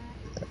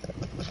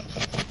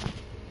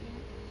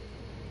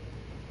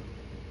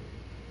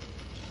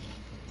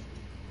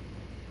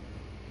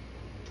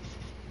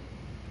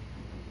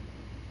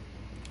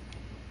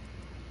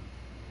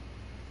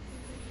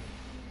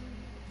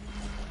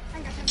 I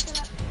got him to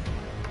that.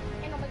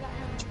 Ain't nobody got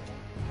him.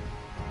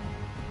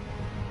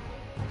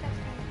 I'll text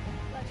him.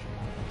 Let you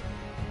know.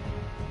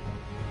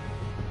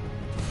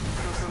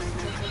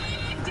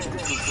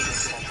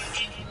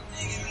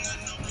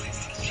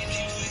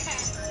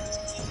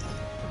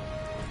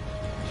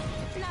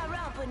 Fly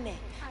around with me.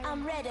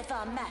 I'm ready for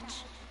a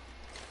match.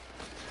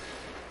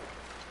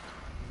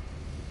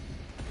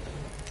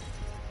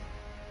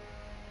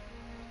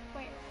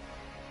 Wait.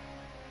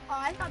 Oh,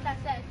 I thought that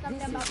said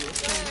something about the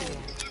word.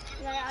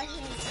 Yeah, I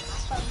think.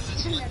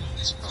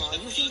 Oh,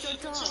 you think you're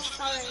tough?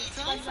 Sorry.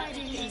 Try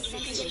fighting these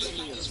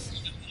skills.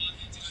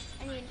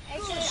 I mean,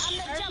 Good, I'm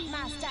the jump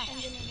master.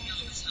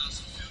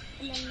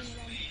 And then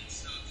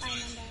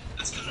Iron Man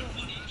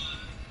died.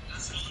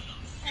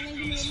 And then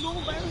give me a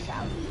little burst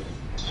out.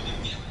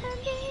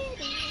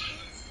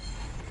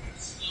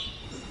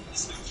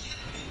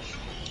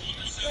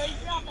 Where are you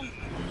dropping?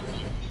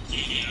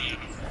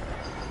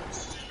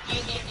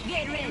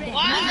 Get ready.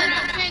 Why is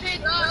it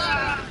picked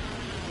up?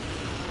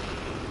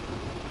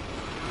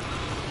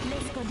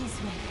 Let's go this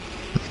way.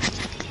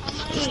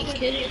 Are you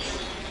kidding?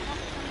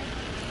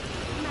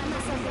 Mama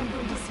says I'm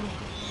going this way.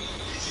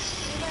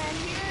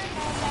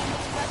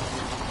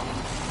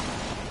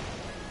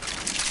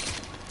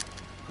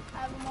 I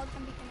have a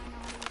motion beacon I know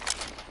how to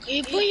use. Can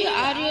you put your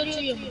audio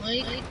to your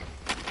mic?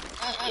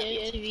 Not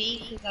your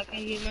TV, because I can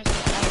hear myself.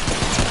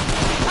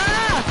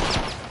 Ah!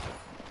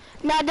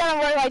 No, it doesn't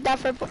work like that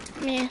for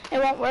me. It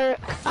won't work.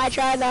 I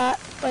tried that,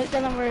 but it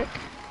doesn't work.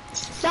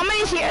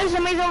 Somebody's here.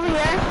 Somebody's over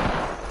here.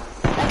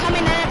 They're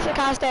coming in. It's a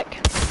caustic.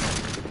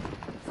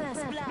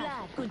 First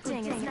blood. Good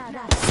thing it's not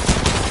us.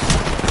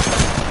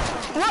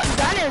 What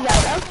gun is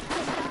that, though?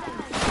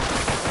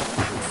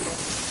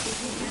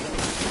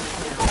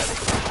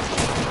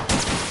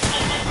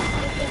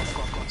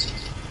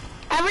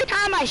 Every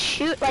time I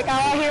shoot, like, all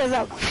I hear is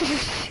a...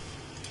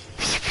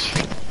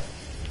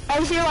 I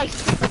just hear, like,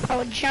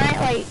 a giant,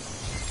 like,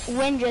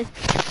 wind just...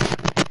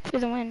 through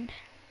the wind.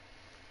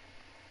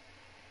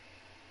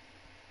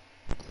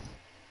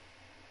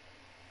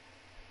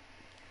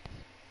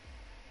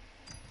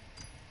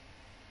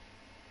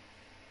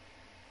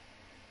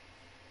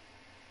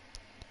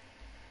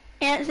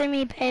 Answer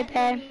me,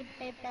 Pepe.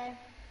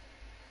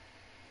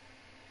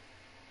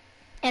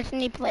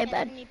 Anthony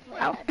Playbed.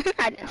 Oh,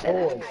 I didn't say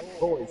that.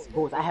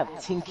 Boys, I have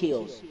 10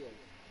 kills.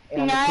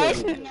 And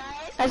Nice.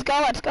 Let's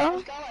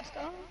go.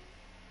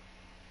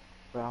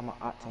 Bro, I'm an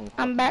octane.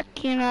 I'm back,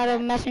 you know, the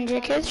messenger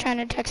kids trying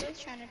to text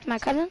my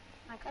cousin,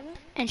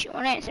 and she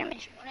won't answer me.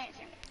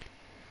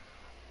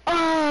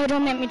 Oh,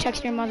 don't make me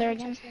text your mother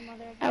again.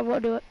 I will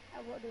do it.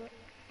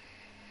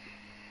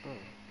 Bro,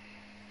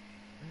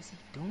 what is he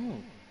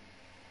doing?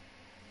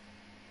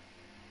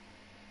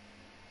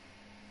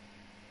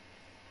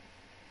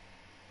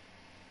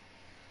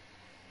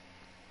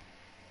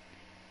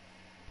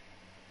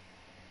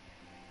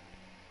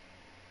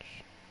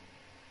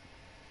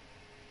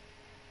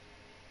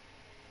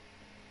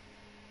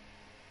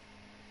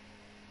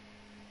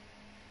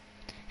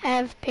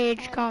 Have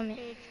Paige call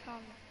me.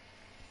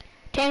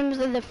 Tatum's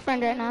with a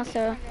friend right now,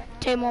 so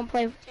Tatum won't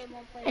play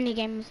any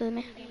games with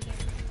me.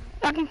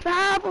 I can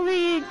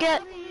probably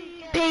get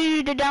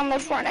Paige to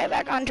download Fortnite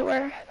back onto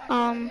her.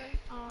 Kind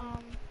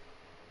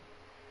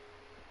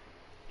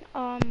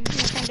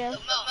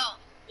of.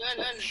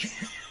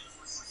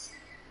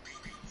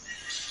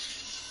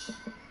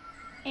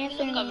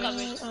 Answer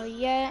me, oh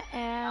yeah,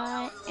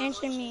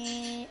 answer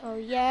me, oh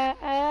yeah,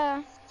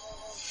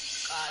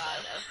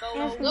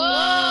 answer me,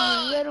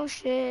 you little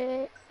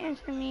shit,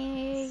 answer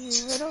me, you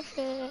little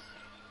shit.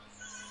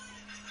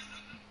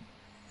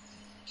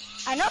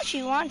 I know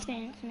she wants to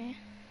answer me,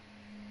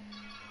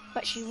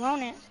 but she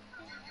won't answer.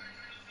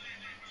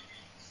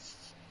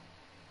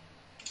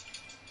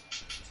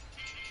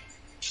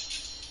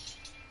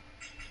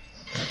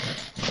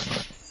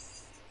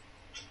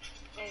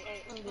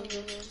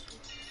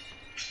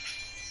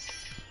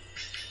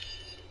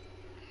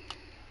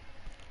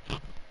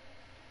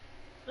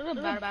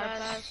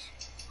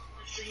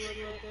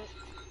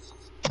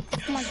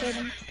 Come on,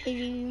 Tatum.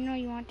 Katie, you know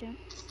you want to.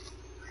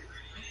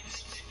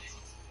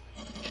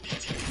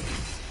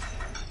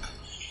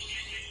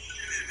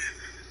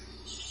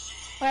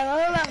 What I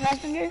love about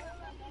Messenger,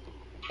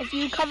 if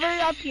you cover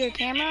up your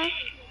camera,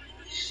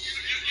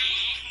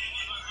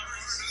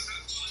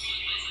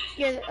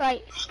 your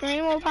like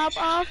screen will pop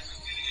off,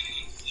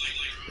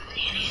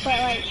 but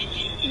like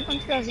you can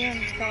still hear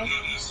and stuff.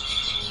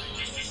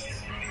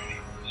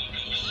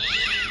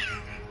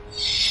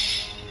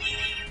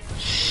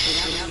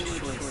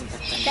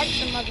 That's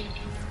their mother.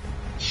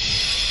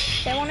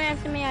 They won't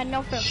answer me. I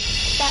know for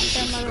that's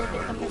their mother will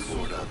get the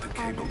message.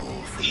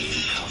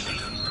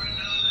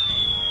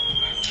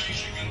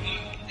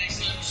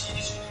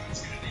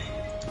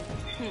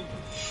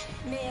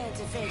 Me had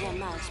to figure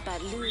much,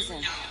 but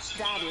losing.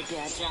 Daddy,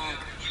 dear Jack.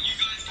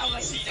 I'll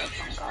wait until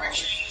phone call.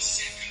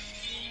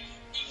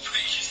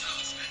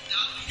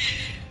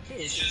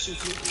 This is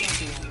your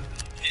champion.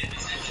 Hey,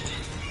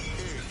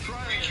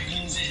 try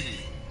it.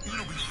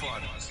 It'll be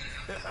fun.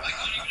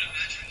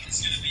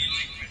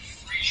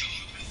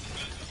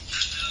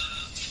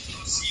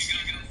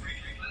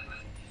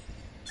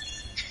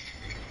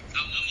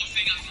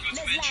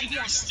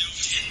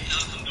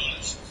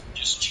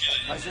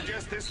 I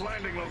suggest this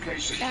landing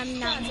location. I'm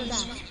not for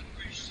that.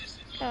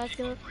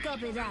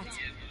 Copy that.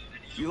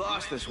 You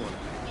lost this one.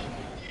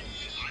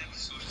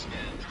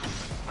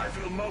 I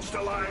feel most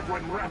alive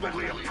when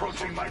rapidly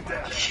approaching my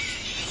death.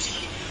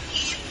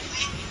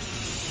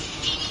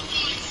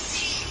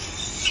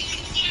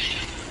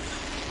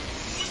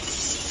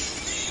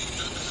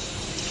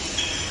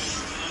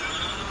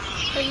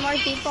 There's more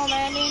people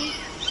landing.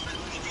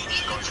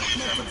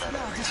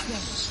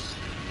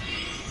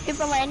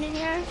 People landing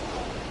here.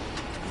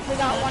 We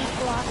got one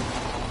squad.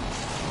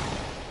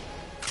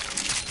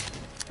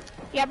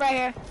 Yep, right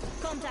here.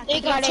 They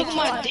got a took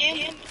my squad.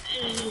 damn.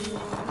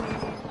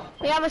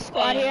 We have a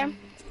squad here.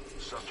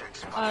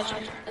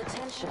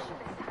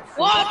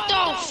 What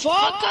the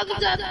fuck? How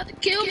did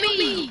that kill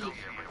me?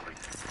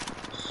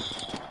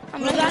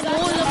 I'm not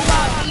going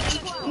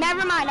to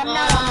Never mind, I'm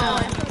not on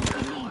board.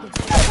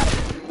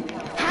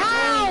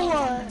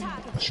 How?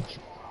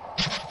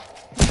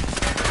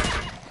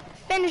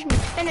 Finish me,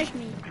 finish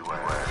me.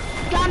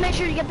 You gotta make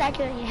sure you get that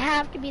kill. You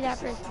have to be that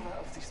person.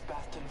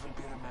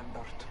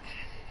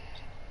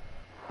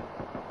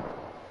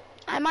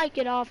 I might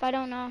get off, I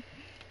don't know.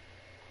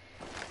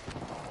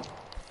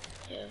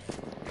 Yeah.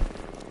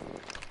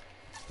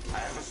 I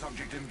have a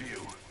subject in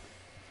view.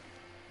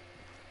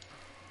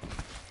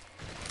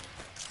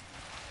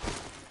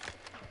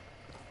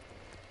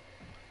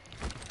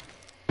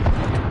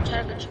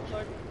 Target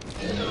support.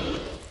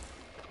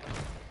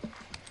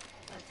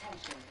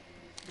 Attention.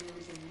 There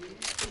is a new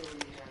kill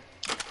leader.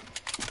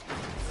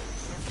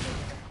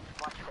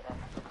 Watch for them.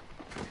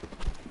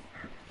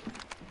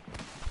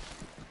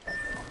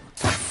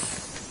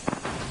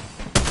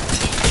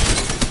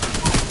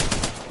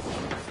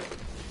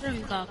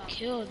 Them got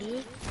killed,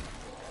 dude.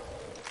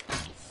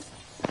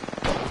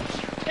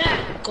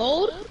 That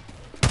gold?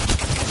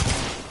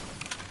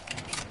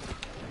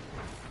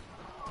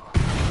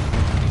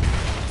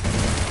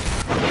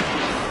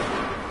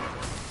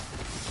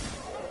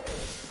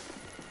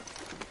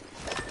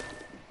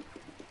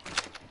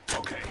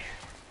 Okay.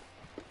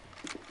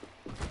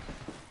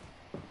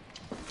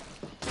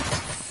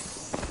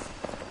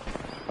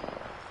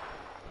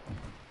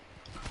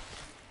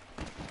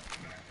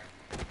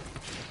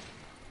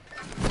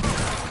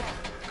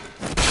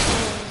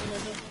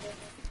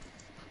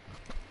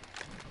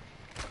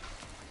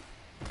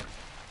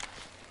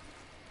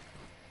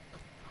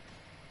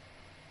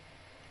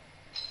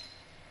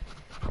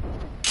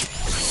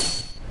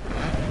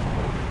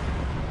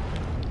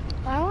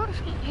 I want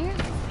to here.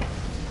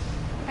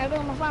 I go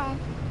on my phone.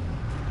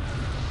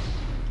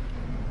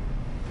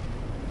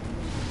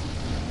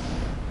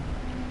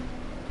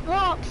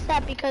 Well,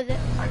 upset because it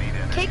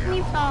kicked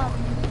me from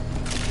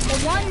the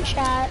one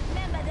chat,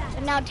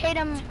 and now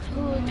Tatum,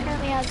 who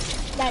currently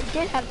has, that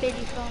did have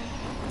baby phone,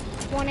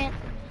 won it.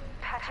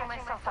 Patching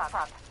myself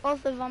up.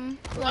 Both of them.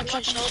 What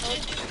you sold?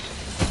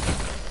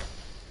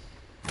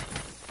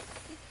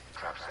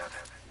 Trap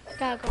set.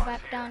 Gotta go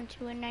back down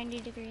to a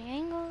 90-degree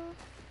angle.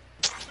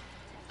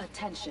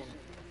 Attention.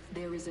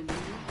 There is a new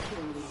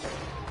kill leader.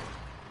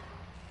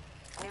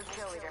 New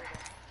kill leader.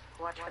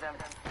 Watch for them.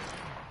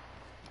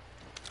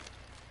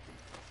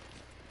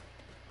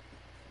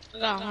 I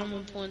got how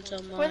many points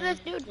on my. Where this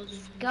dude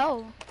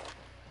go?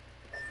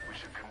 We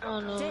should conduct Oh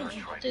no, I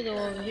think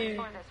they're over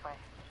here.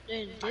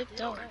 They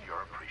dipped out.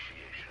 your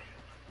appreciation.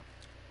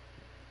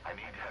 I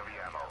need heavy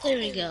ammo. There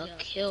we go,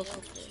 kill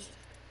from there.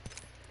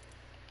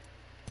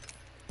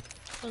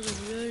 I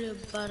was really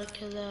about to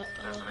kill that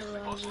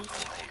horizon.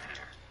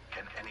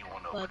 Can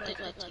anyone But I open think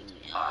it? my team,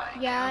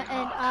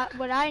 Yeah, and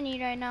what I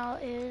need right now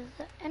is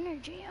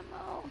energy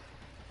ammo.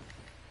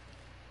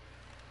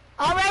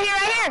 Oh, right here,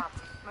 right here!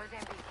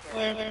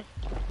 Where?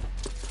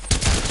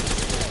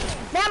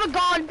 They have a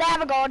gold, they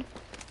have a gold.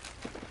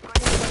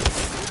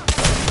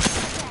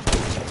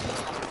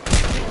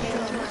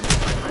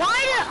 Why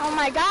did, oh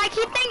my god, I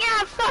keep thinking I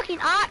have fucking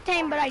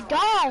octane, but I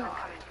don't.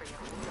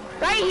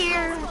 Right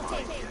here.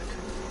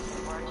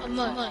 How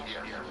much?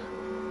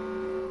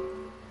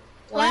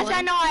 Last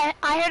I know,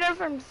 I hit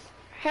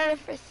her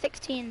for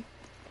 16.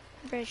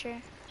 I'm pretty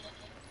sure.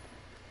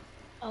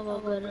 I'll go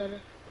get her.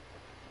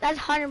 That's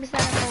 100% a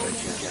gold.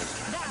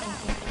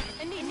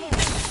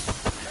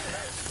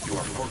 You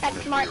are That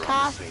smart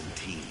cost.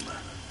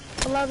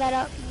 Blow that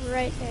up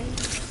right there.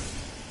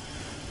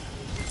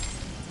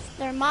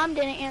 Their mom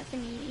didn't answer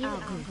me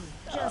either.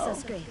 Just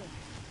as great.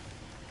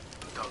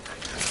 Don't take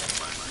this as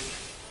my money.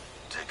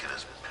 Take it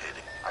as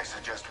pity. I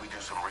suggest we do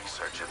some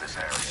research in this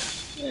area.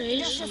 Where is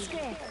Just she? as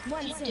great.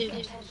 One She second.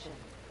 did.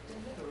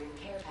 Delivering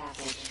care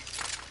package.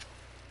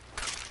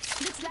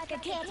 Looks like a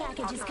care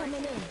package is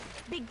coming in.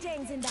 Big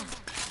things in that.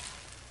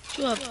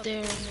 You up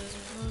there?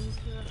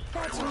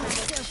 Patching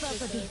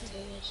myself up a bit.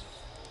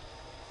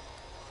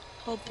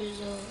 Hope is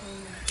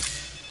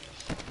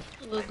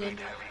look good.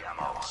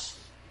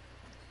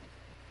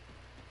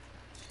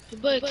 You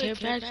put a care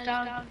package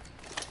down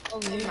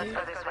over here.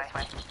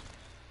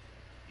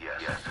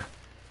 Yes.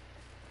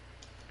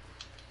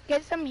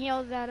 Get some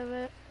heals out of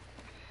it.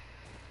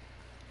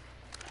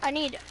 I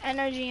need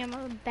energy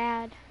ammo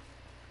bad.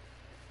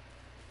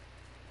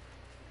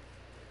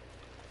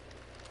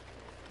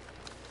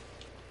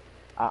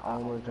 I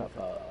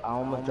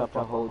almost dropped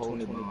a whole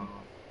 20 bomb.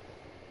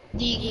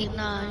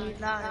 Nah,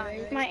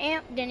 right? My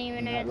amp didn't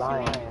even Not answer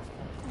lying. me.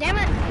 Damn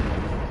it!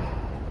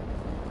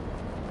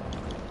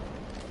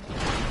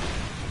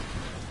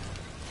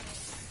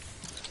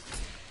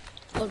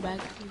 Go back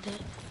to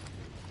that.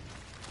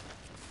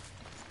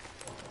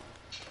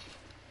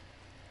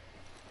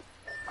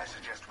 I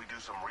suggest we do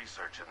some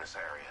research in this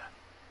area.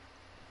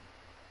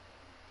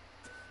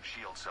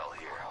 Shield cell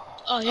here.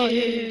 Oh,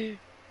 here.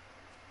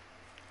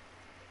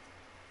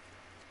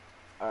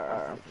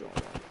 I'm doing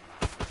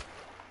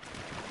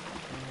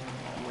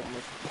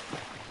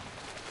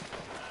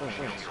I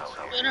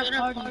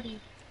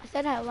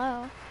said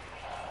hello.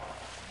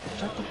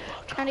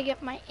 Trying to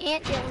get my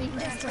ant jelly.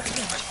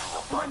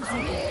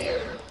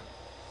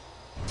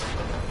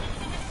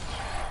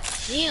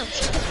 Damn,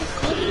 shut the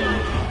fuck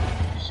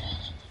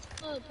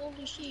up.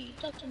 Holy shit, you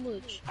talk too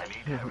much. I need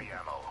heavy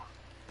ammo.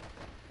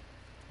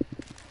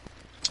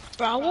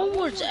 Bro, I want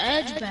more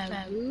Edge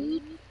back,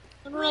 dude.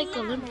 I don't like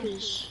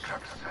Olympus.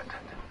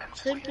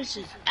 Olympus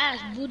is ass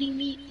booty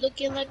meat,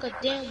 looking like a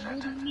damn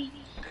booty meat.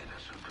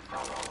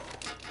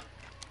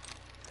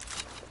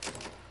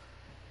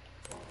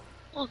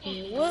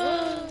 Okay,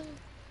 what?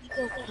 Let's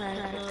go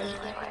crack.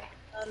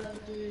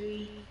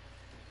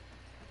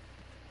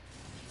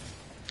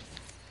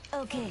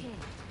 Okay.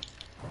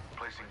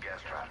 Placing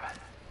gas trap.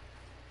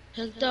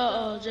 Take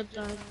the zip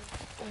line.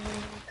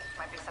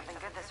 Might be something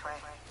good this way.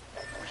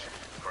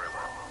 Very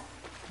well.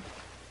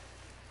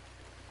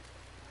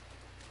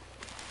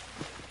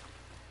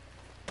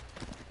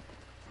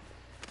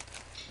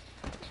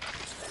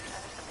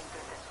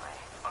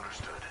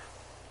 Understood.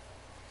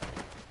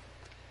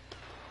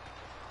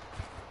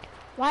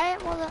 Why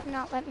will it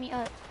not let me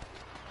up?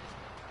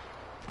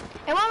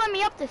 It won't let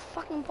me up this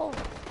fucking pole.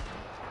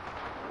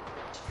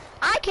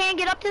 I can't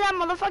get up to that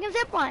motherfucking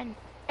zip line.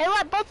 It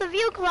let both of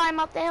you climb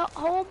up the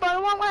hole, but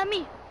it won't let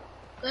me.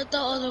 Went the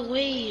other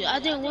way. I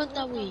didn't want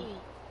that way.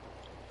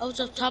 I was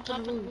up top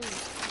of the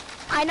roof.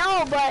 I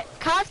know, but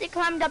Kasi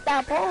climbed up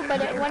that pole,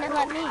 but it wouldn't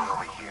let me.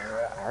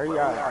 Hurry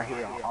up,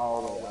 here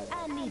all the way.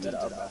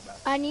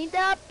 I need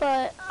that,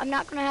 but I'm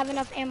not gonna have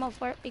enough ammo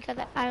for it because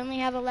I only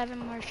have 11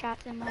 more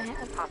shots in my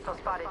head.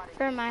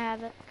 For my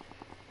Havoc.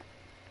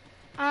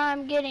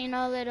 I'm getting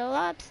a little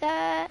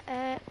upset.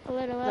 Yeah.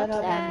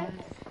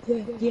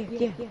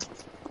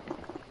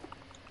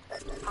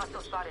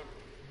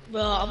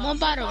 Bro, I'm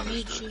about to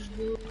mute you,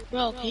 bro.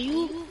 Bro, can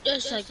you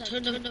just like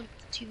turn the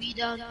TV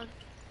down?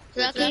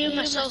 Cause I can hear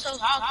myself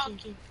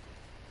talking.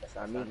 That's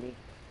not me.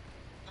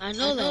 I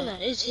know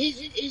that. It's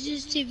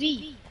his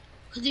TV.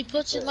 Cause he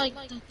puts it like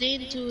the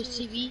thing to his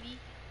TV.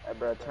 Hey,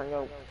 bro, turn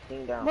your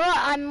thing down. Bro,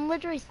 I'm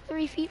literally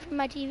 3 feet from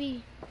my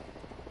TV.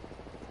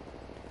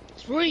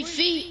 3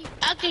 feet?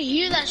 I can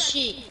hear that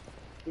shit.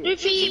 3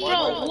 feet,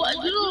 bro. What?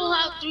 You don't know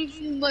how 3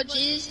 feet much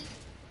is.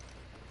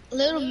 A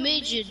little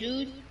midget,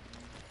 dude.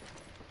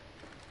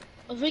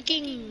 A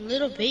freaking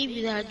little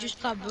baby that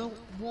just got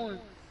born.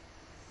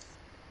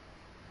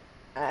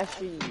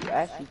 Actually,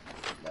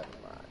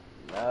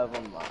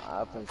 never mind.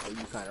 I think so.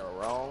 You kind of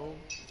wrong.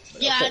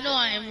 Yeah, I know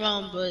I am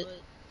wrong, but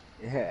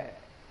yeah,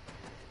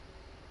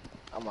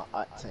 I'm an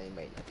Octane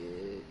mate,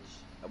 bitch.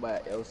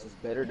 Nobody else is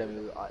better than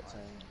me with Octane.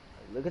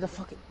 Like, look at the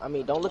fucking. I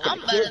mean, don't look at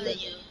the I'm better than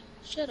you.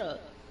 Shut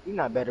up. You're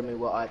not better than me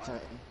with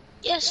Octane.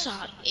 Yes,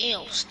 I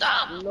am.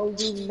 Stop. No,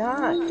 you're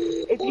not.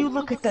 If you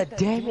look at the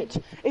damage,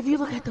 if you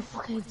look at the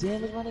fucking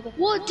damage, my nigga.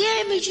 What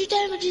damage? You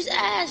damage his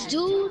ass,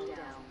 dude.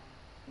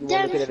 You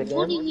wanna look at it Damage again?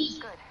 booty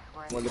meat.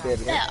 Wanna look at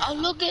it again? Yeah, I'll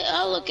look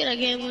at it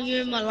again when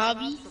you're in my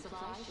lobby.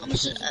 I'm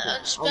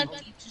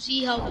expect you to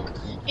see how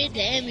your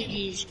damage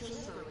is.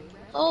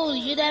 Oh,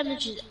 your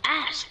damage is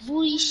ass,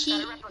 booty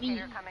shit.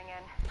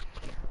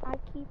 I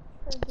keep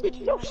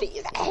Bitch, your shit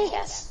is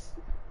ass.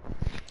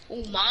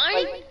 Oh,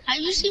 mine? Have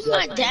you seen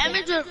my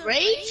damage with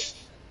Rage?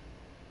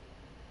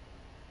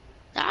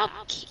 Stop,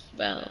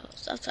 bro.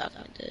 Stop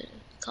talking, dude.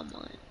 Come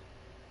on.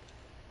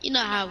 You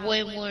know I have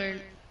way more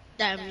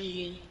damage than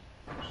you.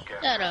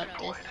 Shut up,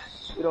 dude.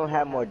 You don't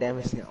have more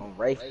damage than on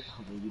Wraith. I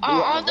mean, you do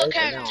All on the Wraith and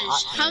characters. now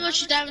Octane. How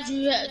much damage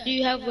do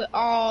you have with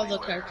all the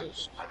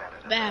characters?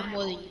 I have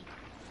more than you.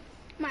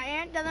 My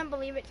aunt doesn't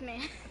believe it's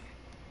me.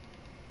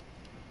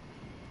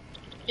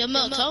 Yo,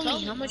 Mel, tell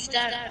me how much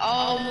that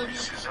all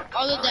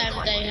the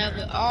damage that you have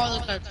with all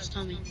the characters.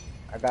 Tell me.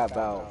 I got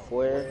about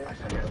 4.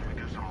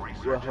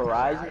 With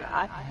Horizon,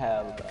 I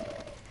have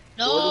about.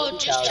 No, 42,000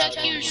 just check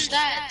your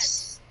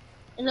stats,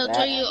 and they'll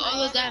tell you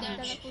all the damage.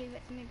 Doesn't believe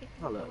it's me because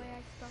Hold of up. the way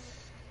I spell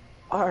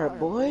it. Alright,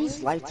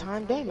 boys.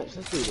 Lifetime damage.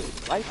 Let's do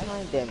this.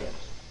 Lifetime damage.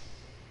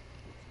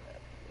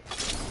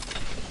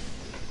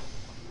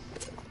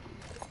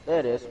 There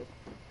it is.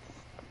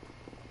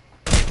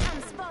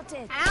 I'm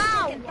spotted.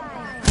 Ow!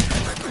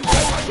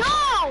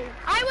 Yo!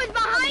 I was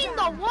behind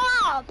the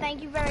wall!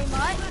 Thank you very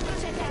much.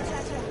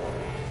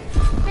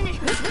 Finish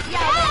me.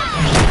 Yeah!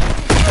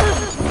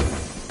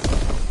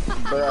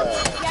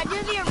 Bruh. Yeah,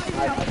 do the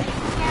original.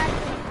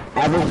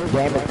 Average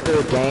damage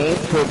per game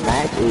per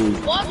match is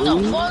What the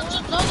fuck's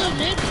another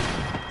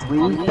nigga?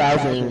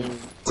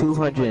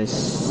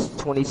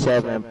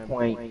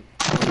 3,227.29.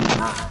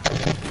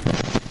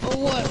 Or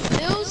what,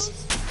 Mills?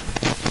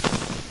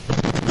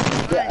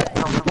 Yeah,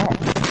 count that.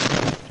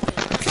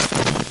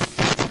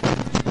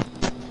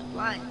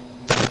 Lying.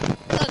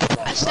 Look,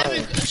 I sent a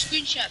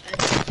screenshot, man.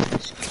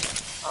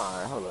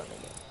 Alright, hold on again.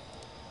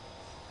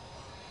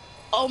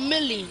 Oh,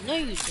 million. No,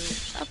 you don't.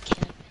 Stop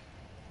capping.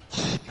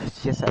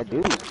 Yes, I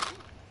do.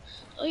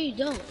 Oh, you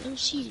don't. Let me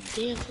see you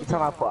damn. You talking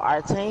about for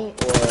our team or?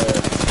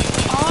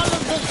 All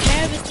of the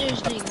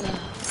characters, nigga.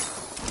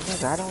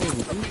 Nigga, I don't even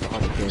use all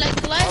the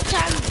Like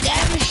lifetime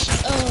damage,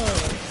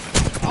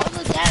 all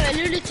the damage, I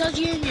literally tells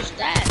you in your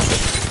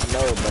stats.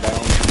 No, but I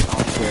don't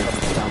care about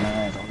the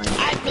dumbass.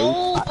 I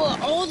know, but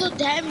all the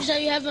damage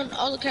that you have on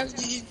all the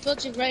characters, you just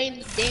put it right in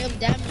the damn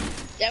damage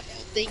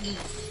thingy.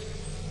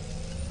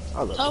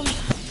 Tell me.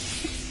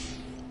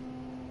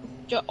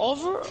 Your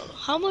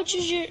how much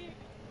is your,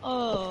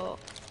 overage?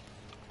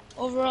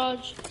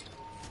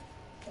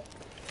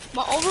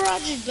 My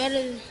overage is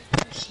better than,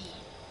 let's see.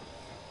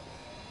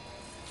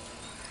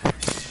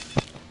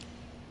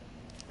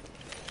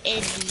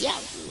 And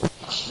Diablo.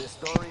 The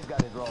story's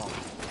got it wrong.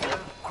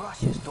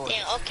 Crush your story.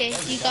 Yeah, okay,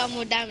 you got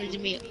more damage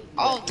than me.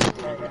 All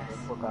total,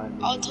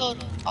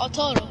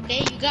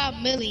 okay? You got a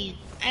million.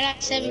 I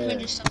got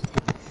 700 something.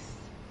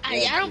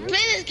 I don't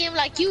play this game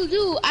like you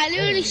do. I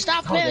literally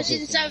stopped playing on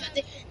season 7.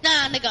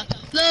 Nah, nigga.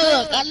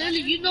 Look, I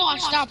literally, you know I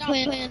stopped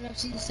playing on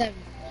season 7.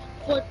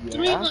 For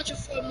 3 months or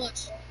 4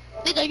 months.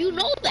 Nigga, you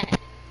know that.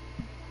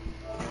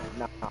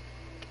 No.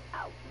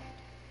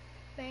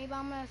 Babe,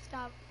 I'm gonna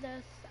stop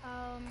this.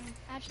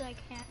 Actually I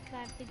can't because I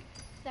have to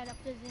set up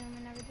the Zoom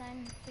and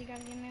everything. So you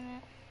gotta give me a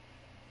minute.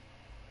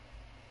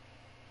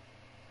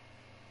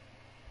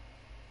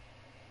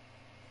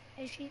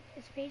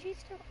 Is Paige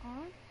still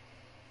on?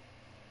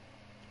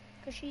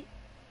 Cause she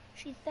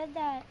said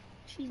that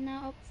she's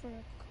not up for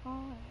a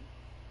call.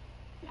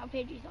 Now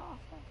Paige's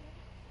off. Okay.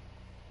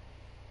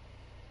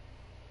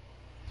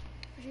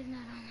 But she's not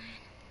online.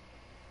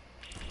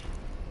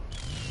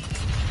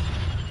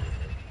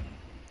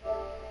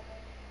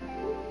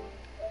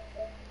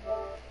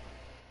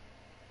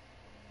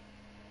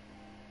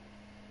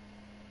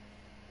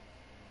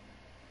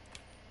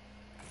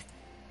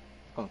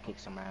 Gonna kick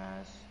some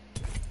ass.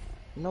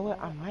 You know what?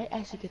 I might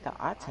actually get the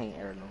Octane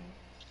heirloom.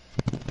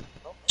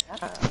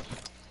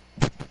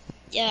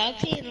 Yeah,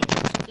 Octane is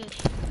good.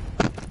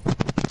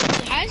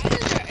 The highest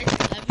ones are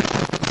 11,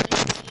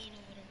 13,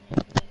 or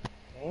whatever.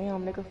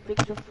 Damn, nigga, fix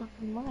your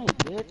fucking mic,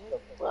 bitch.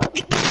 What the fuck?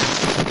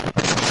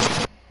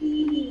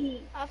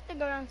 I'll have to go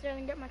downstairs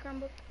and get my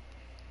Chromebook.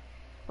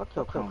 Fuck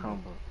your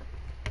Chromebook.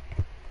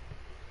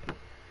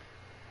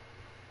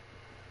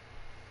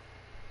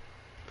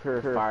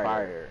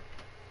 Purifier.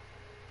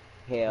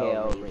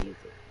 Hellraiser.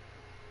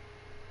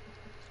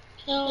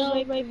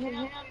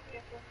 Hellraiser.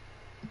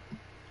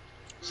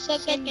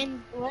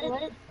 Second,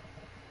 what?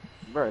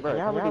 Bro, can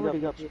y'all really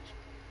go?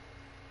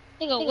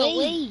 Nigga,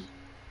 wait.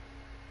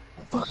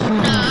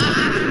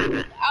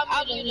 Nah,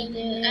 I'm muting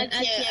it. I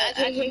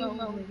can't hear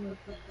you.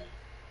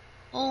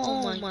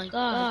 Oh my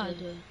god.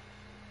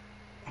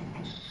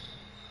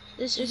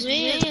 This is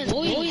man's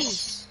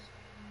voice.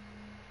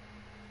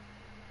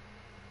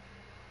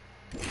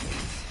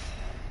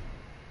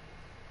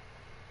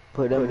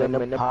 Put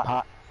them in the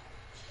pot.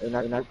 And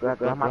I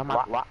grab my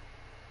pot.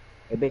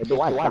 A big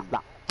white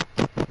block.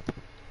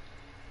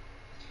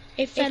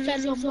 If I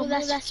know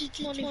that's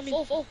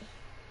 24.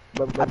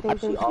 But I think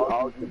she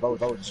all the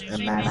votes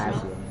and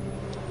massive.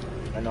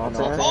 You know what I'm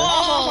saying?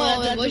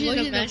 Oh, the voice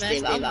is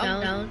massive. I'm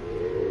down.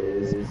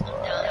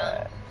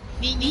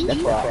 Me?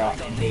 That's why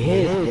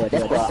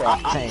that's why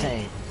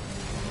Octane.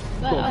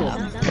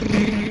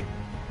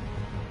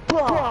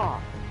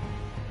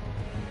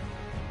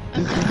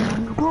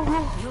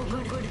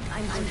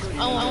 I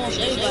want to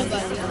show you.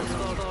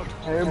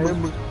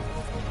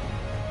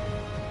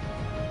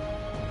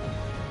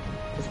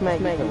 This man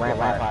can ramp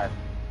fire.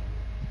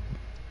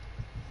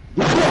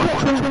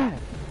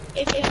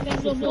 If you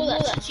have no more,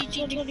 that's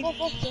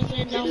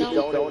CG24.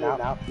 Don't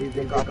out.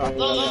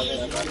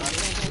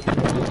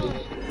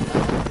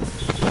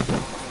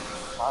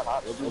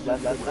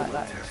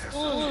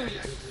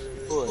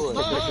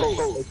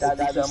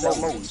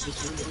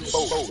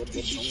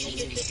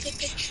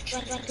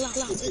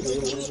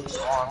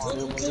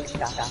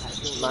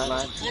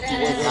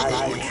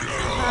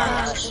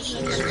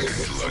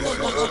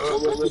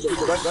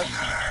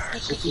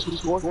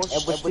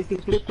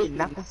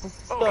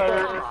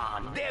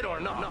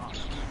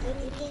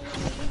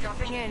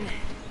 Dropping in.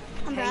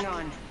 I'm Hang back.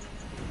 on.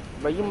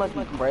 Bro, you must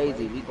be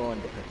crazy. We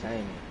going to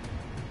containment.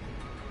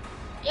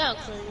 Yeah,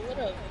 crazy. What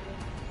up?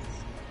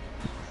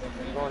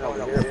 We going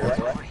over here,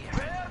 boy.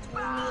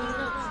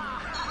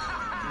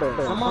 Bro,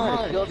 come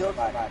on, kill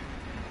somebody.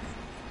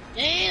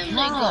 Damn,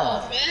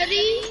 nigga,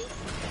 ready?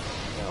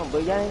 No,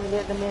 but y'all ain't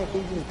let the man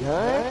get his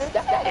guns?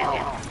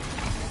 Damn.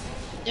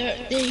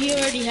 He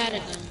already had a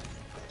gun.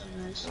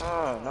 No,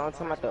 I'm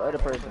talking about the other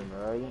person,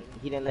 bro.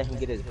 He didn't let him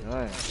get his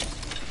gun.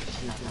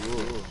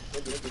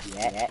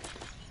 Yeah.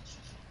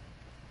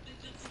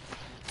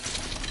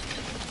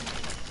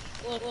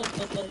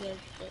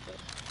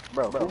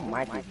 Bro, who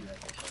might be?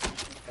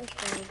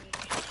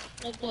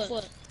 No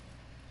what?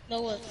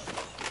 No what?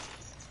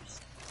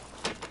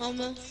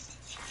 Mama?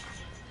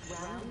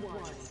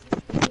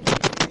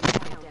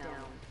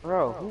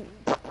 Bro, who?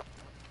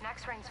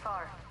 Next ring's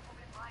far.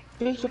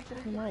 Fix your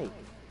fucking mic.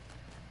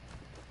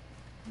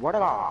 What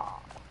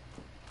about?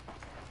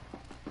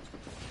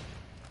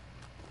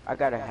 I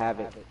gotta have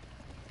it.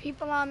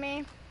 People on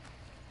me.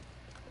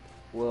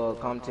 Will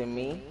come to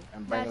me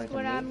and bring them That's to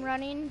what me. I'm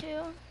running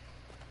to.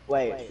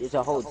 Wait, it's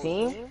a whole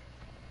team?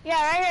 Yeah,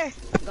 right here.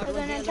 There's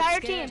an entire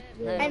team.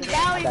 And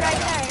Valley right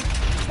there.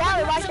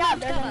 Valley, watch out.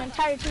 There's an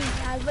entire team.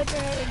 I was looking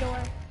at the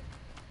door.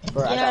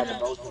 Bro, I Yeah, got the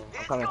both.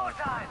 I'm coming.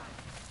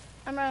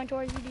 I'm running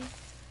towards you, dude.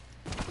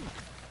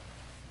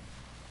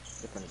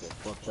 They're gonna get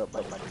fucked up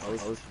by my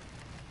devotion.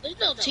 There's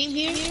no team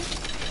here.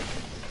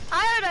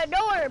 I heard a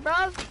door, bro.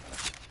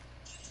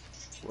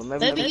 Well,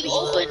 Maybe you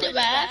opened it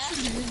by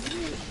accident.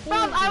 Bro,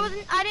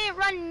 I didn't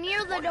run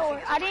near the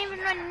door. I didn't even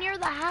run near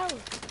the house.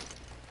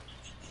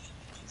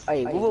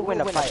 Hey, we will win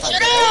the fight.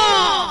 Shut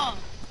up!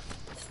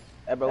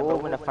 Hey, bro, we'll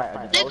win the fight.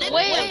 Wait,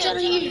 I'm trying to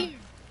hear.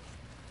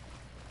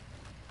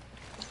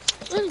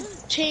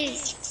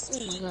 Change.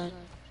 Oh my god.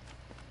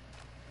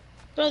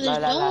 Bro, there's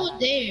no one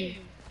there.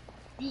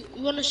 You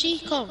wanna see?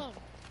 Come.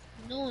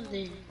 No one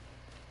there.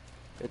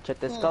 Check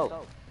the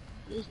scope.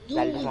 There's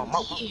no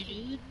one here,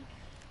 dude.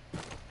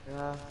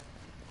 Yeah.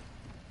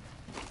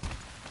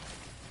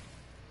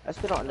 I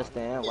still don't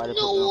understand why There's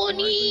they no put one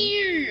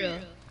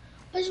here.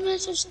 What's man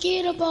so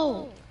scared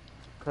about?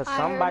 Cause I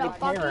somebody heard a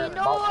fucking parent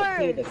bought the door.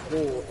 kid to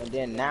school, and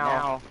then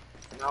now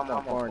I'm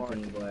on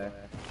quarantine, boy.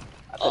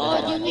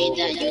 Oh, you mean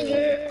that you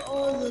heard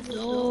all the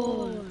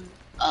door?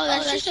 Oh,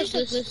 that's just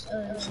a good.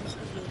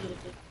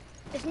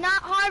 It's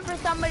not hard for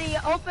somebody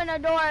to open a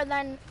door,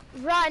 then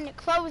run,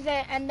 close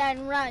it, and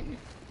then run.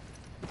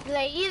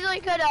 They easily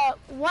could have.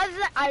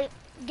 I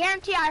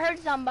guarantee I heard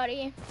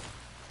somebody.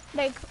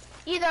 They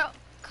either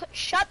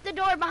shut the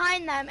door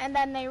behind them and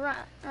then they ran.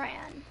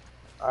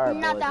 Alright,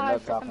 Not boys, that hard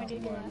enough for talking. somebody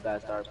to do that. You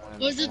guys start playing.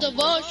 Where's the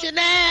devotion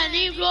at? I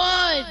need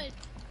one.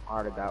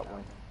 Already got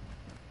one.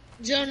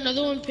 Is there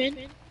another one pinned?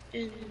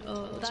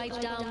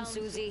 Pipe down,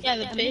 Susie. Yeah,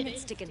 the A pin.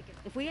 minute's ticking.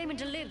 If we aiming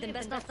to live, then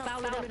best not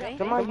foul it up, eh?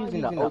 Somebody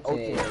using the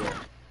OT.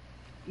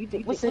 You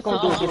think what's it gonna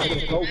do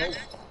against the ghost?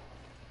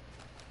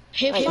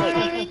 Hip Hey,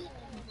 fire.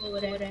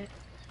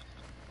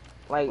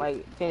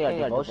 Like, think your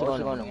devotion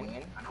gonna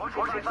win? I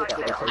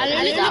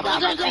literally got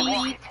my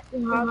feet.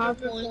 Hard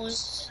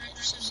points.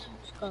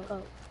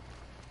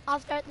 I'll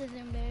start the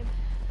Zoom, babe.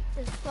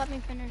 Just let me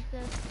finish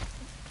this.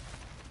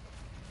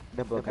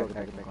 The book has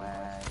been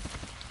class.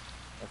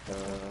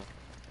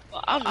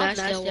 Well, I'm not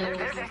that one. The ring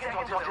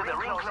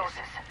closes.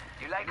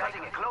 You like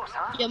cutting it close,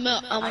 huh? Yo,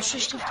 Mel, I'm gonna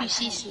switch to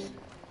PC soon.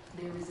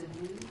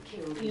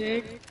 You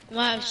heard? I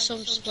might have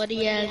some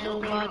sweaty ass no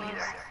logging.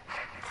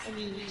 I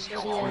mean, sweaty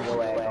ass.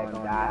 Your ass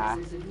gonna die.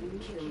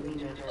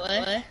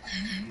 What?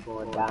 You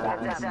gonna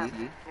die.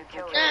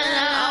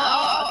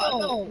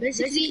 No.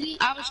 Basically,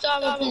 I'm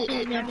starting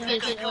with my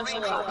PS4, so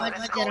I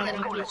might get on my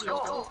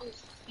PS4.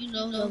 You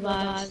know the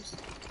vibes.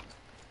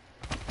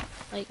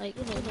 Like, you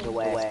know.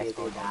 Your ass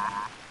gonna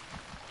die.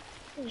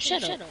 Oh,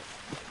 shut up.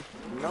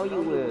 No,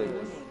 you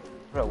would.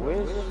 Bro,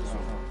 where's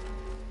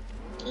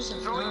Listen,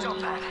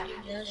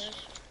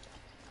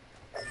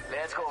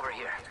 Let's go over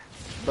here.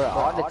 Bro,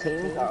 all the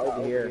teams are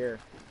over here.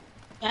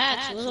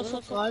 Max, where the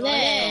fuck are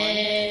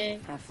they?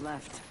 Half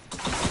left.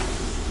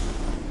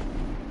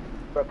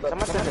 Bro,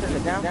 someone set the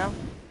down.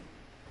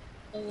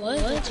 What?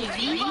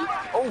 TV?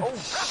 Oh.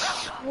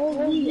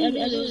 Holy, I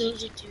know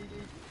those are TV.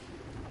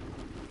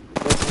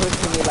 They're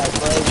pushing me like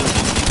crazy.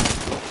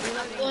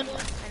 One.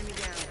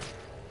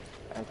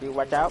 Thank you,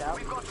 watch out.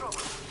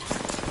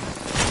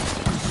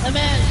 That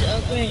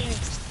man's great.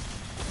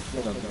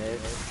 Get him, man.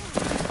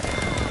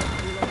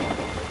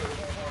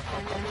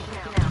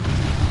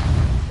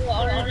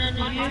 All around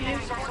here.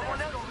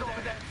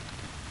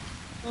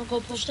 Wanna go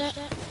push that?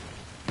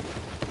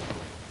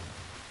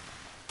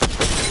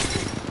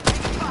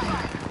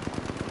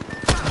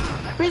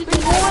 Big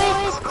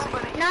boys!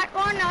 Not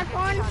one. Got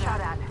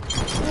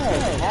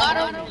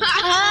him.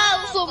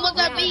 Haha, someone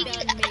got beat.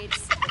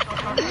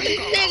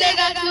 Nigga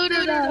got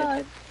cooted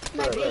on.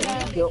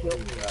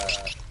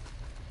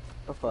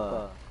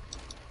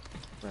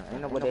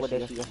 Ain't nobody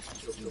that she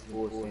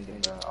full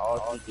sending, bro.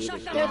 All she did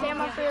is There's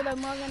ammo for the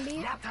Morgan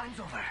B.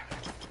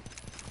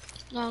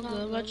 No,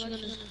 good. What you gonna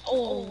do?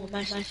 Oh,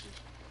 nice.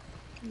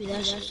 Give me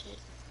that shit.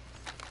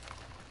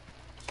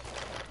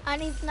 I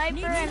need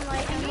sniper and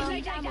light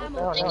ammo.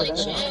 No, no,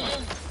 no.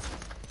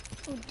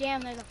 Oh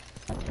damn, there's a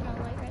fuck ton of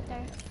light right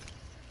there.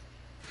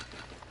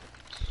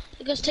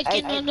 You guys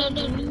taking no.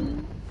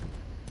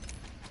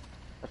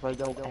 That's why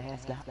your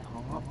ass got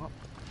pumped.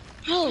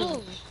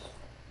 Oh.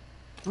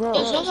 Bro.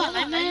 Yo, so my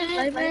light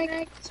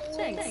mag.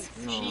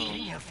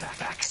 Yeah,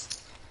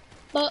 facts.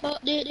 But Bro,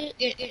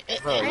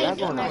 y'all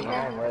going the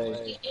wrong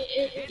way.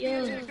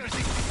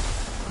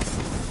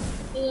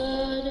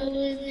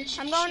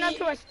 I'm going up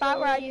to a spot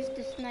where I used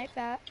to snipe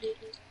at.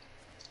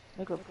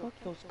 Nigga, fuck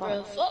your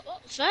bro,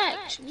 spot.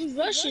 facts. We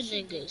rushing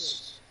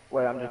niggas.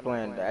 Wait, I'm just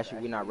playing.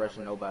 Actually, we not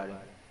rushing nobody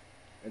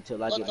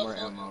until I get more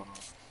ammo.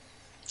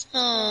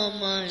 Oh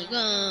my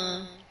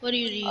god. What do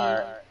you need?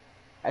 Alright.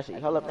 Actually,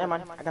 hold up. Never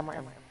mind. I got more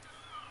ammo.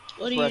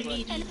 What do you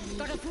need?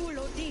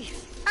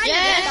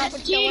 Yes,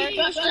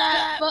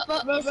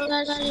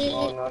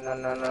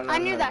 I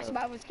knew that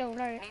spot was still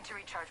right.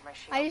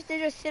 I used to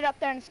just sit up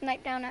there and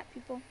snipe down at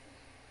people.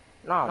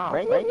 No,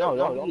 bring it.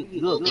 No,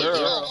 you good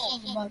girl.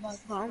 No,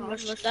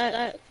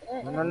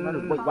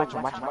 wait, watch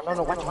him.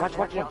 No,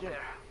 watch him.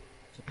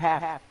 It's a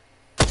path.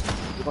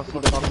 You're gonna see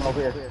the gun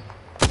over here.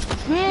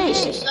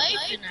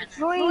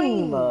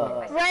 Dream!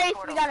 Race,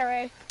 we got a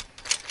race.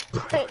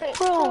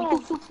 Bro,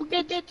 you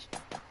forget it.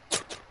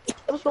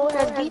 It was so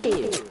ass DD.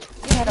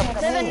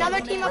 There's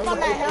another team up on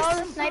that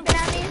hill sniping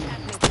at me.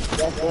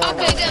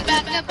 Okay, get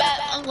back.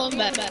 I'm going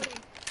back.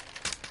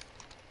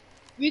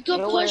 We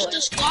could push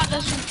the squad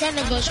that's in front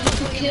of us. We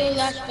could kill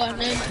that squad.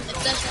 Then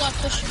if that squad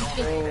pushes, we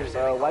kill.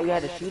 Bro, why you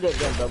had to shoot at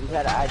them, bro? We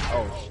had an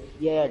oh,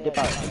 yeah, dip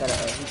out. We got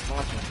he's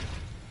launching.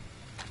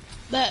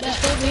 Back, let's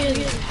go over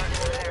here.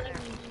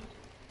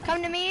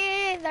 Come to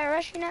me, they're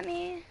rushing at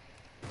me.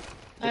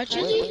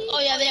 Actually? Oh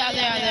yeah, they are.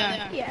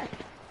 Yeah.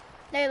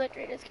 They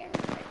literally just came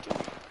right to me.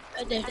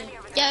 Right there.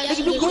 Yeah, that's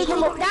why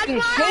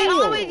I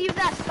always use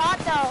that spot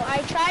though.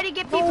 I try to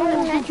get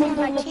people's attention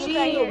when my team's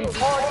right here.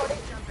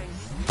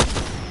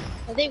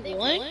 Are they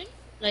won?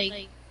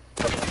 Like...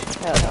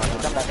 Hell no,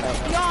 come back up.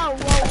 Yo,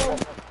 whoa.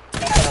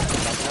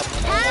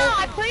 Hell,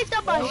 I placed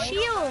up a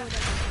shield.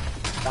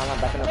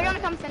 They're gonna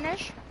come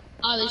finish.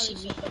 Oh, they see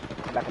me.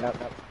 I'm backing up.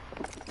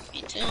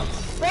 Me too.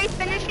 Race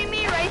finishing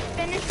me.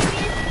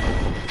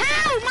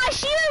 Hell, my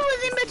shield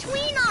was in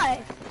between us.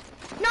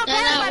 No,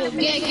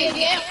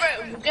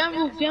 Can't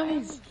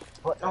move.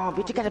 What? No,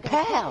 bitch, you got a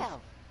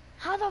pal.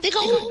 How the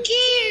fuck? Who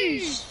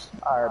cares?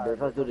 Alright,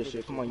 bro, let's do this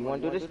shit. Come on, you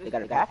wanna do this? They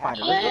got a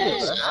Pathfinder. Let's do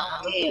this,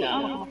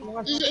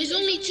 bro. It's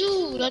only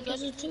two.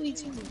 There's a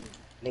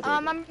 2v2.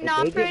 I'm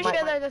pretty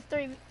sure there's a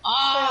 3.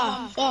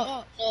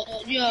 Fuck.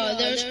 Yeah,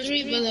 there's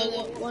 3,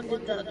 but one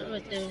did that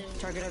right there.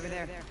 Target over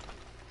there.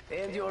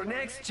 And your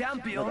next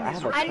champion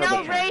is... I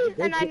know Race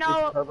and I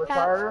know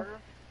Pep.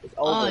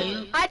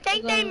 I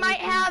think they might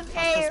have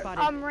a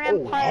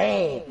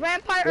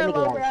Rampart or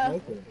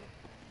Logra.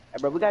 Hey,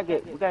 bro, we gotta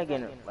get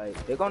like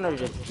they're gonna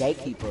just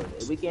gatekeep us.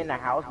 If we get in the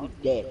house, we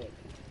dead.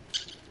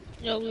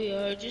 Yeah, we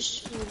are.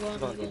 Just move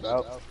on.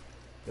 Bro.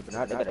 They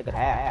got a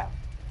half.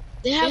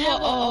 They have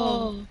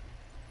a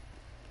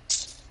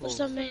what's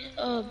that man?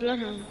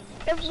 Bloodhound.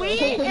 If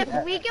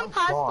we can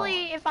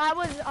possibly, if I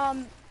was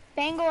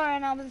Bangor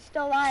and I was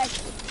still alive,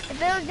 if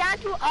it was down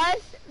to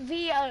us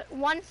via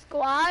one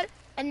squad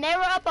and they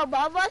were up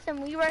above us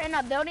and we were in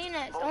a building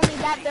and it's only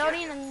that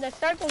building and the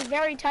circle's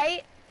very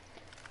tight,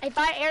 if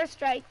I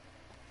airstrike,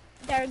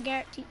 they're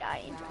guaranteed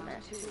dying from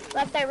it.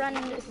 Unless they run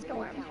into the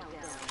storm.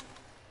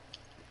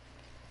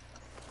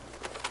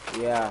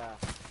 Yeah.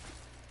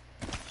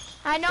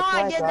 I know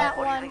I did that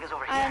one.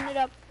 I ended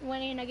up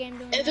winning a game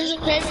doing If there's a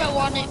paper, I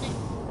want it.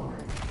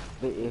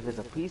 If it's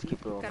a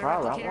peacekeeper,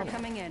 probably I want it.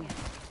 Coming in.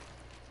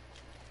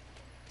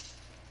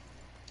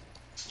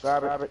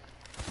 Grab it.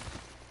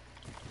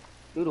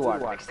 Do the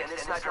water. Extended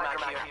sniper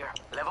mag here.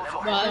 Level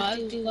 4.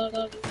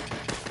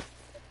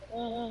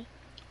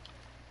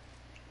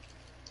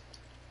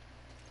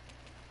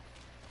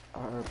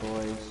 Alright,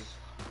 boys.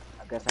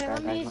 I guess I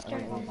got my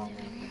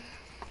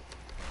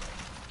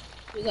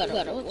We got it.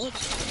 Wow.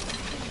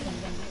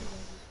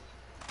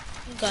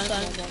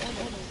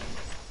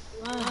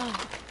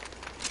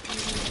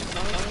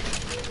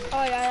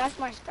 Oh yeah, that's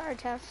my star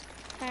test.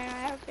 I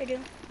have to do.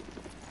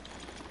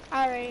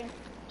 Alright.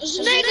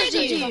 Snake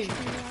here!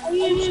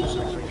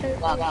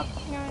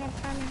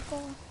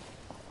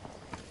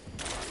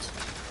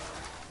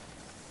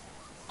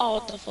 Oh,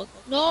 what the fuck?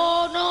 No.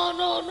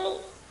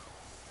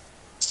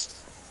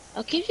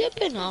 I'll keep you up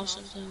in house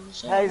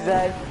sometimes. Hey,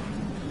 Zay.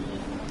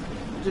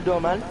 What you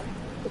doing, man?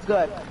 What's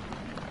good?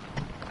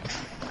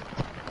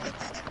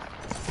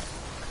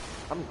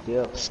 I'm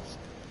good.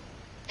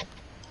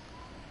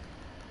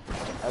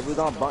 We're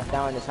gonna bunk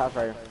down in this house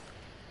right here.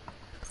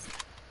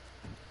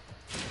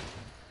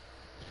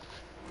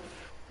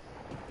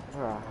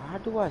 Bro, how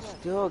do I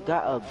still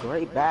got a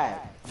great bag?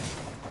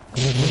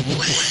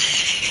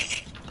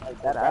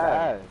 Like that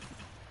ass.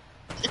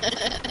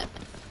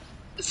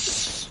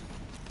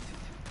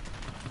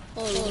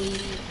 Holy.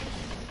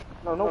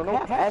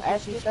 No, cap.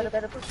 Actually, set up a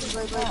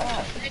great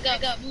bag. I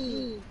got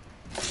moved.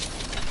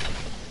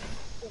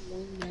 Come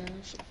on now,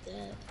 shit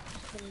that.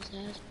 on his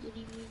ass,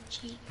 booty meat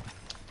cheek.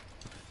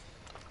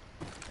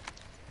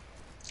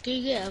 Can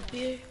you get up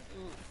here?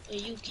 Or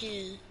you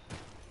can.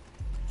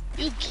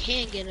 You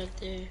can get up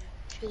there.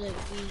 If you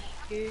like me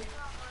here.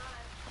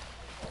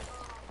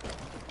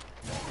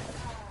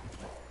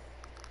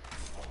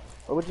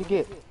 What would you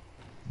get?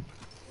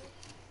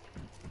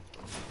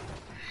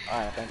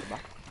 Alright, thank you, bro.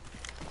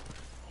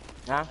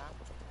 Huh?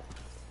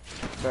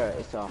 Bruh,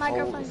 it's a My whole...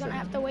 girlfriend's gonna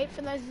have to wait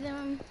for the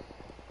Zoom.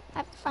 I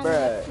have to find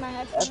Bruh, my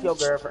headphones. that's your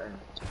girlfriend.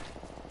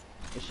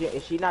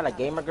 Is she not a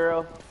gamer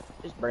girl?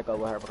 Just break up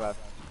with her, bro.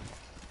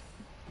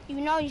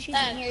 You know she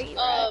can hear you,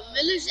 right?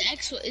 Miller's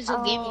ex is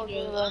a gaming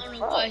girl. I don't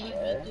know why he broke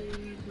up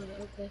with you, but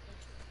okay.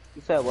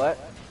 You said what?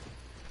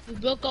 We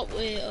broke up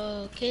with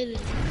Kaylin.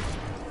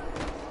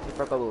 You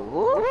broke up with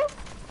who?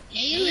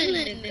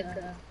 Kaylin,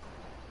 nigga.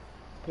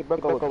 He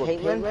broke up with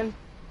Caitlyn?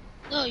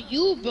 No,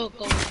 you broke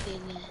up with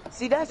Kaylin.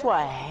 See, that's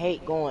why I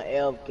hate going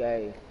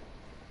LK.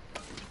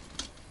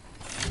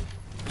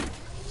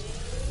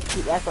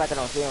 He acts like I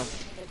don't see him.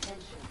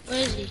 Where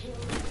is he?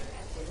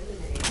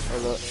 Oh,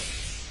 look.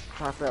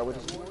 Trying to figure out where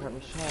this let me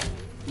shot.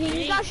 He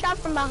just got shot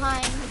from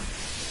behind.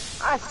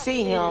 I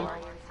see him.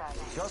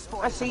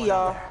 I see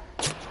y'all.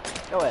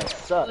 Yo, ass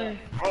suck. I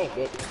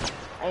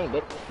ain't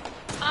bitch.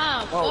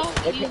 Ah, Oh,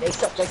 fuck you. they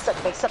suck. They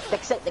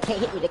can't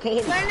hit me. They can't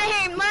hit me.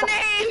 My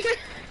name.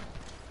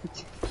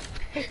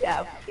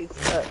 Yeah, they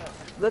suck.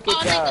 Look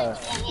at y'all.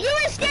 You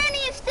were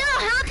standing still.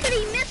 How could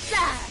he miss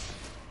that?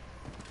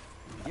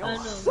 I know.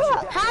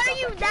 How are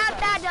you that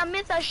bad to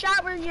miss a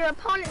shot with your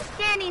opponent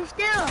standing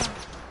still?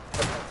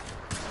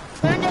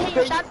 Learn to hit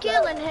your shot,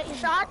 kill, and hit your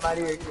shot. I'm out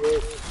here,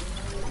 kid.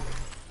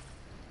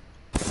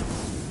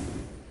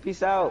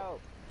 Peace out.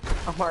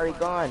 I'm already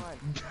gone.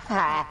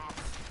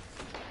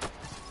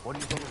 What do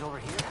you think is over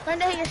here? Learn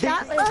to hit your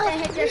shot. Learn to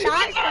hit your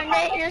shot. Learn to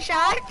hit your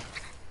shot.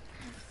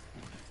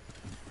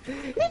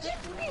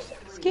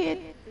 Kid.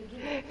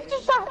 Hit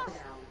your shots.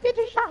 Hit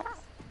your shots.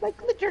 Like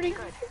literally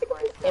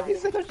every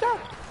single shot.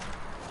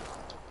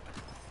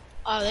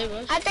 Oh, they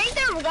rushed. I think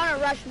they were gonna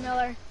rush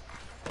Miller.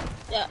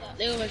 Yeah,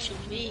 they were rushing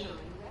me.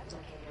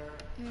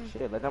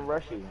 Shit, let them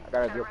rush you. I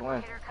got a good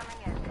plan.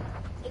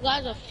 The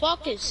guy's a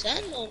fucking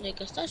sentinel,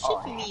 nigga. Stop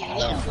shooting me, you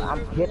little Damn,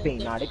 I'm dipping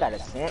now. They got a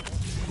scent.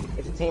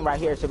 It's a team right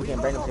here, so we can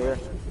bring them to here.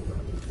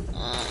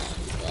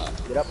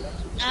 Get up.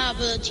 Nah,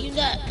 but the team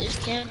that is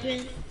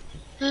camping.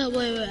 Oh,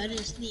 wait, I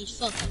didn't sneeze.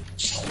 Fuck.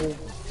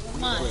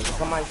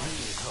 Come on.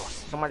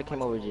 Somebody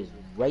came over and just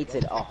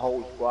rated a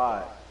whole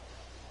squad.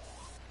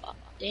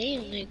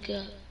 Damn,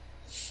 nigga.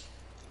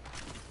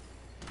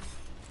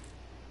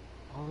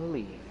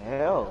 Holy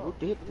hell,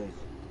 who did this?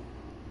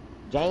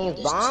 James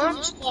There's Bond?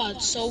 two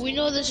squads, so we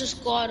know there's a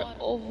squad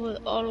over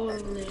all over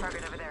there.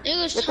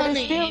 Niggas Look trying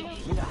at to this aim.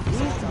 These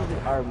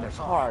niggas are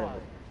retarded.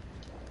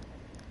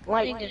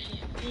 Like,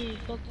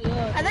 Fuck you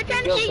up. Are they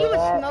trying to hit you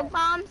with smoke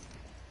bombs?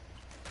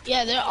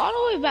 Yeah, they're all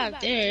the way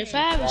back there. If I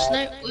have a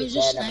sniper, is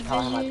there a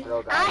sniper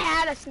here? I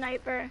had a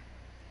sniper.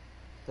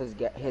 His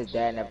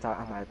dad never taught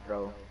him how to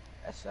throw.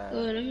 That's sad.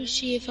 Good, let me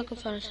see if I can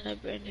find a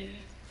sniper in there.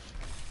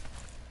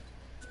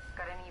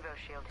 Got an Evo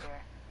shield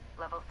here.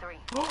 Level 3.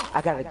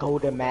 I got a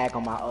golden mag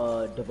on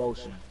my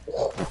devotion.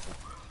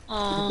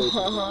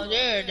 Oh,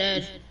 they're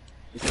dead.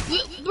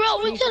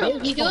 Bro, we could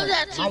have killed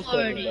that team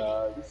already.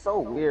 You're so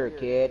weird,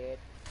 kid.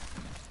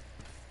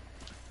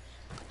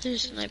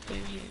 There's a sniper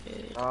in here,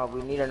 dude.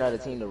 We need another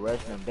team to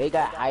rush them. They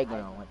got high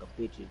ground like a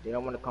bitches. They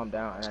don't want to come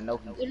down, and I know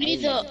he's. We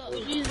need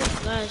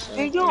the guys.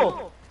 Hey,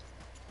 yo!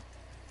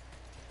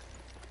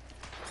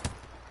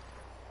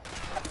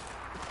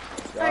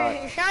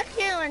 Hit your shot,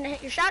 kill, and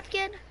hit your shot,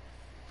 kid.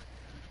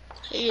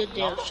 Hit your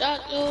damn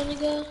shot, yo,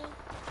 nigga.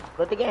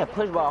 But they getting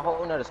pushed by a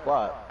whole nother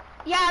squad.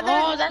 Yeah,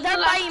 they're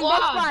fighting both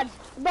squads.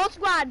 Both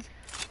squads.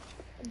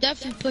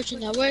 Definitely pushing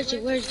that. Where's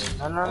it?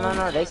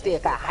 No. They still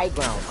got high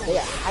ground. They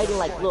are hiding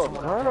like little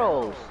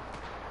girls.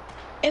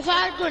 If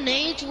I had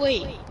grenades,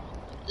 wait.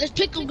 Let's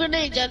pick up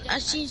grenades. I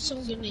seen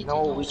some grenades.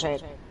 No, we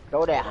can't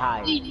throw that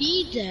high. We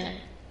need that.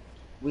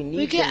 We need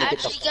We can them to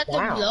actually get them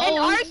down. low. In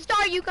our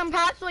star, you can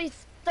possibly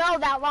throw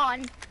that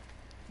long.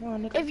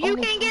 If you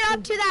can get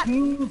up to that,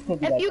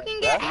 if you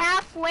can get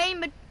halfway,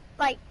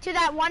 like to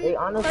that one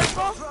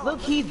circle. Look,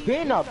 he's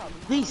been up.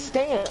 He's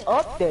staying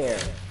up there.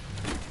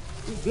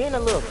 He's being a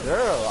little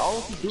girl.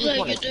 All he do is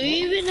want to. Do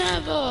you even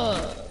have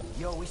a?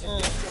 Yo, we should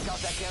check out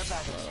that care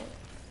package.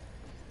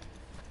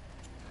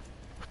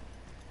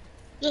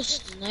 No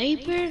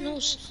sniper? No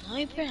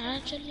sniper,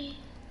 actually?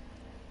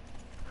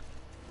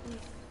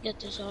 Get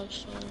this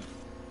also.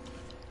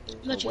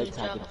 Much Wait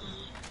till I get a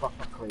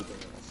fucking Kraber.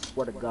 I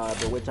swear to God,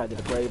 but wait till I get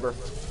a Kraber.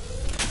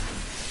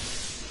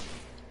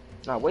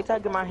 Nah, wait till I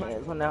get my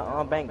hands on that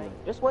Bangla.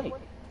 Just wait.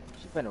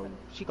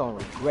 She gonna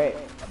regret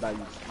about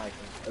you sniping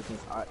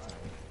against our team.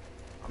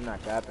 I'm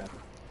not capping.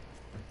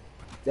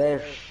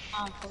 They're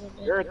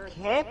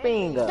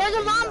camping. There's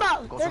a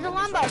Lombo. There's a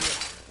Lombo.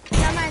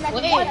 Never mind, that's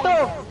What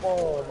the?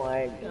 Oh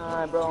my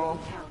God, bro.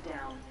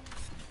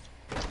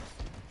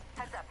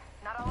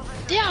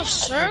 They have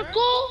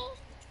circle?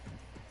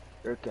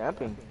 They're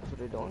camping. That's what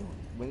they're doing.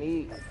 We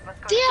need.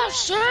 They have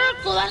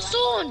circle. That's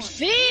so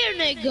unfair,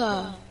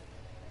 nigga.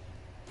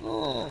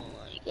 Oh my.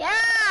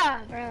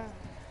 Yeah, bro.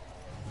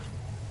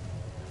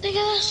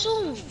 Nigga, that's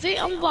so unfair.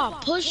 I'm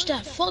about to push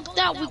that. Fuck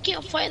that. We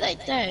can't fight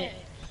like that.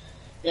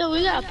 Yeah,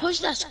 we gotta push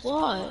that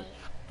squad.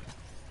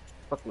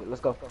 Fuck it.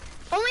 Let's go.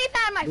 Only if I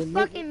had my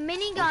fucking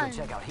minigun.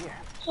 Check out here.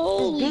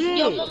 Holy,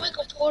 yo, I'm gonna make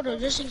a portal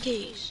just in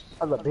case.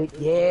 I was a big.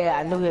 Yeah,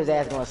 I knew his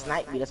ass gonna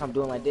snipe me. That's why I'm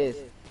doing like this.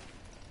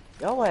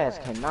 Your ass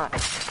cannot.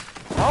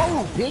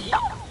 Oh, bitch.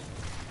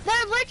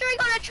 They're literally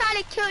gonna try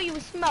to kill you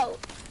with smoke.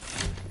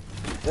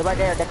 They're right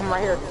there. They come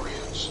right here.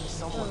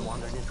 Someone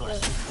wandered into our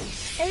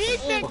And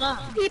these people are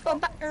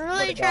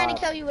really trying to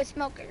kill you with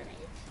smoke grenades.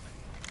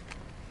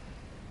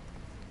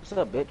 What's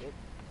up, bitch? I'm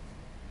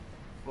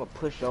gonna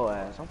push your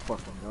ass. I'm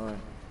fucking done.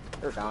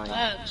 They're dying.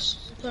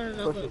 Facts. I'm putting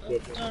up Push a it,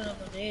 bitch.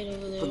 grenade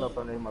over there. Pull up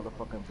on this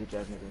motherfucking bitch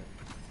ass nigga.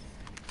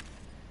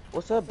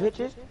 What's up,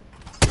 bitches?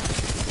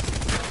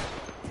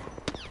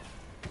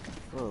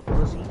 Oh,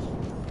 pussies.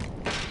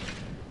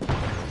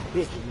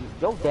 Bitch,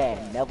 your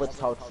dad never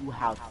taught you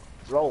how to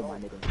throw, my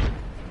nigga.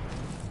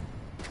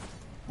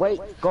 Wait,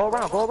 go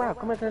around. Come here.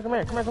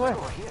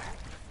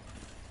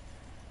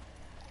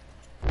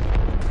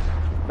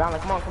 Valin,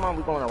 come on,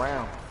 we going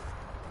around.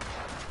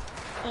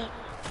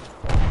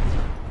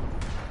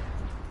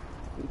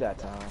 We got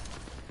time.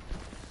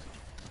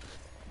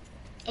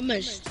 I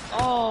missed.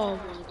 Oh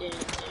my god.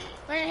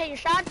 When you hit your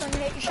shots,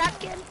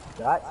 kid.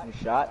 You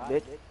shot,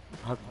 bitch.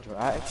 Fucking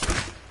drive.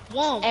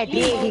 One. And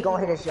then he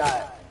gonna hit a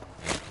shot.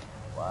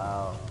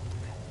 Wow.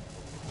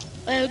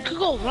 Hey, we could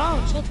go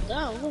around. Fuck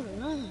that. We're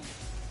around.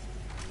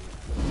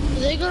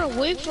 They gonna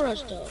wait for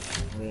us though.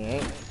 We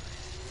ain't.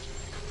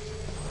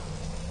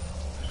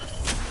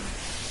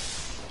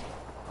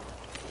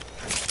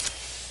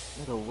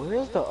 Nigga,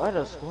 where's the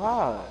other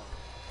squad?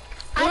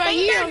 They're right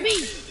here on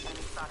me.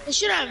 They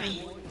shoot at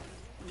me.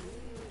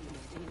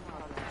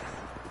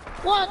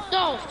 What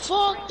the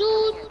fuck,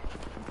 dude?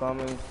 I'm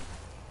coming.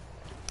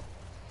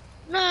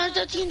 Nah, it's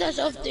the team that's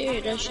up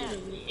there that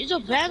shooting me. It's a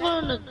banger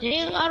on the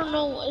thing. I don't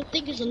know. I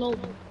think it's a low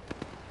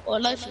or a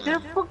lifeline.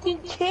 They're fucking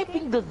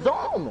camping the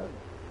zone.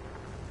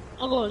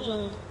 I'll go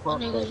zone. I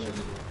need to go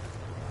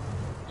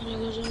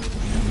zone.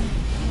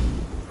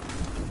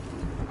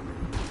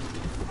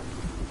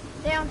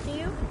 They don't see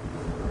you.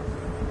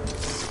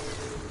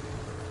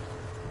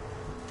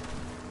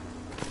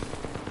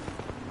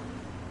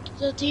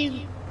 The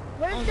team.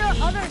 Where's the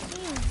other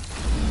team?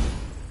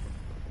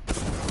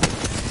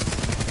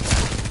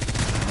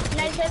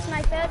 Nice hit,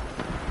 nice hit.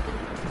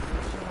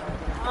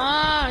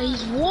 Ah,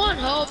 he's one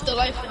health the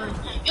lifeline.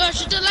 Yo,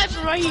 shoot the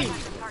lifeline right here.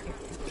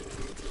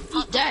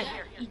 He's dead.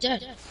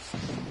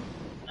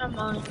 Never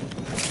mind.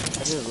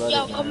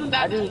 Yo, coming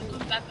back.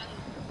 Coming back.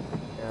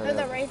 There's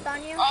a race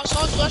on you. Oh,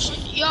 someone's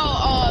rushing. Yo,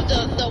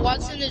 the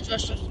Watson is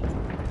rushing.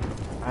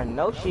 I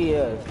know she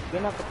is.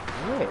 Been up the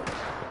bridge.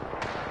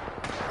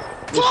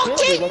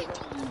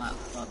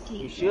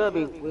 You should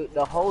be.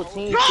 The whole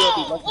team Bro, should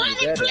be why working are they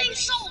together. playing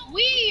so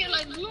weird?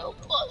 Like little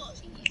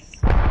pussies.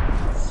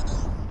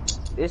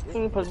 This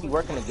team supposed to be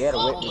working together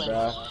with me,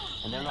 bro.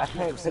 I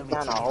can't sit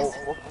down a whole.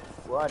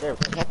 Well, they're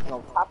camping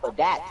on top of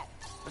that.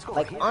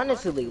 Like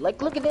honestly,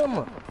 like look at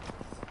them.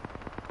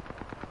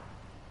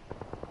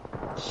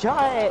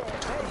 Shut it.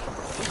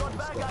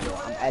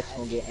 I'm actually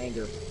gonna get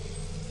angry.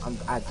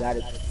 I got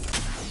it.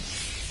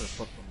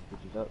 Fuck them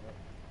bitches up.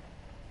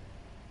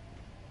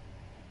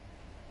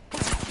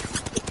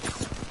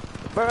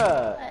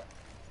 Bruh.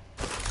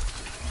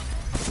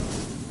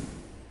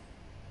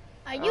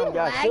 Are you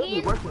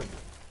lagging?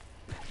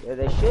 Yeah,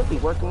 they should be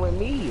working with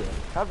me.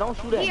 How don't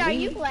shoot at me? Are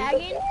you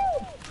lagging?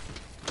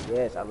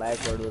 Yes, I lagged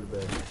for a little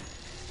bit.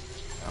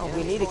 Oh,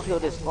 we need to kill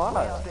this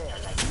squad.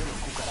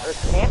 They're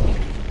camping.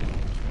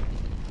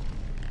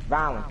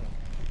 Violent.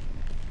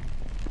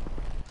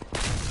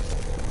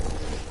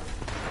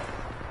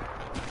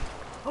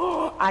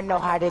 I know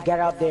how to get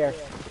up there.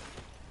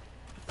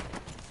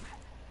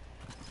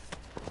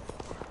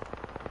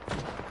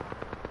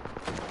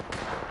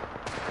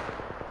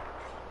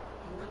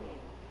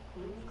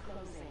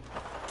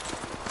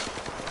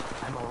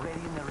 I'm already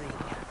in the ring.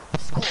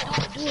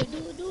 Do it.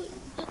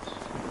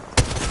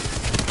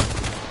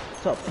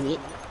 What's up, Pete?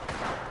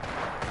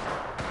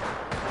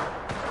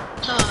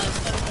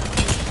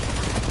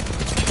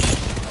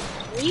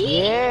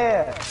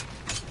 Yeah.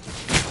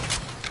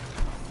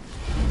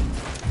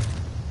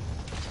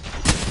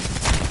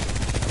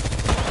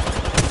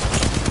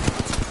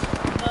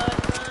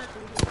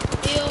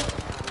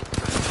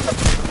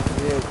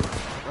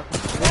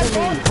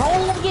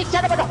 Don't get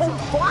shut up by the whole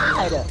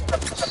squad.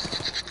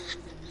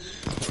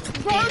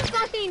 Both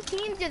fucking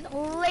teams just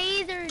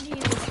lasered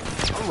you.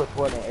 I'm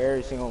reporting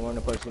every single one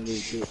of the person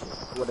these shit.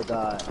 Swear to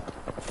God.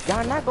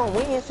 Y'all not gonna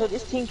win, so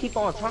this team keep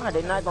on trying.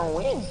 They're not gonna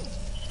win.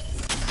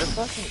 The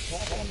fucking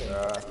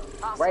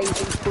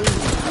Raising please.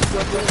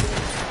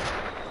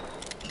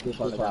 This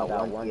one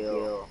got one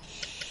kill.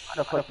 How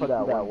the fuck you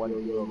got one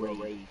kill,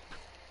 Raise?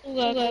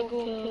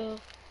 Go.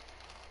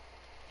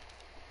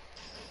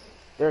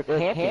 They're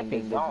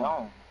camping the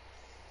zone.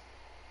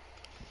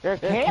 They're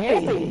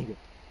camping.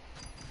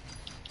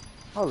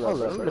 Hold on,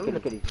 look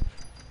at these.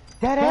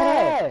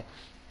 Dead.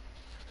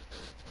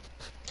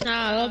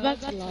 Nah, go back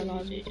to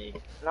Lala,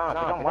 dude. No,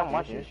 don't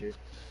watch this shit.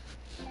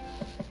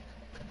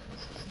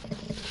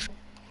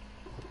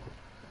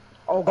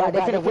 Oh god, they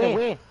finna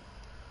win.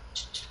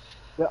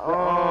 The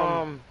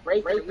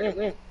Wraith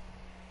win.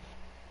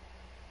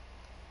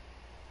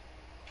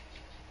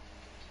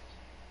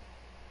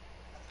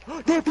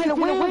 They're finna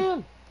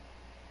win.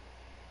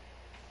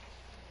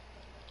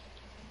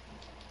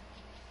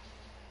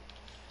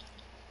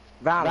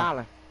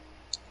 Violent.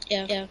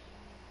 Yeah.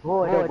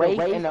 Boy, the Wraith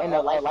and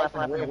the light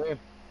finna win.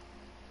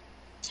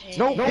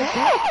 No.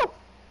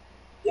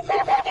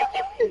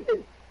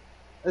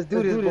 Let's do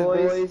this,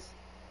 boys.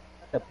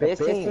 The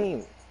best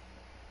team.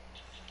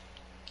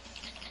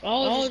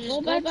 Oh, just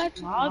go back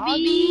to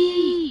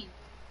lobby.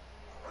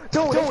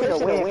 Don't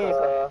win,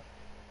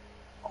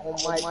 Oh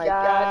my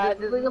god,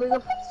 this is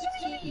a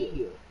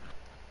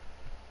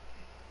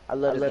I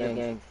love this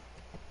game.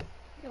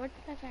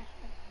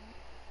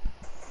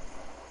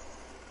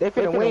 They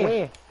finna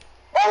win.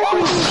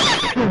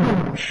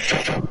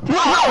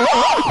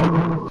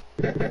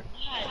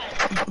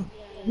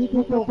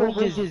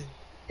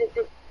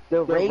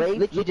 The Wraith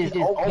literally just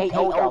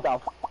OKO'd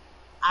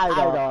out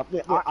of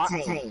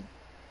Octane.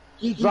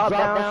 He dropped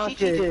down, she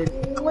just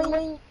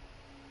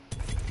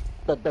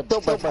the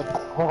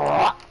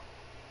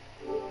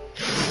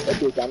that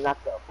dude got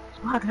knocked out.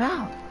 Knocked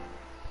out.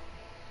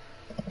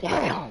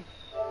 Damn.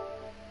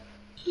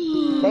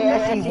 They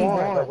actually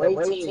won. The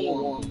Wraith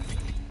team won.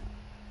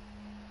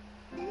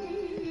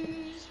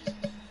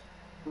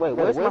 Wait,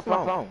 where's my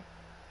phone?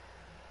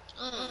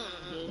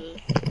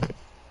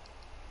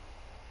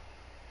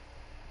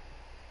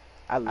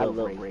 I love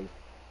Wraith.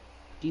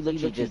 She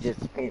literally just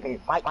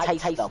Mike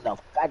Tyson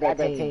stuff. Got that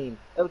team.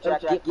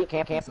 Get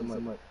camping so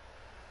much.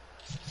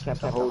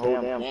 Kept the whole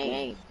damn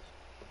game.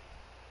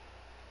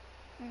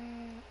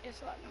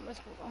 It's a lot of numbers.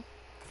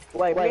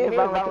 Wait,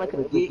 Violent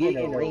could get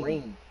in the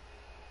ring.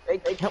 They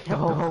kept the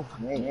whole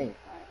game.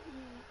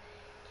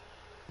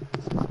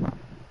 I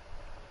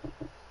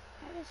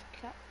just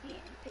copy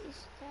and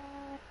paste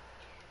that.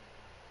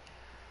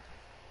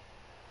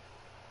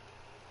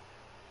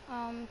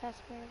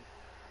 Password.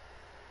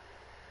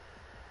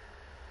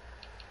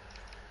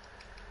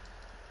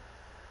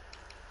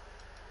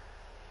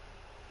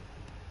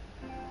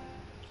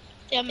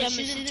 Yeah, my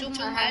season 2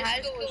 my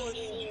high school was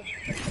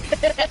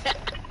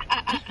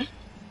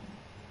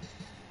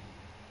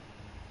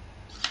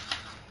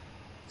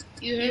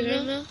You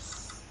heard me?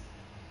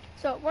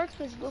 So it works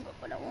with Google,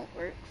 but it won't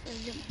work for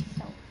Zoom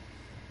itself.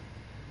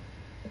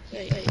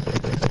 Wait.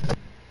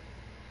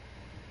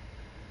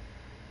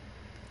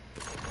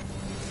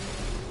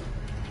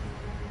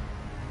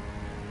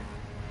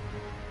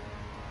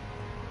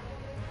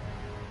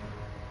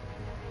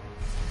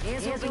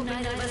 Here's hoping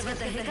neither of us get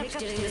the hiccups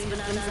during this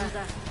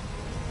bonanza.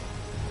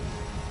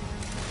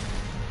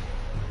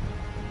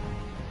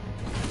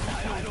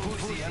 I don't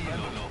see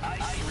envelope. I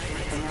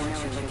know what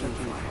you're looking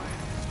for.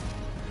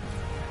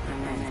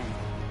 Amen.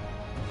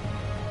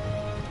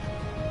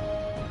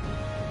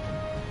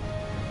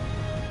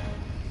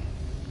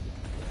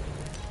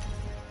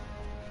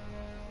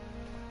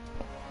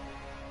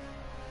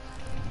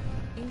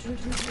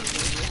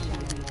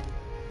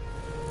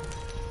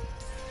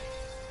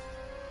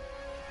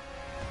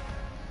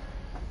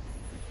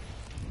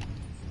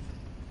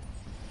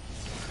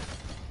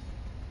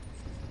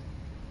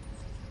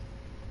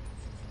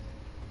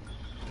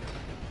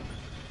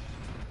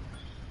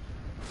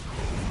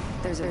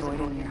 There's a void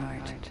in your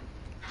heart.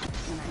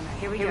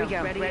 Here we go.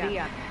 Ready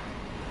up.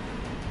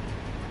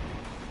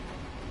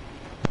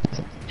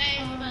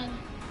 Hey, man.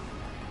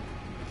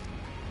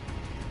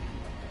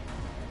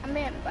 I'm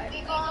in, but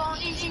We go on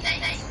easy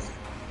days.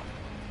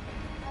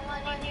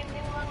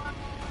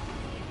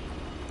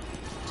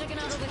 Check it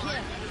out over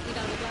here. We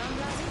got a ground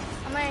rising.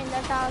 I'm in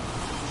this house.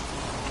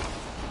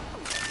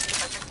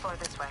 Let's explore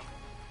this way.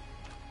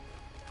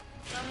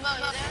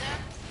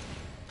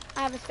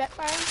 I have a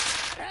Spitfire.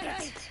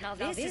 Right. Now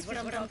this is what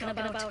I'm talking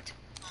about.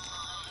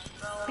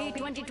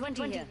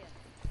 P2020 here.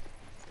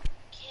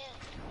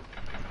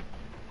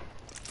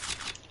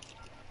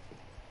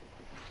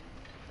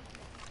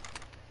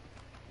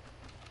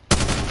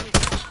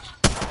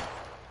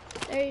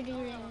 There you do.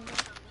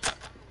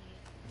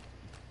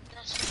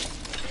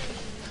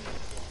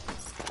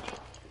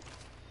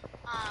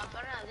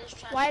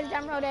 Why is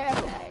Emerald there?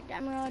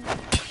 Emerald.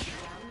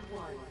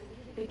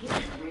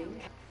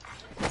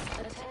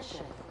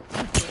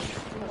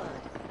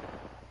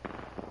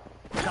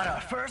 Got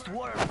our first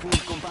water food,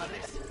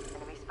 compadres.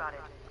 Enemy spotted.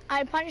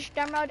 I punched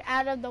Emerald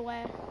out of the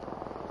way.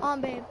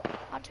 Babe.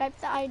 I'll type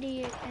the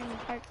ID and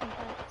parts and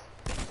parts.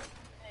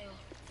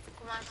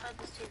 Come on, fight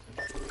this team.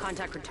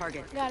 Contact with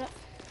target. Got it.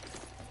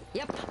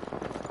 Yep.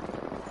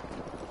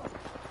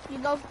 You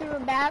go through the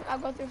back, I'll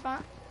go through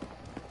front.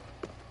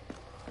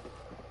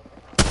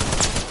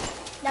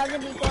 That was a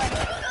decoy.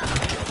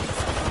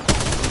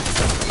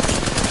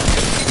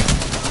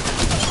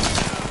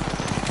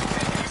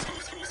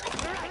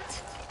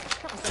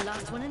 That was the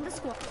last one in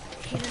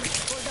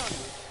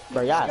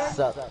Bro, y'all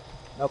suck.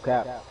 No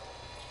cap.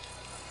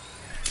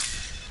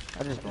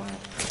 I just won.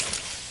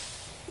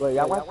 Wait,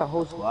 y'all wiped the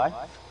whole squad?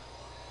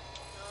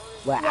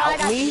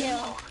 Without me?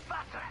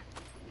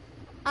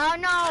 Oh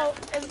no.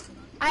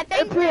 I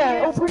think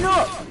open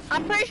up.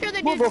 I'm pretty sure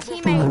the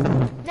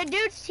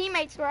dude's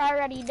teammates were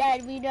already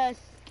dead. We just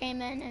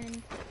came in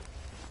and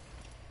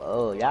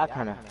oh, y'all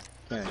kinda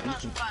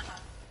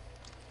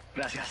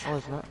Gracias. oh,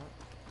 it's not.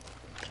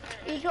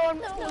 he told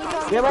me.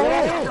 Yeah,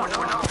 right here.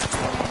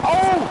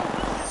 Oh!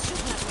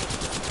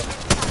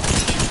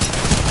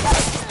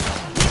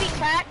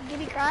 Give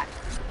me crack.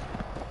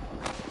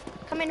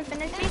 Come in and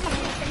finish me. They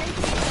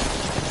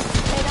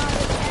don't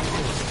understand.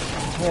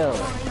 Hell.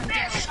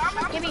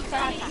 Give me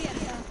crack.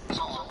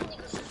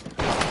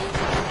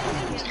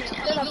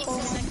 There's a full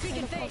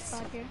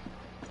spot here.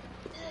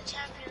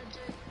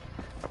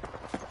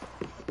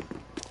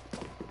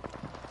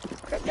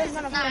 Crypto's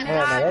gonna finish.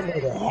 Yeah, man, that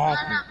nigga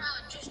hacky.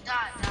 Just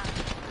die.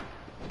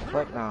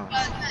 What now?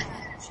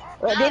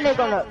 Wait, then they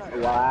gonna.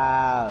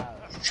 Wow.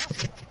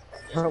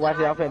 Watch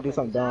it, I'm finna do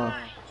something dumb.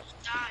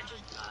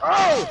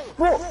 Oh!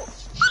 Whoa!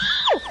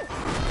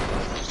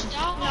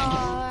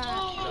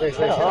 Wait,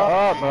 shut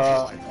up,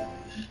 bro.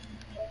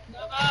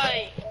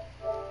 Bye.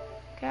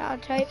 Okay, I'll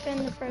type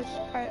in the first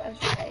part of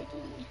the ID.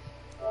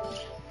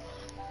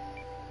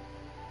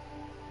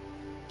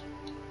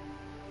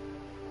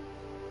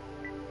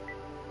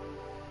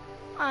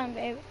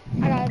 Babe.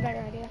 I got a better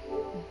idea.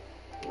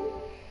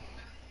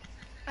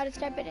 I'll just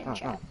type it in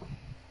chat.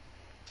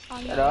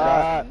 On the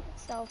game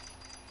itself.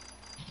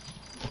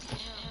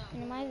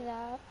 Minimize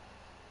that.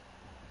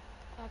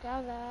 Back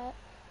out that.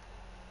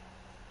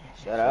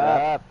 Shut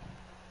up.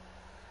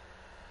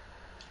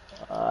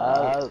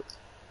 I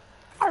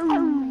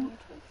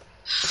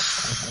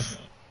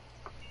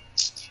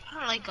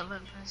don't like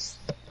Olympus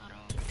at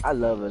all. I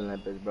love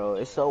Olympus, bro.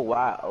 It's so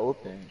wide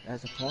open.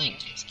 That's the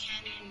point.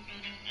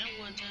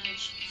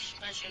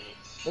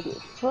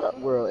 Nigga, shut up,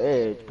 World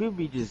Edge. People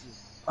be just,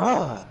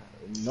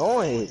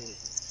 annoying.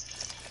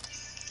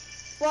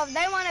 Well, if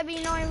they want to be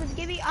annoying with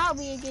Gibby, I'll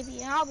be a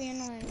Gibby, and I'll be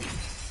annoying.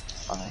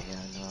 Oh,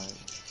 yeah, annoying.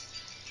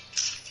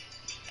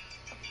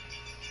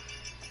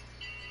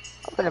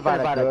 I'm gonna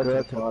find a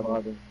girl to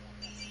party.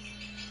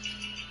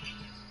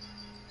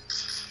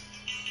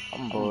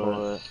 I'm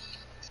bored.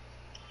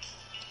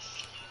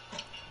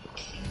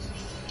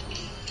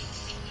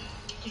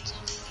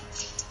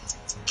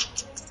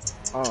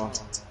 Yeah.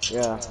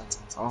 Yeah,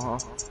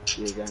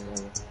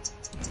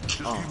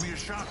 Just give me a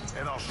shot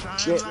and I'll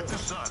shine like the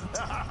sun.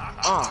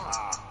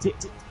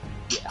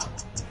 Yeah.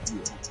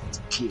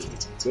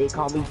 They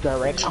call me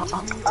direct. You're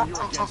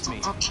against me.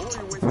 Or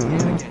you're with me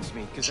and against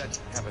me, because that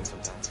happens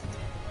sometimes.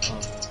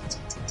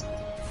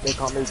 They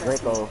call me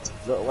Draco.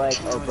 Look like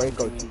a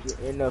Draco.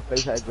 In the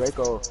face like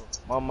Draco.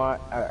 Mama,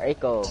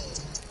 Echo.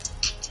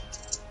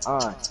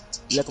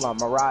 Look at my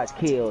Mirage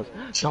kills.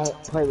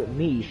 Don't play with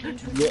me.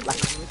 Look like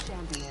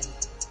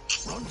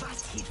Run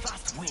fast, hit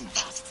fast, win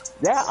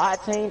fast. that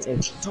Octane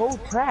is so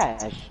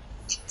trash.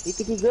 He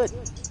think he's good.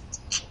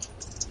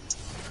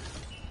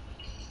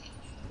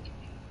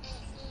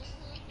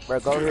 Bro,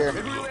 go here.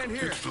 Maybe we land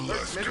here.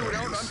 Maybe we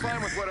don't. I'm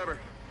fine with whatever.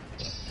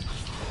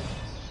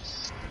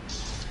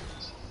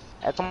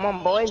 Hey, come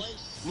on, boys.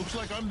 Looks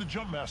like I'm the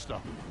jump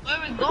master. Where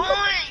are we going?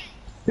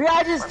 Yeah,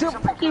 I just took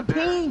fucking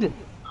pinged.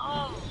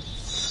 Oh.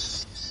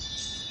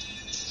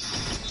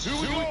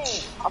 Here we go.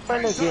 I'm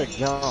finna get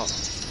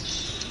jumped.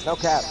 No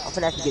cap, I'm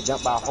finna actually get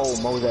jumped by a whole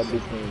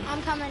Mozambique team.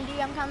 I'm coming,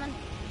 D, I'm coming.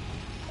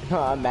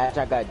 I'm mad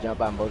I got jumped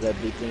by a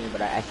Mozambique team,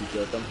 but I actually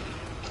killed them.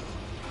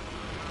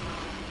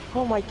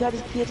 Oh my god,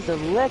 this kid is a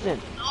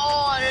legend. No,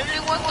 I really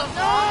want the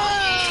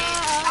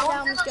I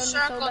want the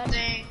circle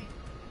thing.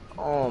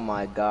 Oh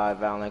my god,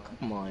 Valorant,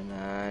 come on,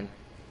 man.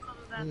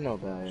 You know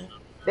better.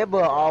 That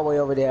boy all the way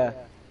over there.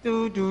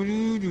 I'm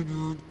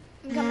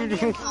coming, D,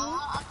 I'm coming.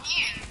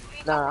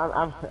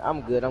 Nah,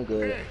 I'm good. I'm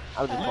just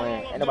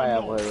playing. Ain't nobody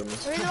ever heard of me.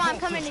 The reason why I'm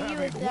coming to you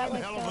is that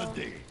was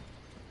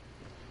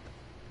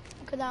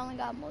because I only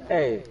got more.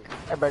 Hey,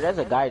 bro, there's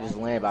a guy just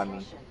landed by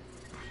me.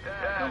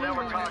 Now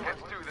we're talking.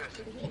 Let's do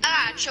this.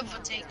 Ah,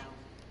 triple take.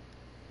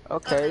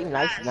 Okay,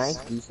 nice,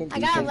 decent. I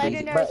got a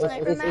legendary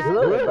sniper it's mag.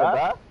 good,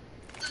 bro.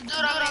 Dude,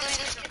 I'm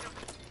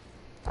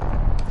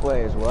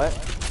Wait, is what?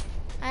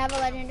 I have a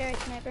legendary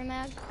sniper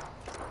mag.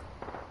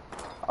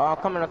 Oh,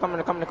 come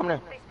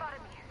in.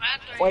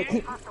 Wait,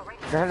 keep.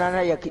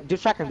 No, yeah,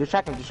 distract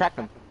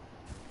him.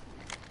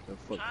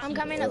 I'm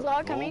coming as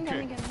well, coming.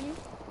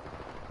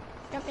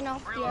 Jumping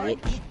off the edge.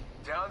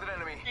 Downed an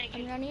enemy.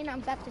 I'm running,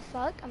 I'm fast as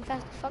fuck,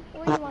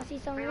 boy. You wanna see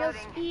some real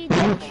speed,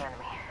 bitch?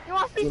 You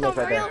wanna see some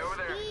real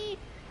speed?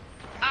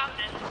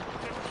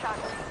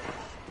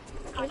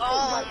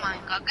 Oh my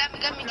god,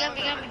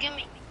 get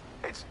me.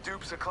 It's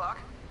dupes o'clock.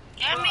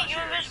 Get me, you're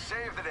missing.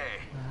 Save the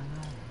day.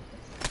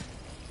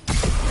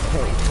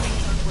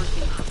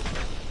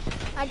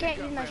 I can't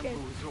use my shit.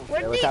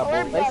 Where's the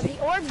orb go? The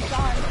orb's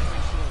gone.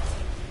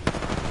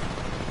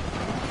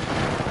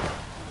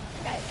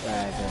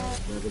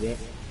 Right,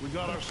 We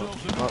got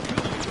ourselves a new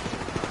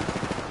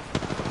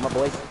Come on,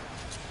 boys.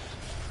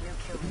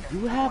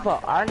 You have a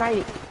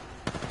R90.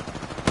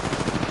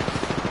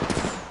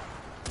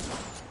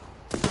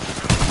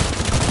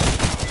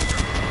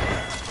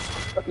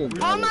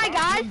 Oh my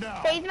gosh,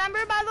 phase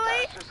member by the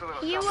way?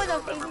 He was a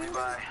phase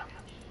member.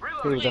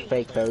 He was a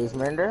fake phase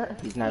member.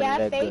 He's not Yeah,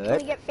 that fake. good. Can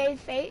we get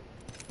phase?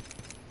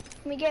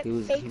 Can we get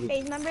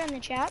phase member in the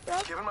chat, bro?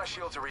 Giving my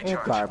shield to It's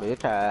recharge.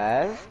 garbage,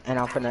 and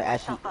I'm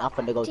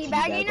finna go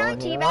Teabagging him,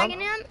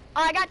 teabagging him.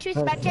 Oh, I got 2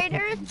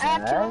 spectators. I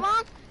have 2 of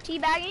them.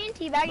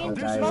 Teabagging,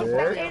 both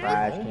spectators.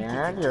 Trash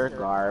can, you're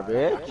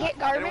garbage. Get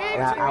garbage.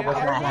 I was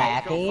not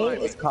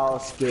hacking. It's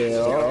called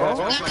skill.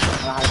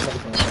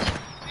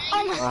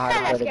 Oh my god,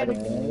 that scared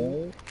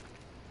me.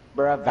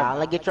 Bruh,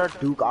 Valor, get your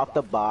Duke off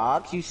the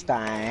box, you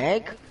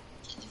stank.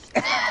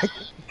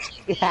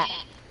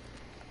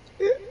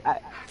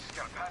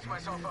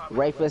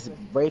 Rafe is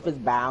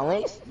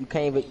balanced. You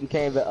can't even,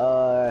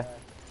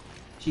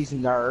 she's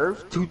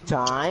nerfed 2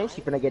 times.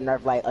 She finna get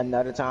nerfed like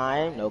another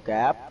time. No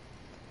cap.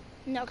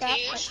 No cap.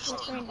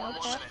 No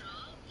cap.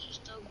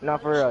 No,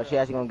 for real. She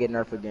actually gonna get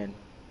nerfed again.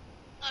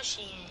 No,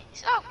 she ain't.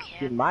 It's okay.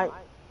 She might.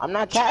 I'm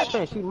not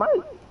capping. She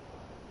might.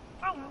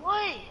 Bro,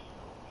 what?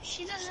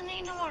 She doesn't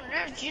need no more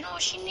nerfs. You know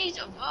what she needs?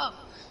 A buff.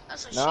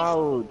 That's what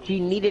No, she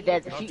needed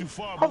that.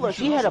 Hold on,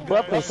 she had a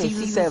buff in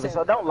season 7,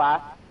 so don't lie.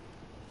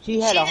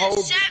 She had a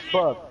whole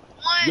buff.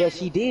 Yes,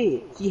 she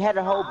did. She had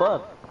a whole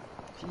buff.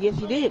 Yes,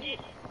 she did.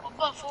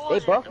 They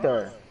buffed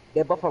her.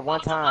 They buffed her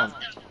one time.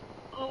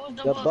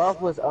 The buff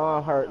was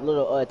on her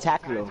little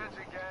tackle.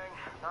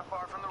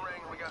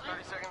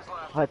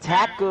 Her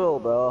tackle,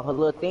 bro. Her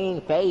little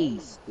thing,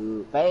 phase,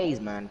 dude. Phase,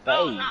 man.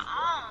 Phase.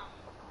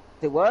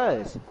 It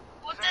was.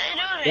 What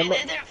they doing?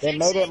 They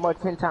made it more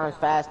 10 times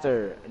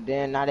faster.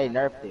 Then now they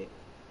nerfed it.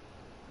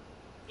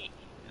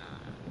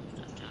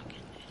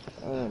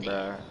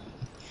 Bro.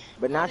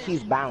 But now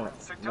she's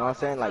balanced. You know what I'm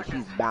saying? Like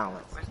she's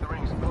balanced.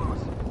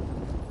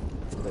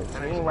 The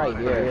team right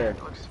here.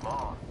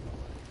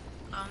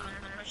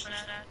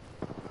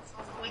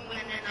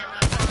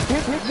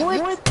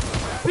 What?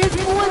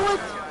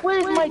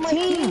 Where's my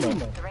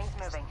team?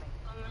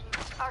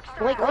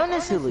 Like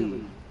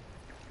honestly.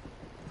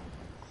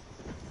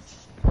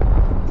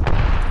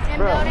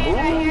 Bro, right here,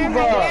 on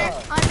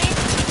me.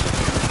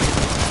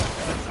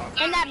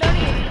 In that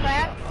building,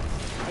 crap.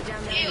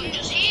 Heal,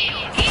 just heal.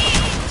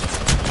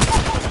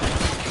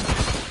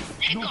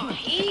 They gonna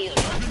heal.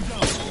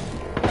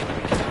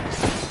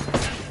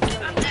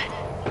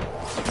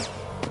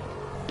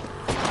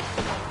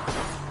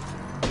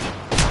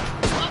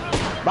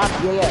 Box,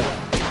 yeah.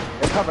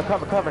 Hey,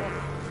 cover.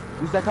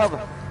 Use that cover.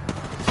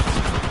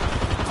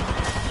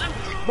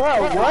 Bro,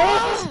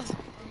 what?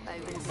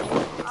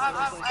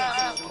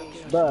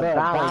 Bro,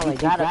 balance, you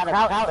gotta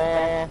crouch,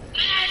 man.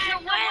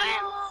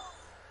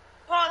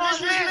 Bro, this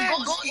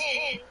man goes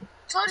in.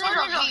 Turn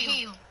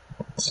heal.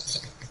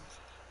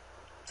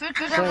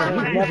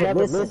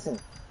 Never listen.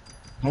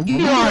 You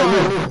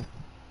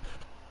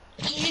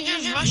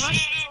just rush in.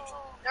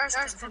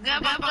 Forget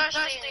about Thursday.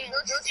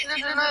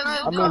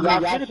 I mean,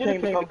 y'all should've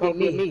came to come get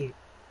me.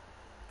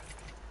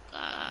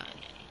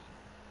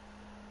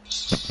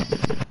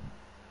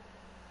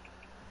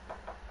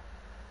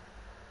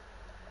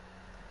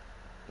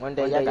 One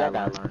day y'all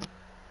gotta learn.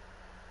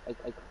 I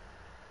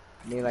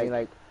mean,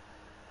 like,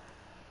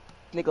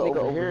 nigga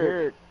over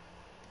here.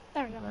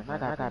 There we go. I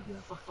gotta be a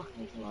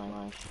fucking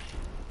line.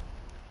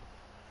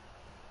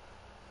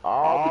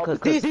 Oh, because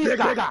this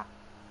nigga.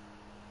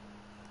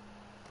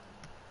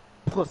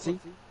 Pussy.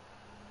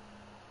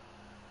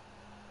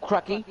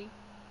 Cracky.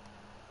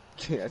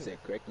 I said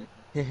cracky.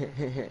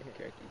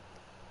 Cracky.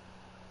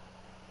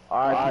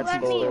 Alright,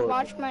 let me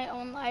watch my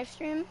own live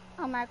stream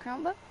on my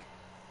Chromebook.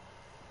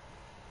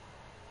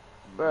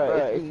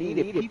 Bruh, if you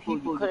needed people,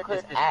 you could've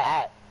just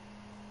add.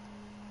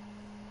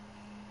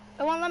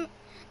 It won't let me.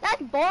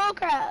 That's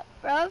bullcrap,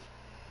 bro.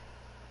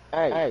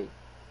 Hey.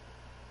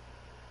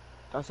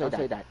 Don't say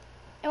that.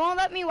 It won't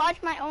let me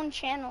watch my own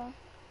channel.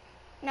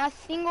 Not a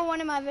single one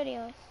of my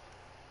videos.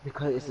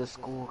 Because it's a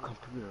school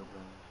computer,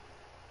 bro.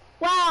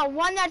 Wow,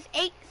 one that's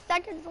 8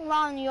 seconds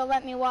long you'll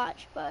let me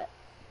watch, but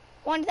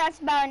one that's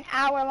about an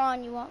hour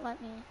long you won't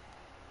let me.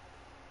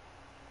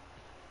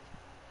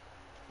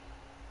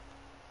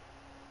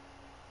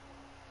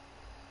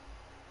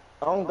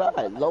 Oh God,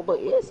 Loba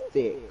is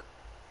thick.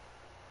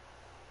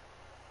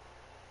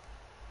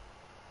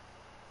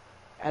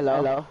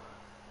 Hello.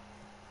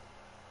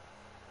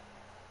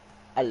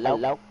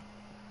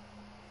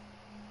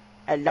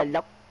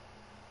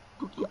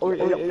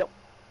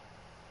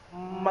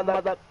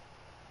 Mother.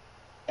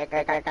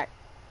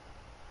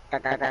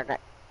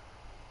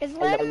 It's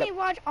letting me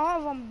watch all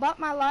of them but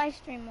my live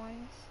stream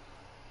ones.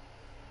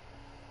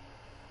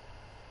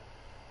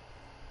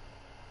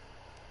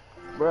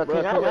 Bro,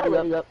 can I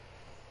ready up?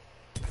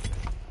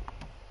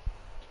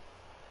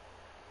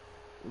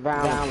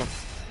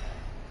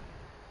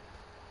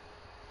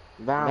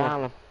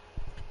 Valor.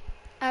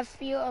 I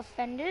feel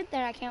offended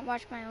that I can't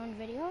watch my own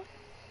video.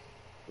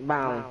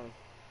 Valor.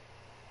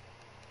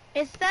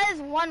 It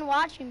says one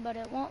watching, but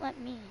it won't let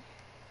me.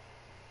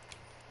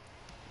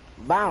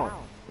 Bounce.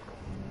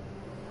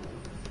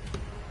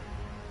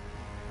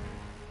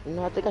 You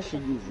know, I think I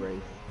should use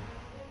Wraith.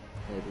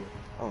 Maybe.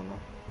 I don't know.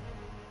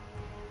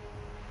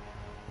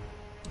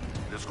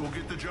 Let's go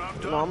get the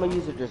job done. No, I'm gonna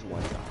use it just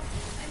one time.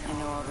 I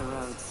know all the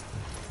roads.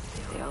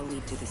 They all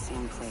lead to the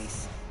same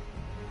place.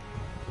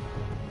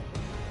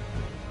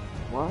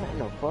 What in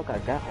the fuck I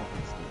got on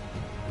this thing?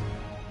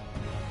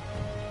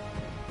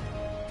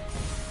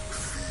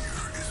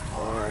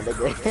 Oh,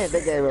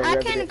 they gave a I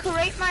can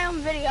create my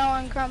own video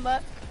on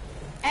Chromebook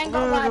and go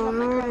live on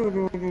my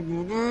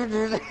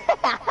Chromebook.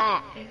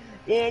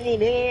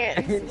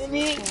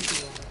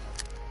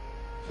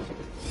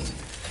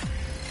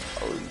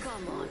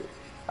 Come on.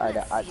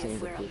 Alright, I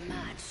changed the We're a picture.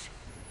 match.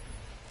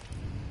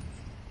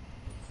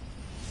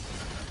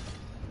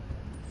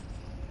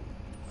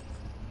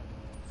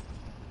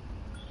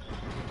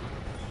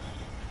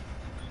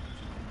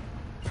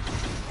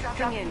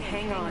 Dropping in,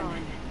 hang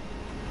on.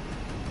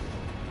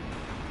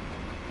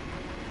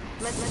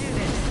 Let's do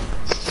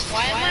this.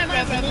 Why am I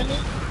revenant?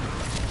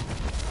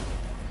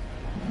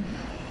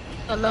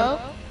 Hello?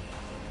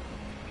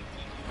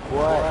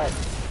 What?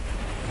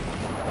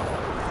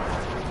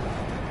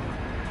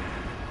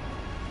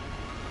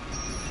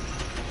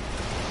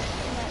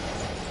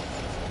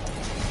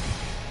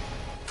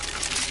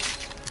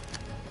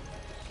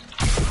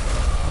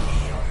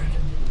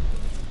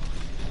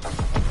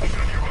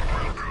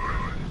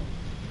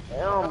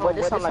 Damn, boy,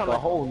 this sound like a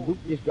whole loop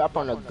just dropped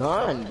on a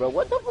gun, bro.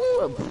 What the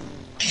fuck?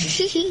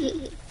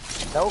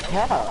 No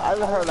cap. I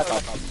heard like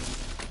a.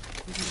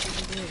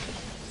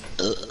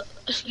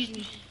 Excuse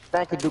me.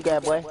 Thank you,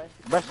 Duke, boy.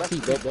 Brush your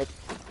teeth, bitch.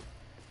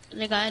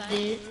 Nigga, I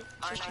did.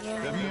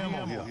 Heavy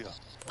ammo here.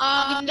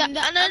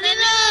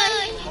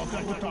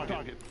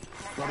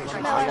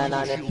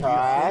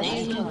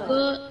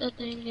 That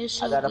thing is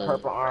so I got a good.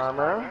 purple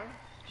armor.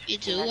 Me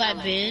too,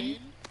 I've been.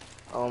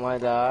 Oh my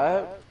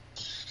god.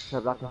 So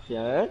block the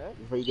shit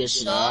before you get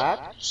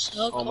smacked.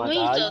 So, Oh my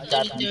god, you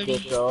got peace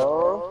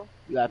control.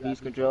 You got peace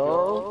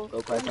control.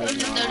 Go crash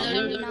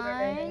that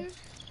 9.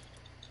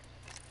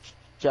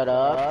 Shut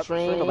up,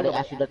 stream. Nobody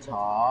asked you to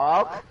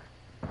talk.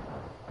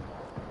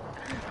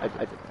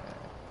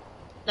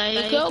 Now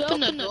you can open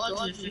the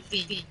door to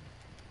 15.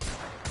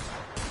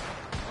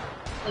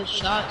 The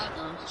shots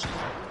now.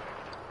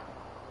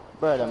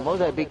 Bro, the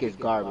Mozambique is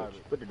garbage.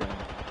 Put it down.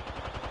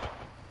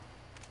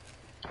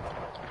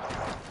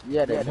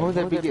 Yeah, the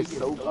Mozambique is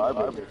so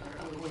garbage.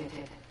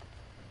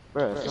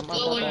 Bro, It's good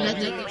when you have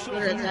to get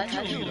rid of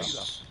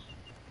tattoos.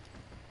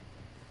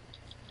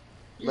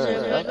 Is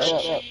there a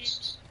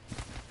cheese?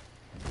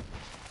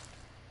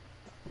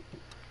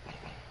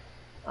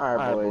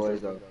 Alright, boys,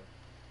 let's go.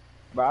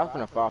 Bro, I was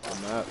gonna fall from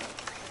that.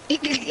 I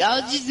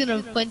was just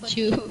gonna punch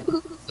you. Bro,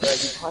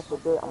 you punch the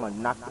bit, I'm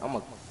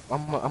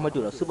gonna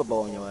do the Super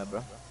Bowl on your ass,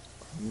 bro.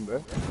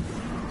 Bro.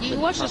 You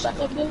watch the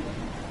Super Bowl?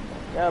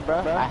 Yeah, bro.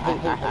 I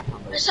hate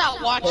I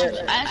saw watching.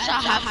 I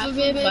saw half of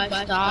it, but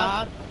I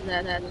stopped.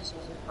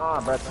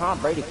 Oh, bro, Tom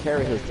Brady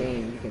carried his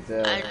team, you can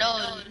tell. I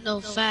know, no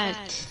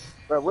fact.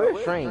 Bro, where's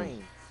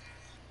Stream?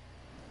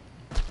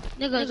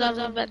 Niggas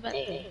are back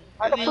there.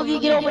 How the fuck you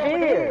get over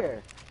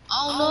there?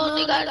 I don't know,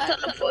 they got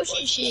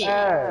teleportation shit.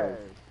 Yeah.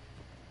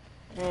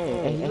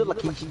 Hey, he look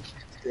like he's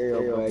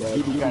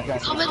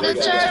Come in the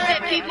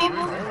turret, people.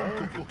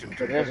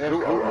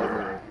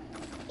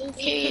 Who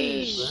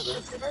cares?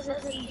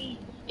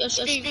 Your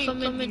stream,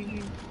 come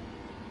in.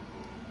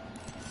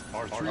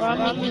 Or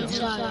I'm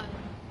inside.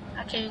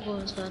 I can't go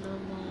inside no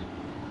more.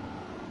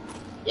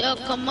 Yo,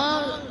 come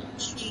on.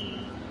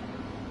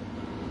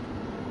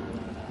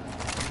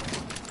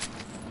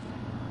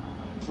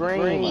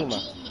 Dream.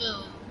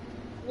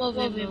 What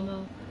baby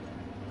move?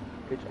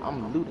 Bitch, I'm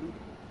looting.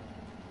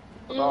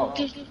 You don't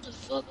give a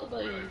fuck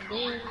about your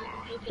name.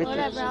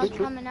 Whatever, I was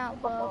coming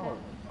out, bro.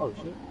 Oh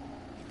shit.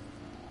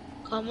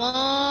 Come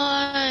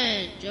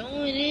on,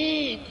 join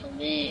in, come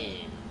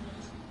in.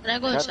 Can I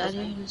go inside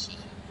here?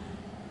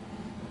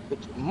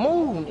 Bitch,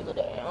 move, nigga,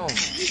 down.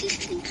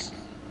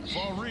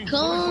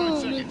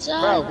 Come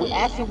inside. Bro, we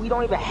actually we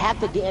don't even have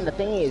to get in the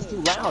thing. It's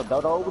too loud,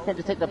 Dodo. We can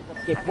just take the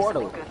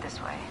portal. Good this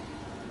way.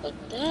 Fuck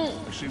that.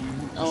 Actually, we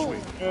move Oh. this way.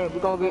 Yeah, we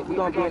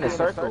gonna be in a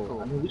circle.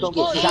 I mean, we gonna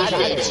get Oh, shot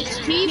at. it's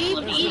just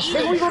people.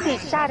 Nigga, we gonna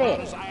get shot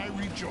at. I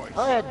rejoice.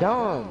 Oh yeah,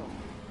 dumb.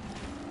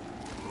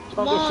 We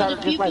Come gonna get shot on, at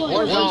the just like people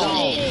in Warzone.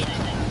 Warzone.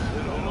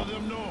 Let all of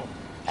them know.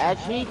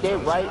 Actually, they're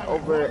right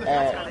over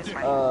at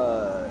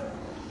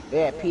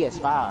they're at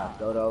PS5,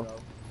 Dodo.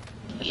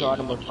 That's where all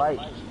them was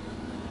fighting.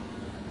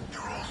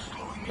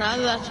 Now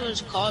that's what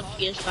it's called,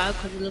 PS5,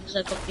 because it looks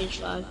like a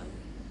PS5.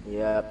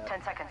 Yep.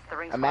 10 seconds, the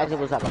ring's Imagine it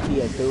was like a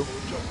PS2.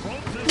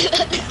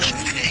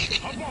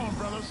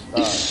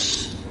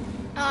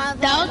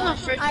 That was my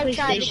first I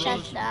tried to PlayStation.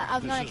 test that. I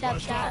was gonna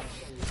test that.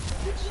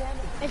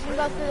 If you can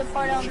go through the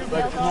portal and be But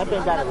able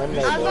Champion got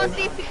eliminated, I was gonna boy.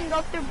 see if you can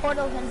go through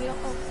portals and be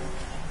able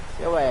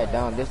Your ass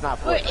dumb. This not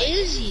Where Fortnite.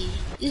 is he?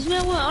 This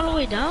man went all the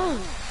way down.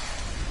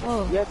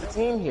 Oh. You have the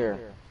team here.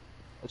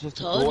 It's just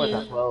the Told doors you.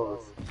 are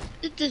closed.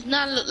 It does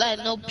not look like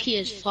no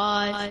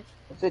PS5.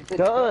 Yes, it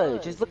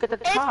does. Just look at the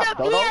top, It's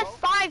the Dodo.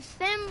 PS5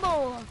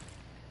 symbol.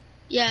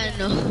 Yeah, I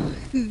know.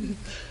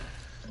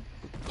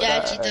 Yeah,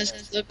 it actually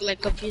does look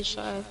like a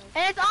PS5.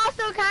 And it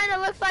also kind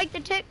of looks like the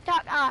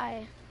TikTok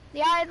eye.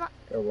 The eye,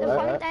 the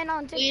funny thing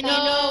on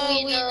TikTok.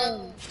 We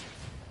know.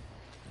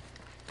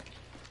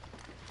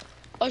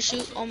 Oh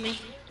shoot, on me.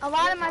 A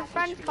lot of my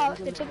friends call it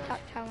the TikTok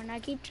tower, and I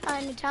keep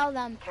trying to tell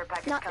them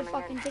it's not the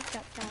fucking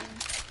TikTok tower.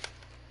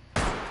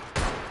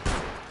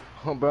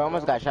 Oh, bro, I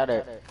almost got shot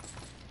at.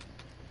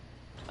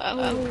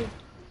 Oh,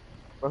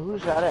 Bro, who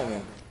shot at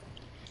me?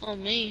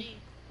 on me.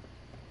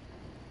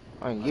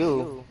 On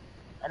you.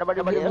 Ain't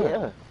nobody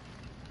here.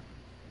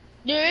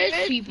 There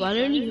is people, I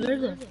didn't even hear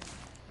them.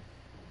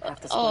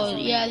 Oh,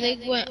 yeah, they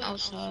went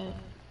outside.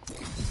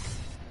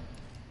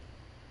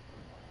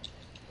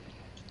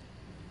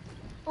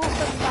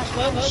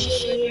 Oh,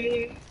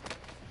 shit.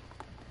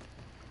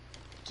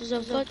 There's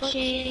a foot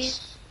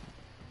chase.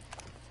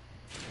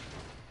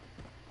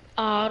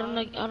 I don't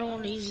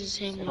want to use the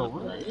same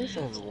one. This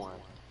is one.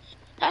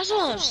 That's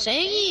what I'm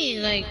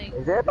saying. Like,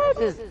 Is everybody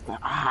just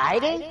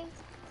hiding?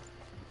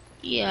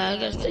 yeah, I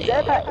guess they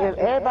If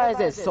everybody's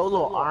at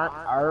solo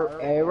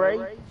array,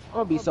 I'm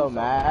gonna be so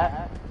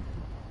mad.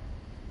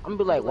 I'm gonna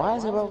be like, why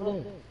is it over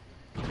there?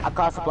 I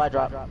caught supply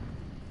drop.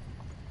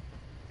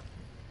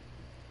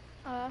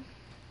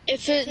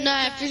 If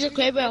it's a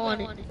crab, I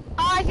want it.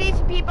 Oh, I see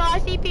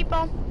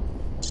people.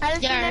 I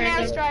just seen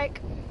an airstrike.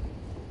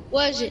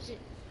 What is it?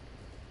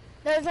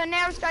 There's an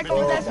airstrike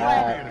over this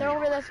way. They're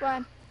over this way.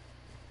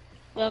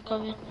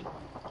 Welcome.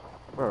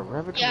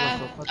 Bro, yeah,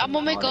 I'm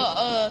gonna make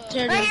a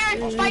turn. Right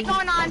here, fight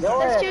going on.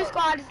 There's 2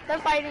 squads. They're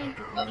fighting.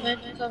 Come in.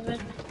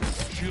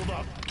 Shield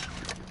up.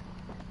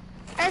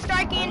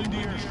 Airstriking.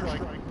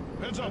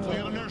 Heads up, we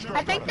had an airstrike.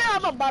 I think they're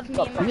up above me.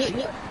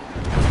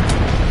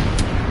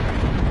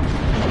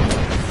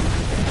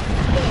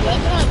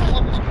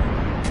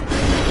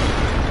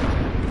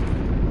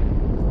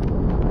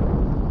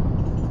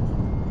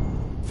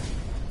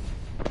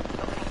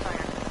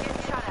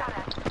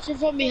 So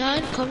from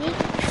behind, come in.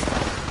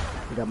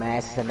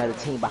 Dumbass is another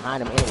team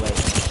behind him anyway.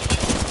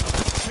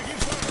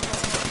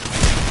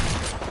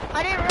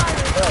 I didn't realize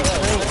it.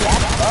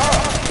 Oh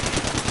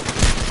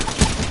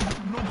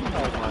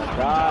my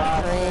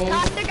god,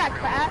 Caustic got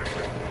cracked.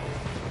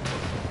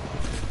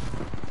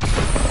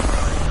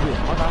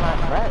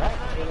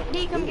 D,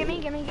 come give me.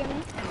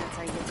 That's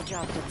how you get the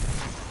job done.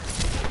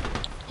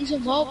 He's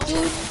involved,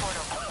 dude.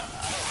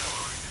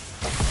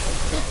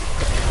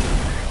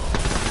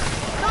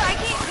 No, I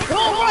can't. Bro,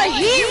 right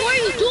here, what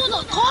are you doing? The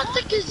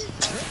caustic is...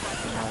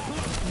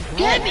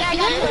 Get me.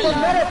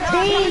 Another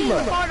team!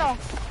 Portal.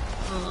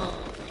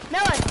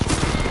 Miller.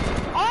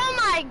 Oh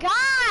my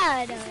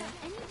god!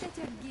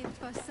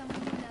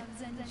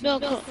 No,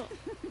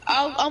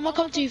 I'm gonna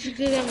come to you if you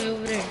could get me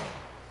over there.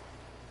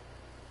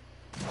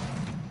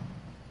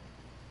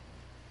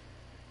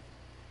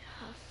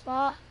 Oh,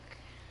 fuck.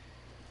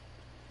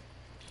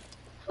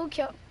 Who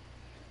killed?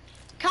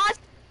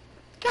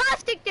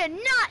 Caustic did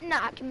not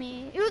knock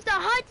me. It was the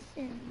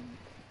Hudson.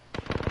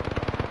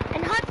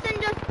 And Hudson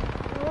just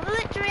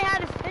literally had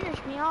to finish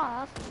me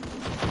off.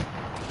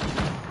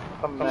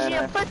 She's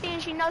a pussy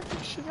and she knows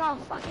she's gonna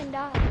fucking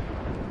die.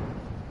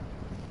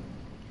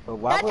 But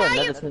why would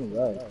another team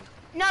run?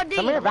 No, dude.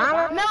 Come here,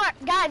 Valor. No,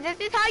 guys, this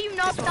is how you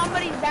know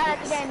somebody's bad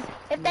at the game.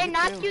 If they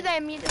knock you, they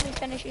immediately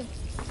finish you.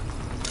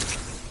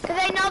 Because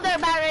they know they're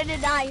about ready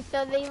to die,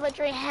 so they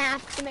literally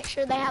have to make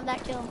sure they have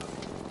that kill.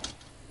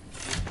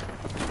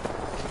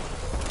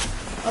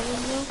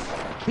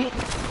 Bitch, see,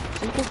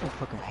 I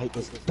fucking hate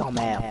this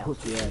dumbass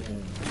pussy ass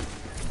game.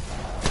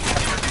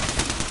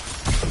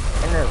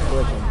 And they're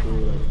pushing,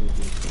 dude.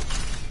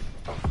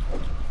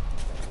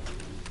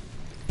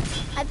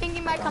 I think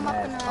he might come up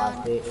in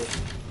around.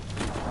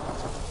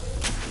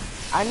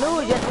 I knew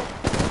it.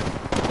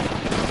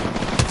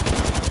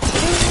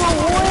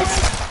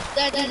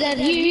 That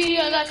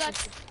here, I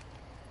got you.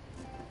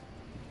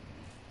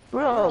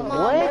 Bro, Come on,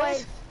 what?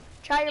 boys.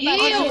 Try your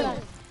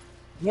best.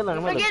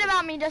 Forget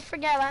about me, just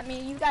forget about me.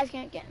 You guys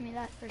can't get me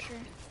that for sure.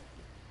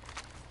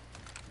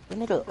 That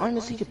nigga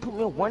honestly just put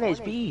me on 1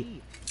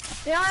 HP.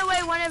 The only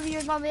way one of you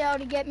is gonna be able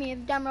to get me is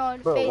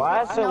Demerald. Bro,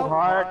 why is it so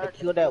hard to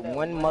kill that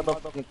one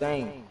motherfucking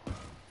thing?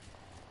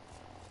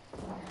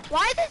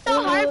 Why is it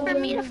so hard for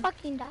me to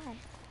fucking die?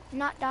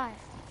 Not die.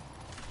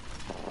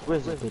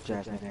 Where's this bitch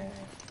ass nigga?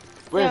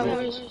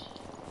 Where is he?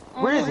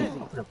 Where is he?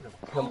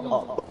 Come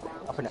up.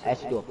 I'm gonna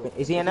ask you to a friend.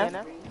 Is he in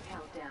there?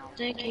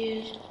 Thank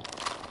you.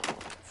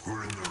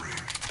 We're in the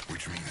ring,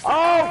 which means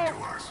oh!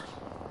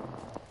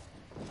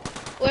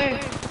 Where?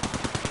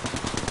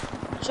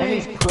 And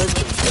he's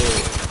pushing.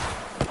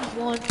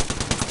 One.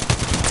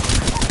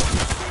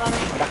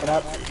 Back it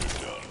up.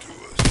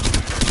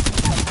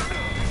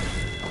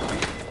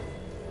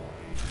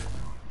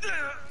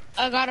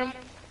 I got him.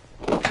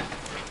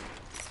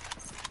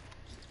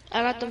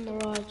 I got the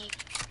Mirage.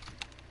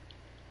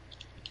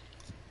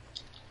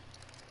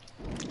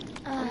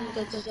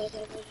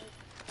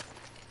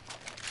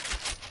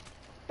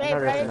 Babe,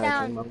 write it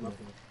down.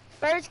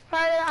 First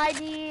part of the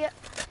ID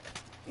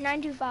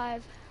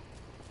 925.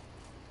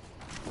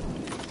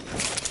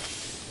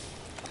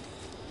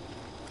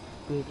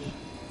 Bitch.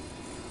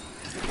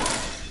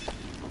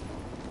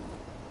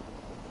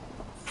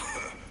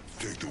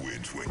 Take the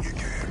wins when you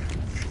can.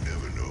 You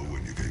never know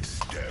when you get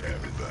stabbed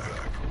in the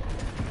back.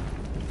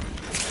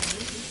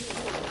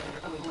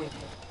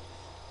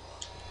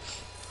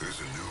 There's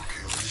a new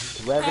kill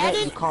leader.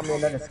 Revenant, you call me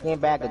another skin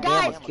bag again,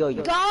 Guys, must kill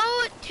you.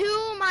 go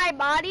to my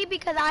body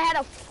because I had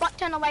a fuck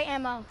ton of light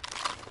ammo.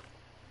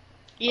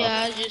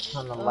 Yeah, I just.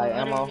 Ton of light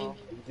ammo.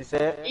 You just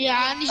said?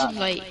 Yeah, I need some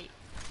light.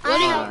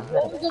 I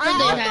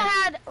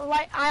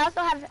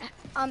also have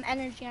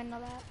energy. I know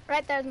that.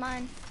 Right there's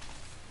mine.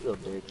 You a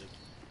bitch.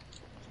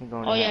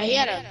 Oh yeah, he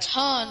had a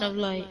ton of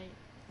light.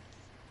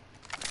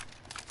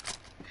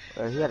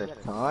 He had a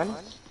ton?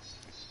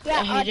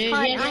 Yeah, Yeah, a he did,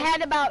 ton. he had I it.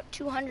 had about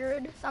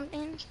 200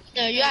 something.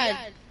 Yeah, you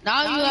had.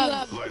 Now you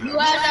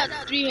had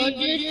that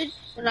 300,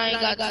 and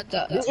I got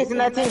that. This is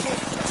 19.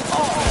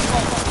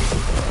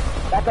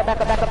 Back up.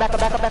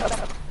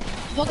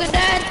 Fucking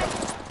dead.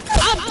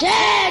 I'm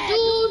dead,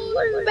 dude.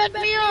 What you bet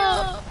me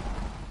up?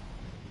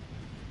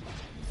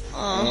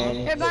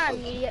 They're gonna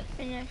immediate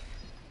finish.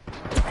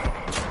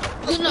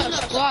 You're not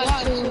squad,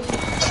 too.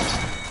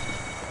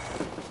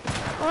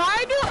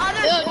 Why do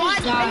other Yo, squads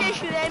just die. finish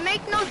you? They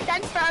make no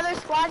sense for other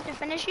squads to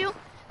finish you,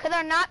 because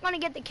they're not gonna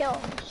get the kill.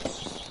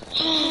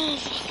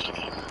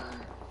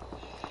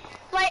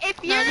 Like,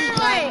 if you're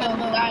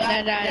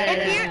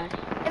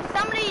if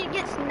somebody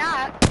gets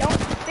knocked,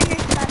 don't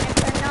finish them if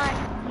they're not,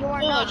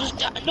 you're No, not. just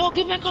no.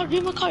 Give me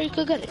my car. You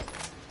could get it.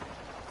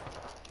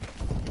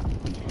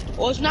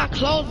 Well, it's not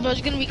close, but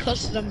it's gonna be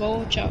close to them. But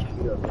watch out.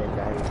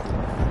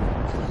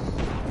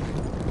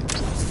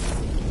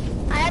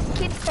 I have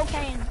kid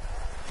cocaine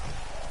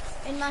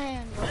in my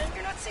hand.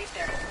 You're not safe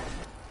there.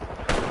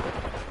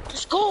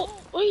 Let's go.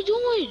 What are you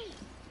doing?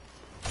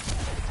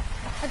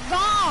 Let's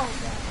go.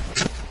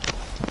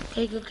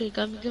 Okay.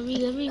 Got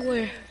me.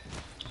 Where?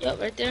 Yep,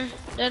 right there.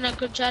 Then I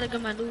could try to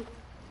get my loot.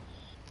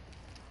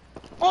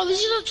 Oh, this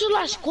is not the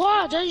last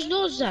squad. I just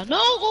noticed that. No,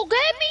 go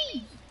get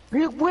me.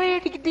 Where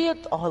did you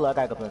get? Oh, hold up,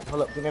 I gotta go.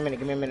 Hold up, give me a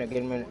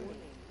minute.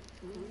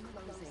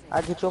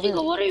 I'll get you over here.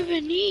 Nigga, what do you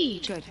even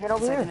need? Good. Get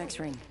over Inside here. the next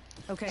ring.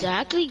 Okay.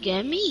 Exactly,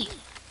 get me.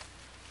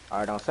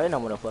 Alright, don't say no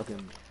more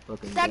fucking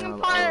Second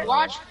part.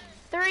 Watch.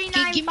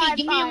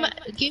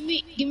 3955. Give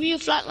me a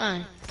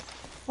flatline.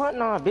 What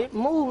no, bitch?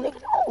 Move,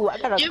 nigga. No, I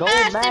gotta Your go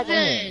master back in.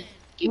 then.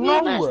 Give me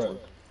a master.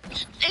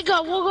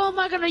 Nigga, what gun am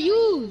I gonna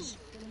use?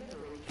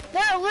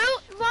 They're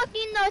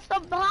fucking the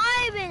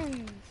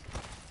surviving.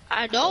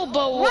 I know,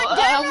 but What I'm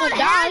Demon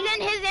gonna has die.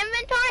 in his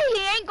inventory,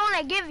 he ain't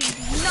gonna give you.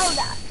 You know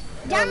that.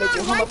 Demon,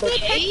 nigga, once he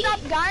okay. picks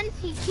up guns,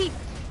 he keeps.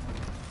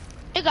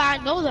 Nigga, I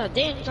know that.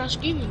 Damn, stop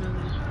screaming at me.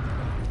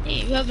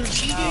 Hey, you having a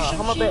seizure or How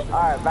some much shit? bet?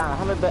 Alright, Brown,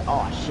 how much bet?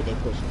 Oh shit, they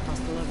pushing.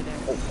 Hostile over there.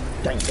 Oh,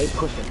 dang, they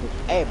pushing.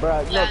 Hey, bro,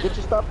 you know, get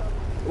your stuff.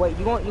 Wait,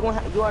 you already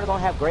gonna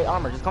have great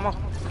armor. Just come on.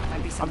 Might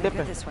be I'm something dipping.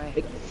 good this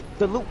way.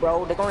 The loot,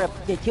 bro. They're gonna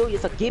kill you.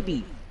 It's a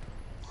gibby.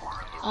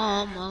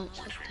 Man.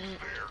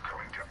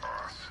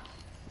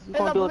 You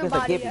gonna do against a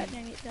gibby?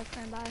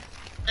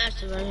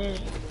 That's right here.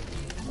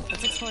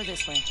 Let's explore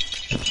this way.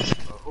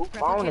 Who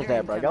phone is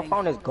that, bro? Your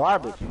phone is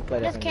garbage. You play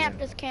that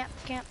Just thing.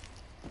 camp.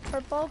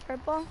 Purple.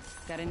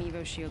 Got an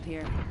Evo shield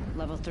here.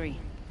 Level 3.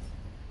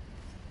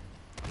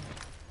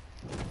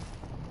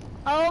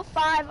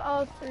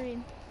 0503.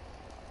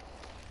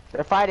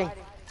 They're fighting.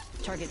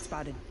 Target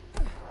spotted.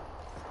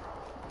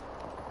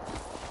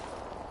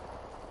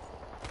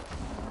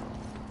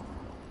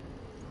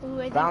 Ooh,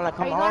 I think, Balin,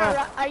 come on.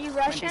 are you Might be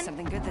rushing?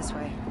 something good this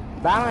way.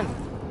 Balin.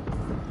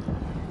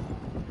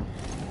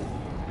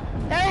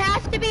 There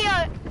has to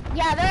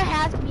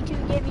be two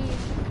gibbies.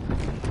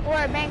 Or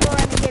a mango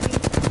and a gibby.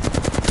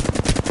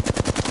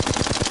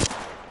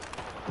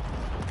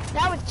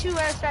 That was 2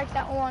 airstrikes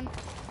at one.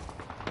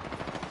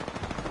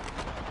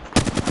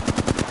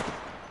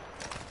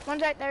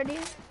 One's right there, dude.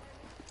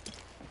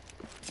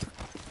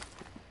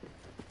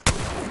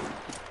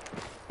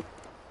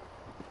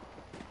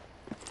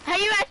 How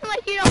you acting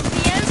like you don't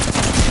see him?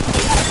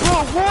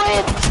 Oh,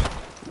 what?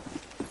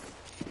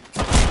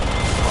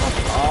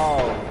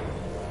 Oh.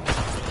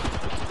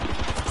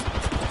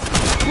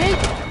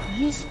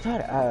 He's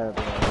fed up.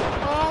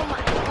 Oh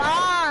my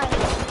god.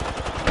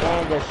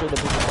 And they're shooting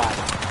people body.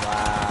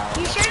 Wow.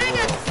 You should have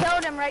just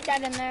killed him right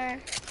then and there.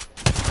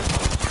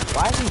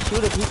 Why is he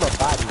shooting people's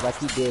bodies like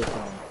he did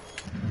something?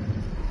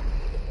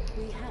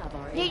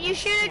 Dude, you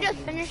should have just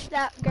finished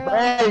that girl.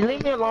 Hey,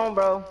 leave me alone,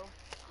 bro.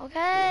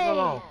 Okay. Leave me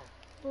alone.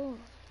 Ooh.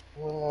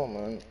 Leave me alone,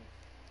 man.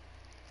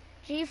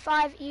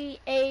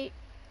 G5EA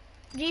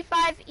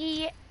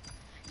G5EAF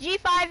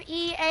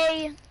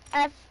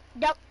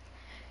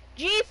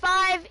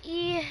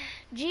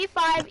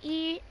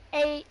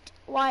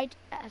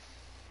G5E8YF.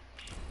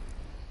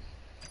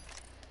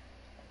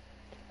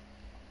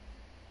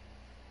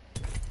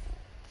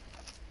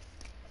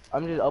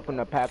 I'm just opening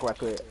the pack right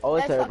quick. Oh,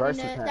 it's a reverse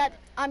pack.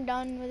 I'm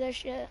done with this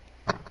shit.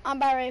 I'm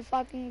about ready to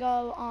fucking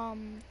go,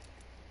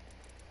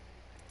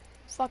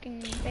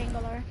 fucking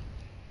Bangalore.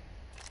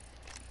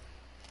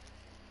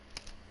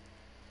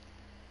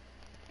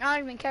 I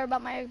don't even care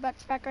about my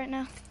Xbox pack right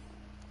now.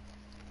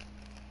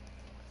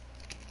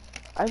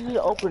 I need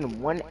to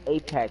open one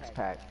Apex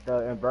pack, the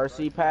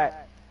anniversary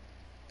pack.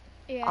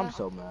 Yeah. I'm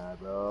so mad,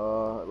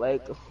 bro.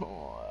 Like,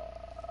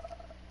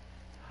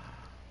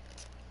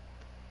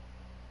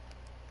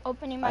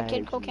 opening my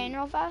kid cocaine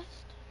real fast.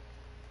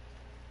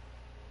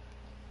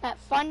 That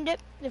Fun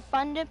Dip, the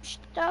Fun Dip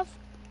stuff,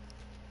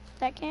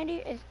 that candy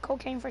is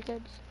cocaine for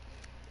kids.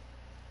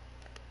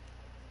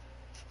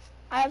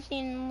 I have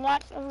seen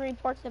lots of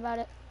reports about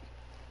it.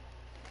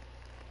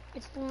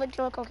 It's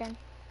literal cocaine.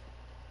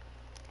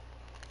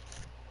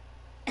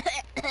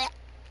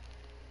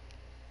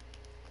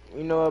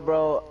 you know what,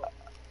 bro?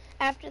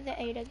 After the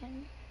 8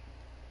 again.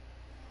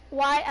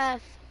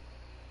 YF.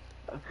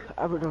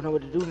 I really don't know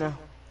what to do now.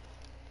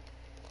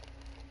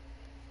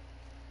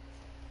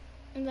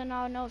 And then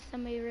I'll know if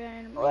somebody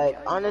ran. Like,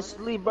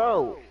 honestly,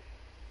 bro,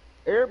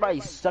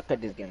 everybody suck at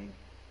this game.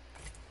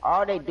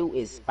 All they do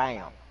is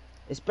spam.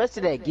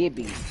 Especially that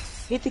Gibby.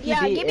 He think he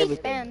did Gibby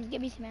everything. spams.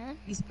 Gibby spams.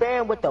 He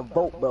spam with the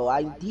vote, bro.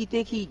 He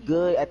think he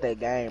good at the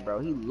game, bro.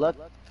 He luck.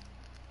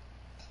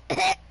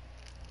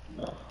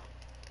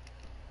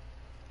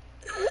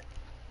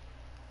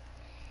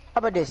 How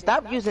about this?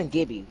 Stop using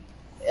Gibby.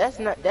 That's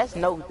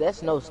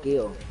no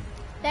skill.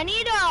 They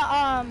need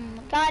a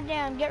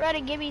goddamn get rid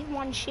of Gibby's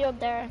one shield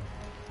there.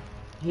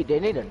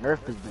 They need to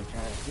nerf his bitch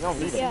ass. You don't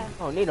need him. You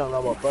don't need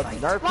no more fucking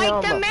nerf him.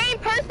 Like the main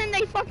person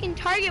they fucking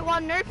target while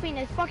nerfing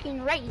is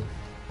fucking Wraith.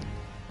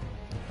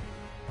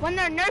 When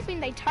they're nerfing,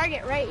 they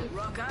target Wraith.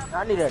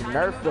 I need to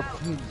nerf the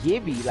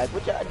Gibby. Like,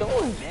 what y'all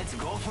doing? Let's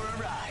go for a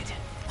ride.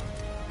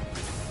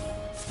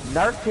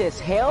 Nerf his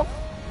health,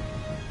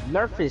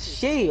 nerf his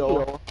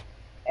shield,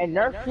 and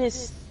nerf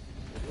his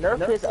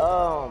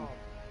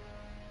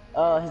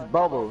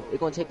bubble. It's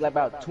gonna take like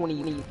about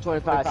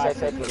 20-25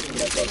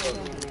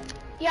 seconds.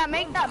 Yeah,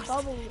 make that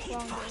bubble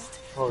longer.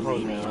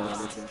 Holy man.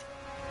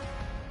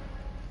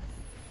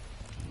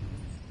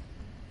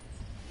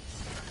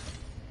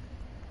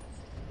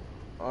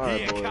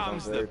 Alright, boys, I'm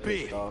very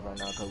pissed off right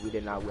now because we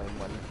did not win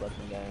one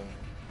fucking game.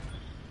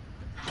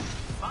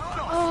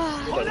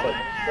 When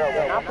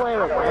I'm playing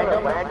with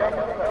random,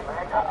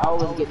 I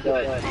always get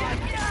the...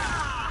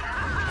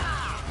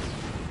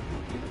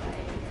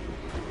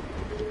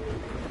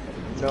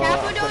 No,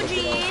 Capital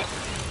G.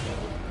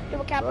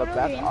 Capital G.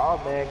 That's all,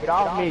 man. Get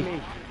off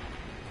me.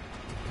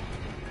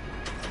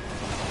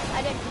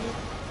 I didn't do it.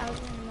 I was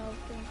in the middle of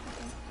doing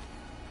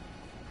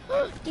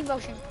something.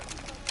 Devotion.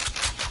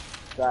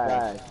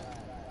 Guys,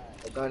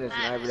 the gun is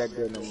never that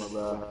good no more,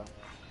 bro.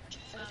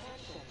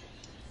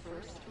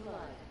 First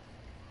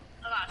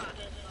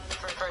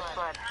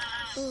blood.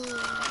 Ooh.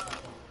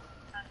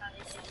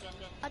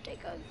 I'll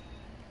take a...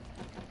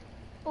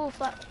 Ooh,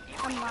 flat.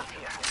 I'm not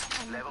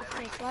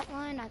a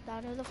flatline. I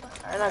thought it was a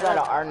flatline. And I got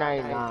an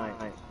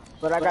R99.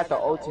 But I got the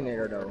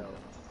alternator, though.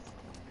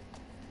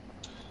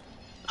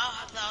 I'll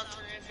have the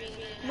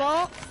alternator.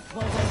 Well,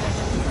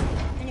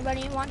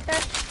 anybody want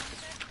that?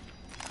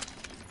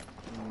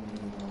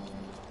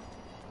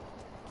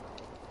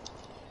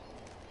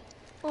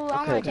 Ooh,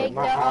 I'm gonna take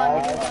the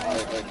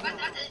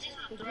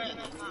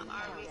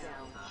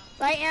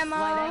light ammo.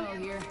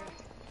 You're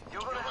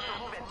gonna have to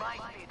move at my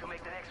speed to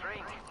make the next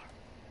ring.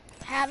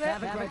 Have it.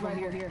 I'm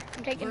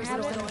taking have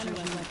it.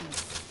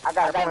 I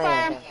got a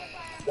plan.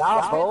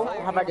 Y'all both,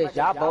 how about this?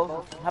 Y'all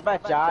both, how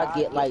about y'all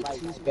get like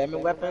 2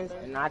 spamming weapons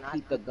and I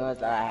keep the guns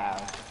that I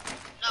have?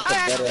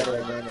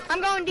 Alright,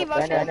 I'm going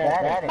devotion.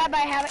 Bye bye,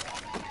 have it.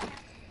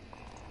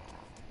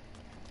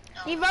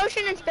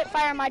 Devotion and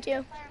Spitfire, my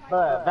two.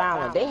 But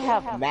Valen, they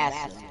have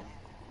massive.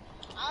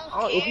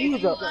 Oh, if you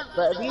use a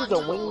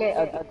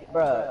wingman,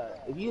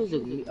 if you use a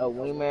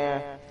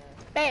wingman.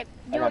 Babe,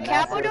 do a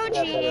capital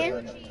G,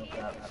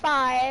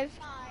 5,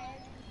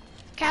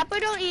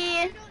 capital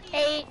E,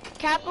 8,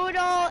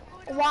 capital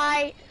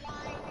Y,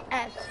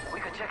 S. We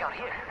could check out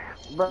here.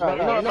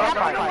 Capital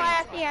Y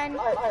at the end,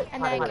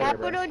 and then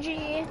capital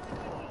G,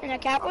 and a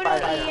capital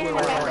E, and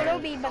a capital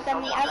B, but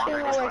then the F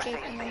is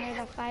lowercase, and then there's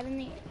a 5 in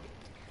the E.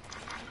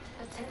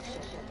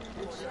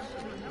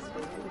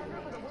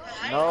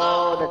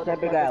 No, the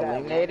temper got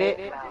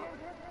eliminated.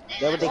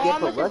 That's what they get for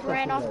almost just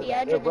ran off the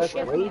edge of the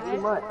ship. Way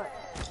too much.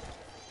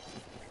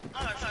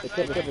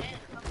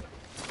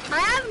 I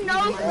have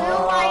no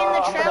clue why in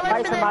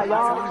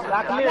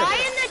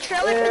the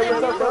trailer for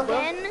the new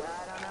skin,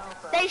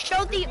 they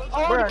showed the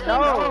old King.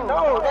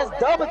 No, that's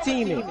double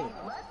teaming.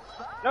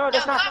 No,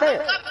 that's not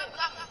fair.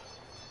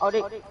 Oh,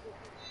 they...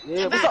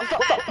 Yeah, what's up?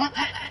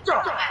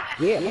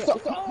 Yeah, what's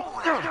up?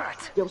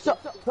 Yeah, what's up?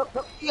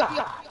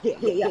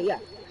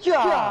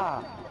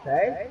 Yeah.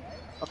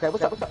 Okay,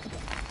 what's up?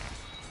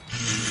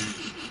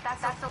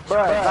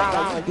 Bruh,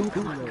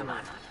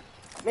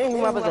 man,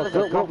 whoever's a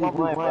good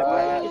 1v1, bro.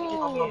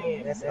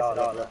 That's all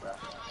up.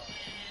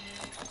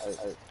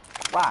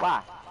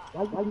 Why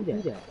you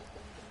do that?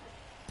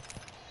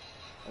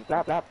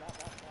 Clap.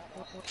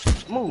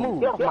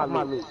 Move. Get off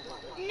my loot.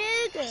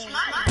 Nigga.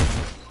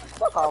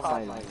 Fuck off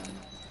my loot.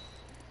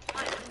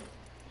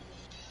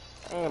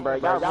 Damn, bro,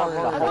 y'all running the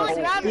I'm going whole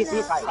grabbing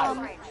this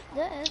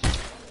the,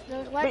 the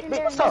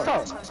legendary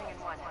missiles.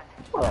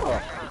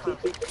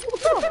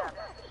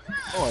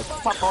 Oh,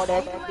 fuck all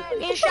that.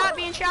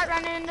 Being shot,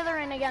 running into the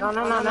ring again. No.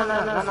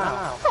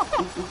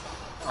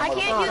 I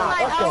can't use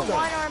my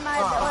L1 or my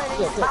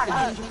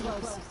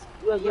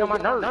ability. You're my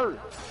nerd.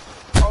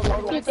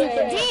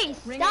 Jeez,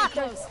 stop,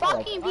 there's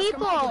fucking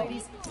people.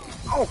 I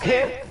don't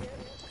care.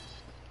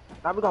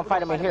 Now we're gonna fight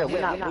them in here. We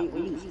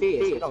use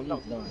fish. We don't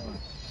use none.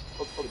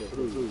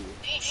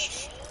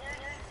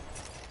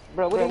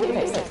 Bro, what are you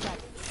doing?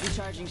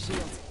 Recharging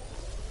shields.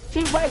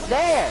 She's right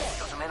there.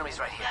 Got some enemies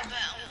right here.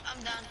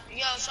 I'm done.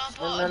 Yo, Sean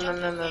Paul.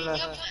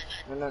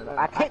 No.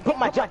 I can't put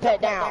my jump pad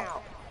down.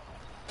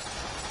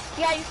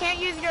 Yeah, you can't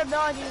use your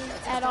abilities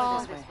at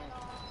all.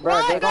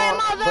 Bro, they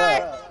grandmother!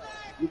 Bro,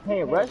 you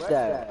can't rush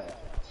that.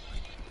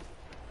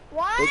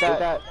 What? They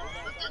got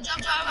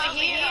Jump over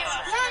here.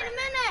 Yeah, in a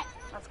minute.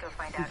 Let's go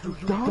find out.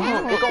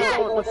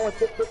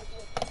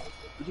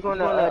 You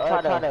gonna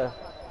try to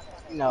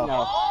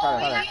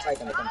fight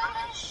them.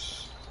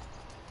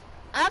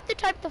 I have to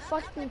type the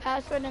fucking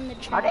password in the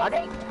chat. Are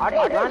they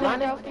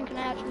running? Can I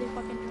actually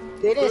fucking...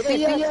 They didn't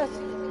see us? Heads up.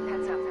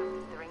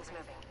 The ring's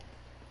moving.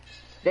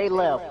 They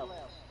left.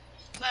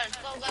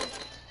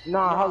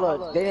 Nah, hold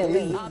up. They didn't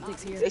leave.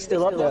 Optics here. They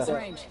still up Close there.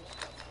 range.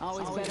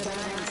 Always better than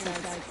iron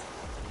sights.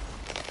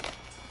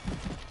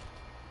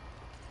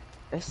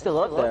 They still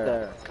up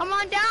there. Come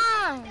on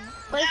down!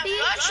 Pussy!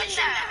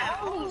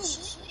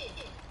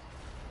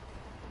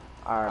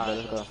 Alright,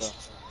 let's go.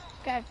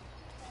 Okay.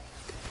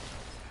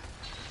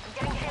 I'm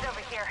getting hit over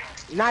here.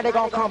 Now they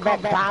gonna come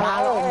back down.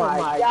 Oh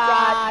my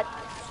god.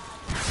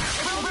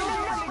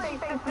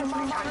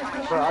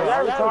 Bro, are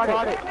y'all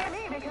retarded?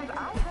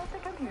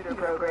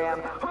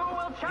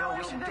 Yo,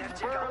 we should def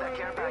check out that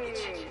care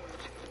package.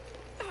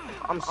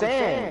 I'm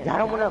saying, y'all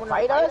don't wanna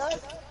fight us?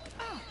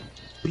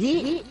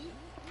 Beat?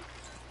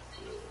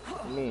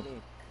 Me.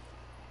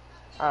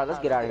 Alright, let's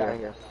get out of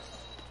here.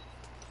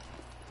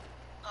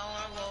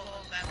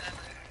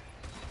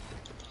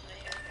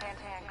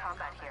 Hand-to-hand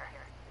combat here.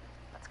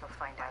 Let's go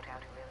find out how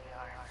we really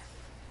are.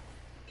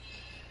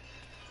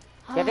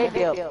 Yeah, they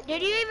did.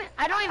 Did you even...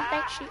 I don't even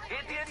think she...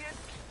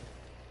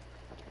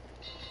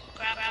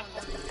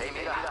 Hey,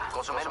 mira,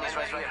 got some enemies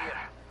right here.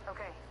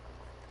 Okay.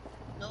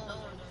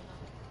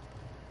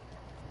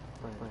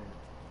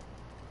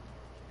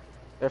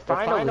 They're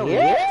finally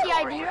here? What's the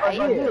ID right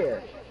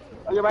here?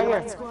 Oh, you're right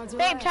here.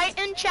 Babe, type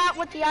in chat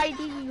what the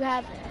ID you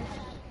have.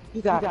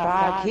 He got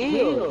 5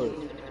 kills.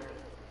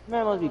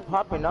 Man must be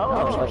popping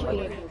off.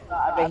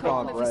 I bet he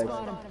gonna rush.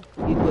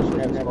 He pushing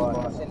every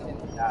squad.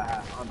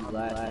 I'm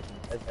glad.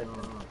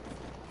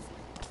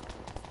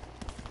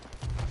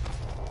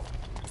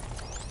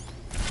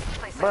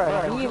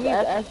 Bro, he even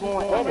asked for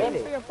one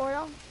edit. For your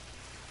portal?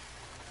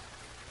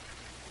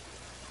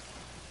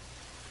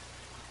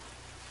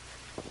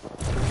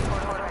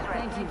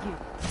 Thank you.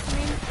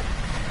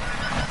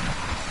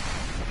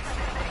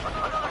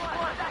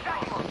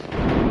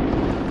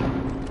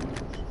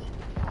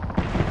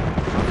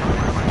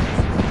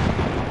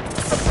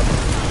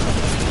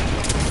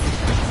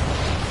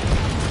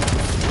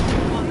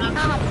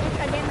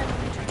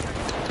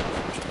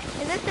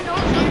 Is this an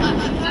ocean?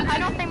 I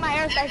don't think my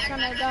air sight's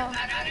gonna go.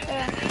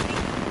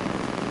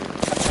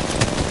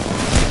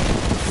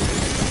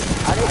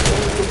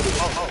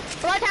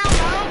 Bloodhound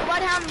low,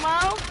 Bloodhound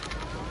low.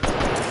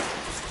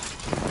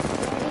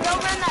 He's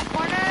over in that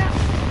corner.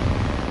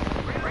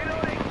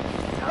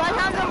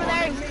 Bloodhound's over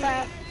there, he's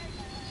cracked.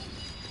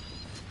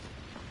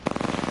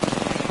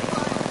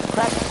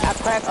 I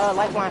cracked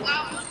lifeline.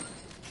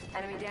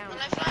 Enemy down.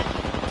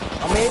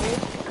 I'm in.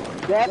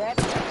 Dead.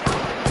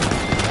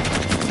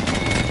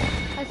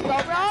 Let's go,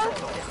 bro.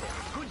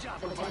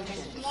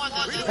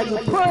 How you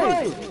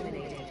play?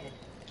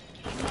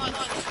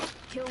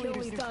 Kill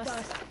leaders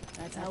dust.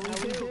 That's how we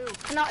do.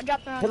 Not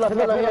drop the Heal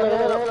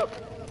up.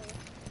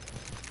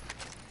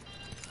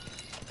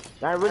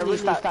 I really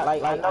stop.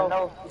 Like, I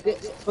know.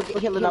 Forget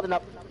healing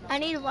up. I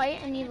need light,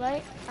 I need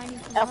light.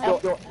 F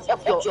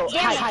yo.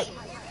 Hi.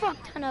 Fuck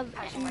ton of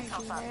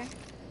energy there.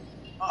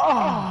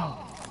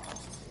 Oh.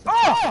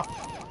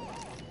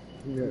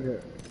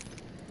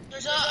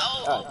 There's a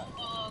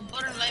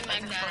butter light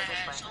mag that I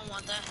had. I don't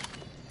want that.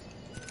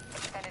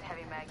 Extended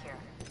heavy mag here.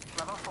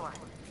 Level 4.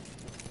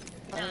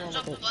 There's a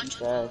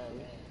bunch of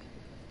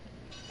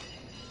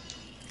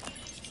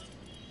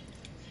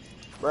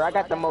Bro, I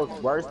got the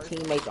most worst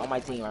teammates on my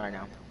team right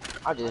now.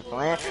 I'm just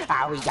playing.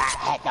 We got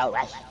Hector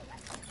Rush.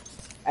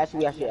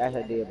 Actually, I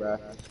did, bro.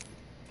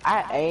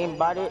 I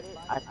aimbot it.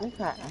 I think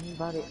I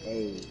aimbot it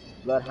a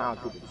Bloodhound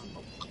to the team.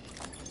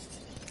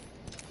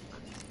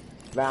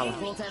 Balance.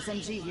 Bolt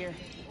SMG here.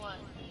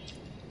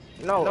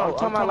 No, I'm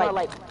talking about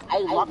like I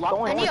locked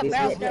on I need a his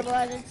barrel head.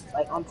 stabilizer.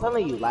 Like I'm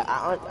telling you, like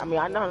I mean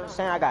I know I'm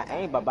saying I got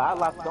aimbot, but I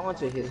locked on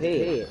to his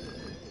head.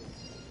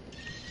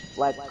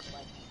 Like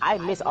I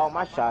missed all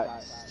my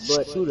shots,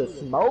 but through the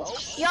smoke.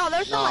 Yo,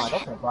 there's so Nah, much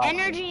that's no problem.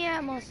 energy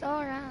ammo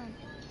all around.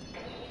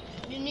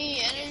 You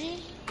need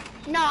energy?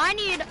 No, I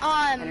need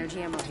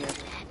Energy ammo here.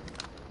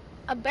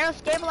 A barrel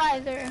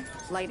stabilizer.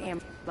 Light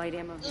ammo. Light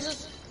ammo. This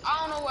is, I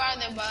don't know where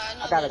they're, but I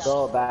know I gotta this.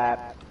 go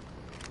back.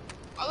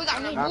 Oh, we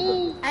gotta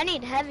move. I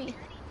need heavy.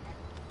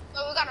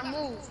 Oh, we gotta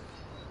move.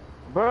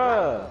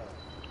 Bruh.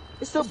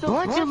 It's a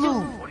bunch of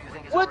loot.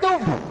 What the? I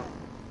don't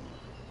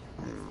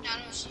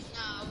see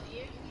now over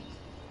here.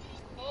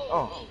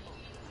 Oh.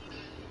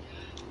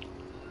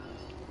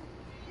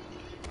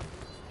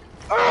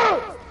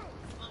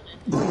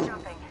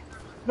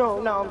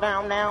 No, no,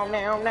 down, down,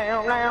 down,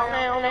 down, down, down,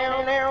 down,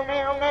 down, down,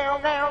 down, down,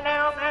 down, down.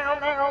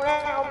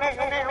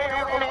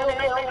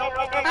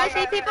 I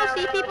see people,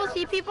 see people,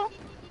 see people.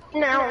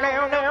 Now,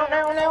 now, now,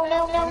 now, now,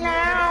 now, now,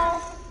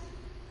 now.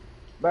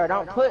 Bro,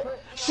 don't put.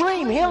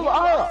 Stream, heal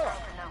up.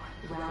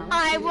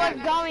 I was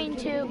going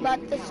to,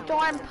 but the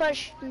storm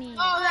pushed me.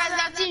 Oh,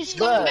 that team's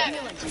coming back.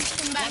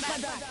 Come back.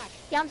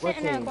 Yeah, I'm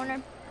sitting in a corner.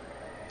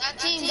 That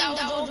team that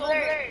was over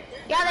there.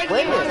 Yeah, they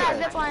came on that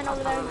zip line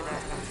over there.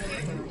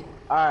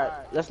 Alright,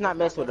 let's not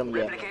mess with them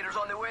yet. Replicators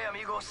on the way,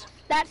 amigos.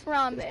 That's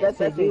wrong, babe.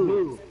 Especially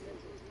you.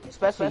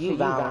 Especially you,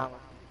 Val.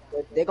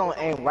 They're gonna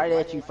aim right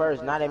at you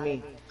first, not at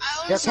me.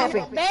 They're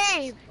camping.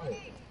 Babe!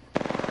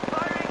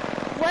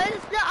 What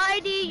is the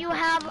ID you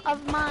have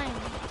of mine?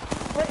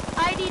 What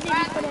ID did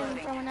you put in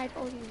from when I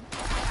told you?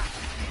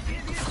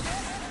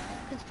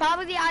 It's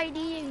probably the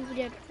ID you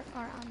did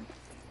for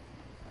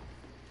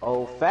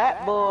Oh,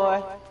 fat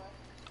boy.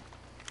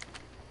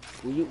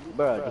 Will you,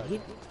 bro, did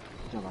he?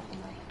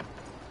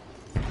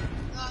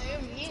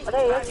 Oh,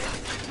 there he is.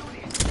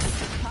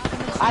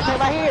 I take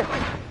right here.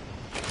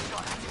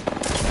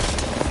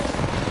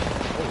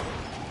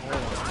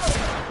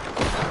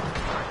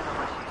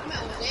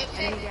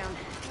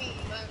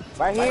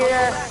 Right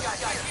here.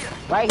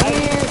 Right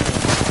here.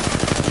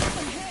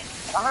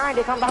 Behind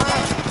it, come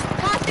behind.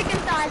 Toxic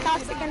inside,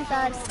 toxic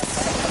inside.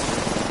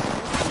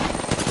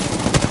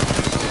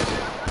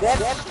 Yep.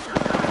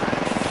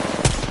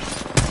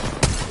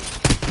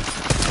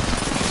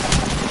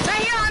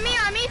 Right here, on me,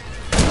 on me.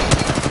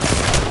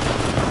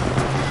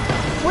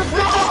 Let's go!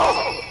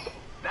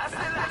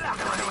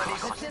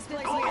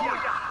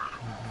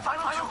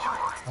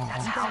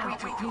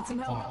 Need some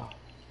help.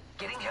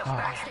 Getting health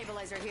back.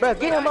 Stabilizer here. Bro,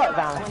 get him up,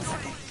 Val.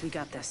 We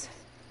got this.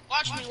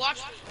 Watch me. This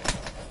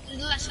is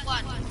the last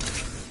squad.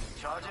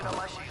 Charging on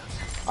my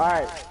shields.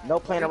 Alright, no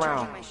playing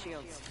around. My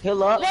shields.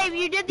 Heal up. Babe,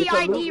 you did the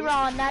ID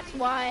wrong, that's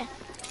why.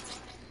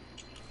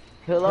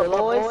 Heal up,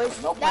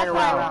 boys. No playing That's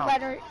why I around. would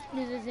better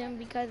do the Zoom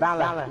because... Val,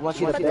 you want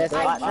to see the best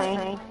spot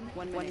chain?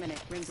 1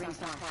 minute. Rings on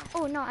top.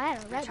 Oh no, I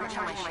had a red one.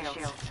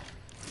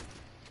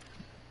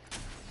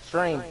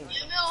 Stream. You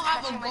don't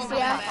have a gun.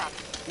 Yeah.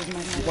 You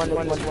want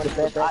to see the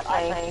best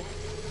octane?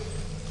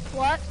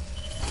 What?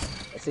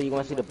 I said you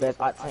want to see the best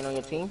octane on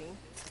your team?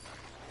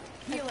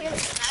 I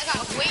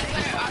got way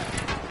better.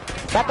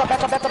 Back up,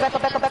 back up, back up, back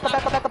up, back up, back up, back up,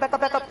 back up, back up,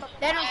 back up.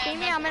 They don't see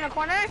me, I'm in a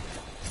corner.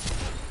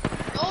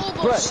 Oh,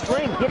 Bro,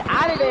 Stream, get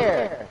out of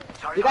there.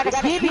 You got a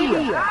kid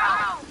here.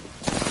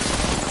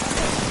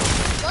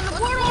 On the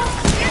portal.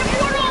 Get the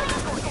portal.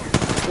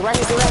 Get right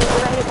here, get right here,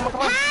 get right here. Come on,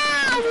 come on.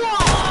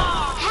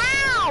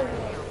 How?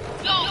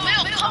 Yo,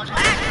 Mel, come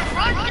back. You're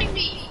rushing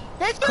me.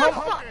 Let's do it.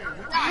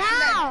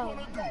 How?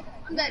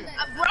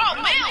 Bro,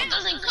 Mel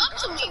doesn't come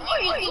to me.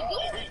 What are you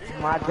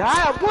doing? My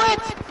God,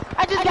 what?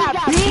 I just got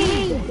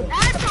beamed.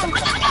 That's some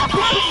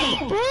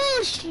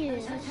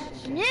bullshit.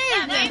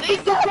 Nigga. He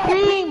got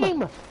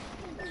beamed.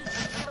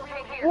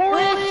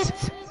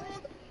 What?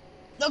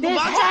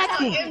 This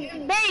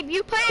hacking. Babe,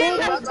 you put in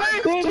the first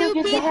Babe, 2 you just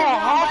pieces, had but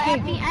at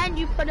hacking. the end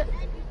you put it.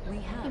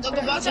 What?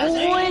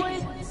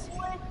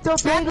 The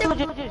Bengals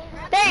just...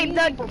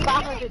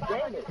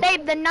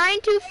 Babe, the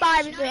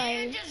 925 is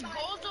right. It just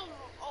goes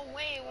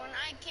away when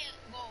I can't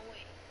go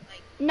away.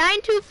 Like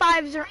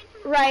 925 is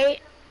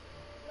right.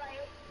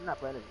 I'm not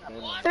playing this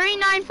game.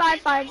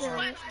 3955 is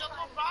right.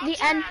 The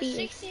end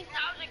piece.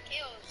 60,000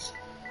 kills.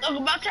 Look,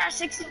 about to have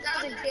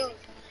 60,000 kills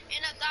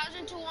and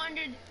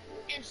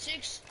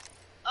 1,206.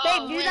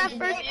 Babe, do that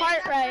first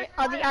part right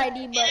of the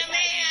ID, but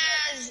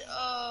Has,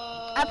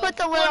 I put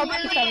the little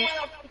piece of it.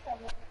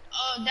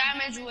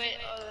 damage with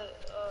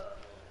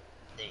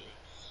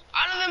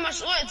I don't remember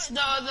sweats.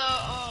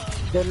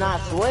 They're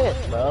not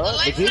sweats, bro.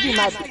 They give you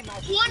my...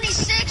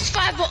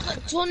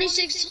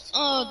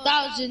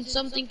 26,000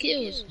 something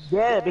kills.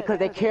 Yeah, because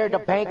they carried the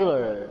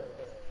Bangler.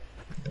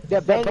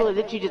 The Bangler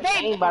that you just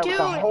aimed by with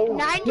the whole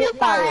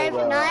 925,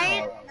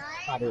 hipfire,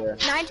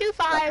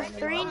 925,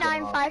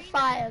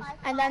 3955,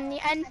 and then the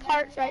end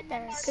part's right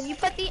there. Cause you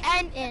put the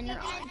end in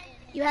wrong.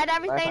 You had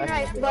everything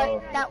right,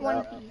 but that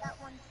one piece.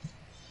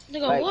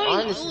 Nigga, Like, what are you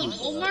honestly. doing?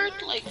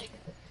 Homework? Like,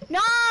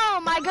 No,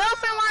 my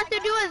girlfriend wants to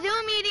do a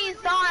Zoom meeting,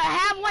 so I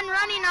have one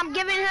running. I'm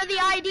giving her the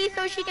ID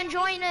so she can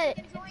join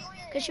it.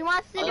 Cause she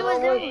wants to do a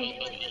Zoom.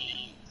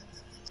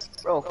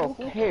 Bro, who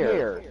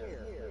cares?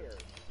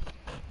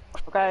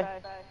 Okay.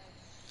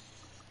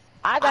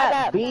 I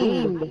got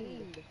beamed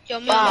yo,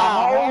 by Mel.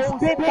 a whole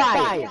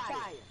Spitfire.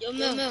 Yo,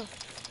 Mel.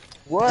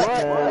 What,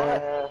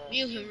 man?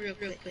 Mute him real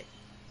quick.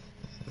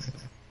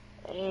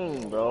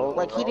 Dang, bro.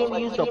 Like, he didn't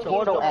use the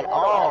portal at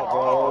all,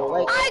 bro.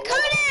 Like, I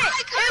couldn't!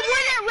 It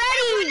wasn't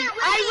ready!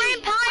 I ran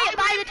by it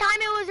by the time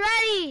it was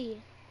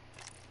ready!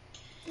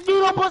 you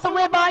don't put some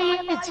red by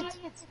it. By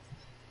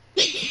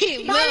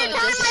the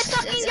time I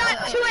fucking got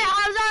to it,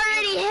 I was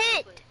already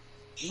hit!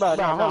 Bro,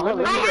 no,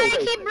 I had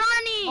to keep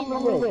running!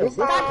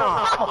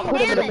 God fucking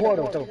damn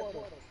it!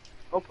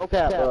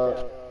 Okay,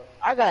 bro.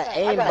 I got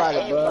aimed by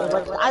it, bro.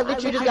 Like, I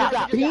literally just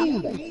got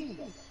beamed.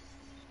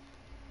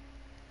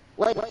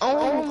 Like,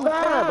 oh my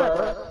god,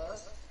 bro.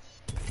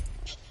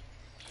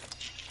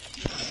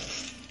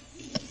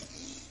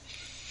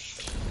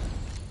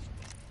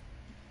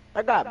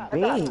 I got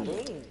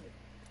beamed.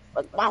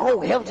 Like, my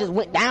whole health just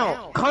went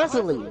down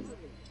constantly.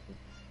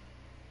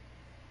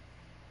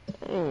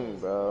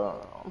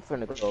 Bro. I'm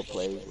finna go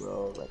play,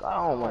 bro. Like,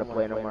 I don't want to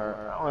play no more.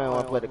 I don't even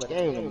want to play the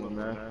game anymore,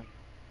 man.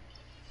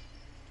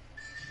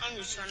 I'm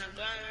just trying to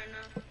grind right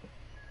now.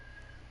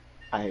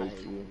 I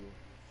hate you.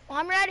 Well,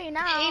 I'm ready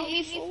now.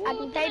 I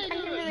can pay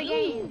attention to the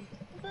game.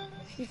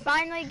 You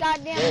finally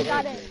goddamn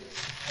got it.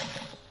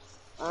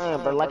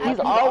 But like, he's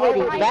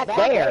already back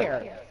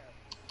there.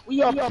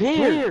 We up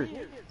here.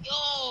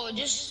 Yo,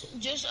 just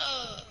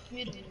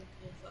communicate.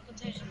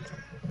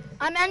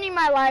 I'm ending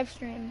my live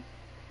stream.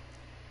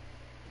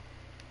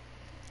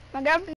 My girlfriend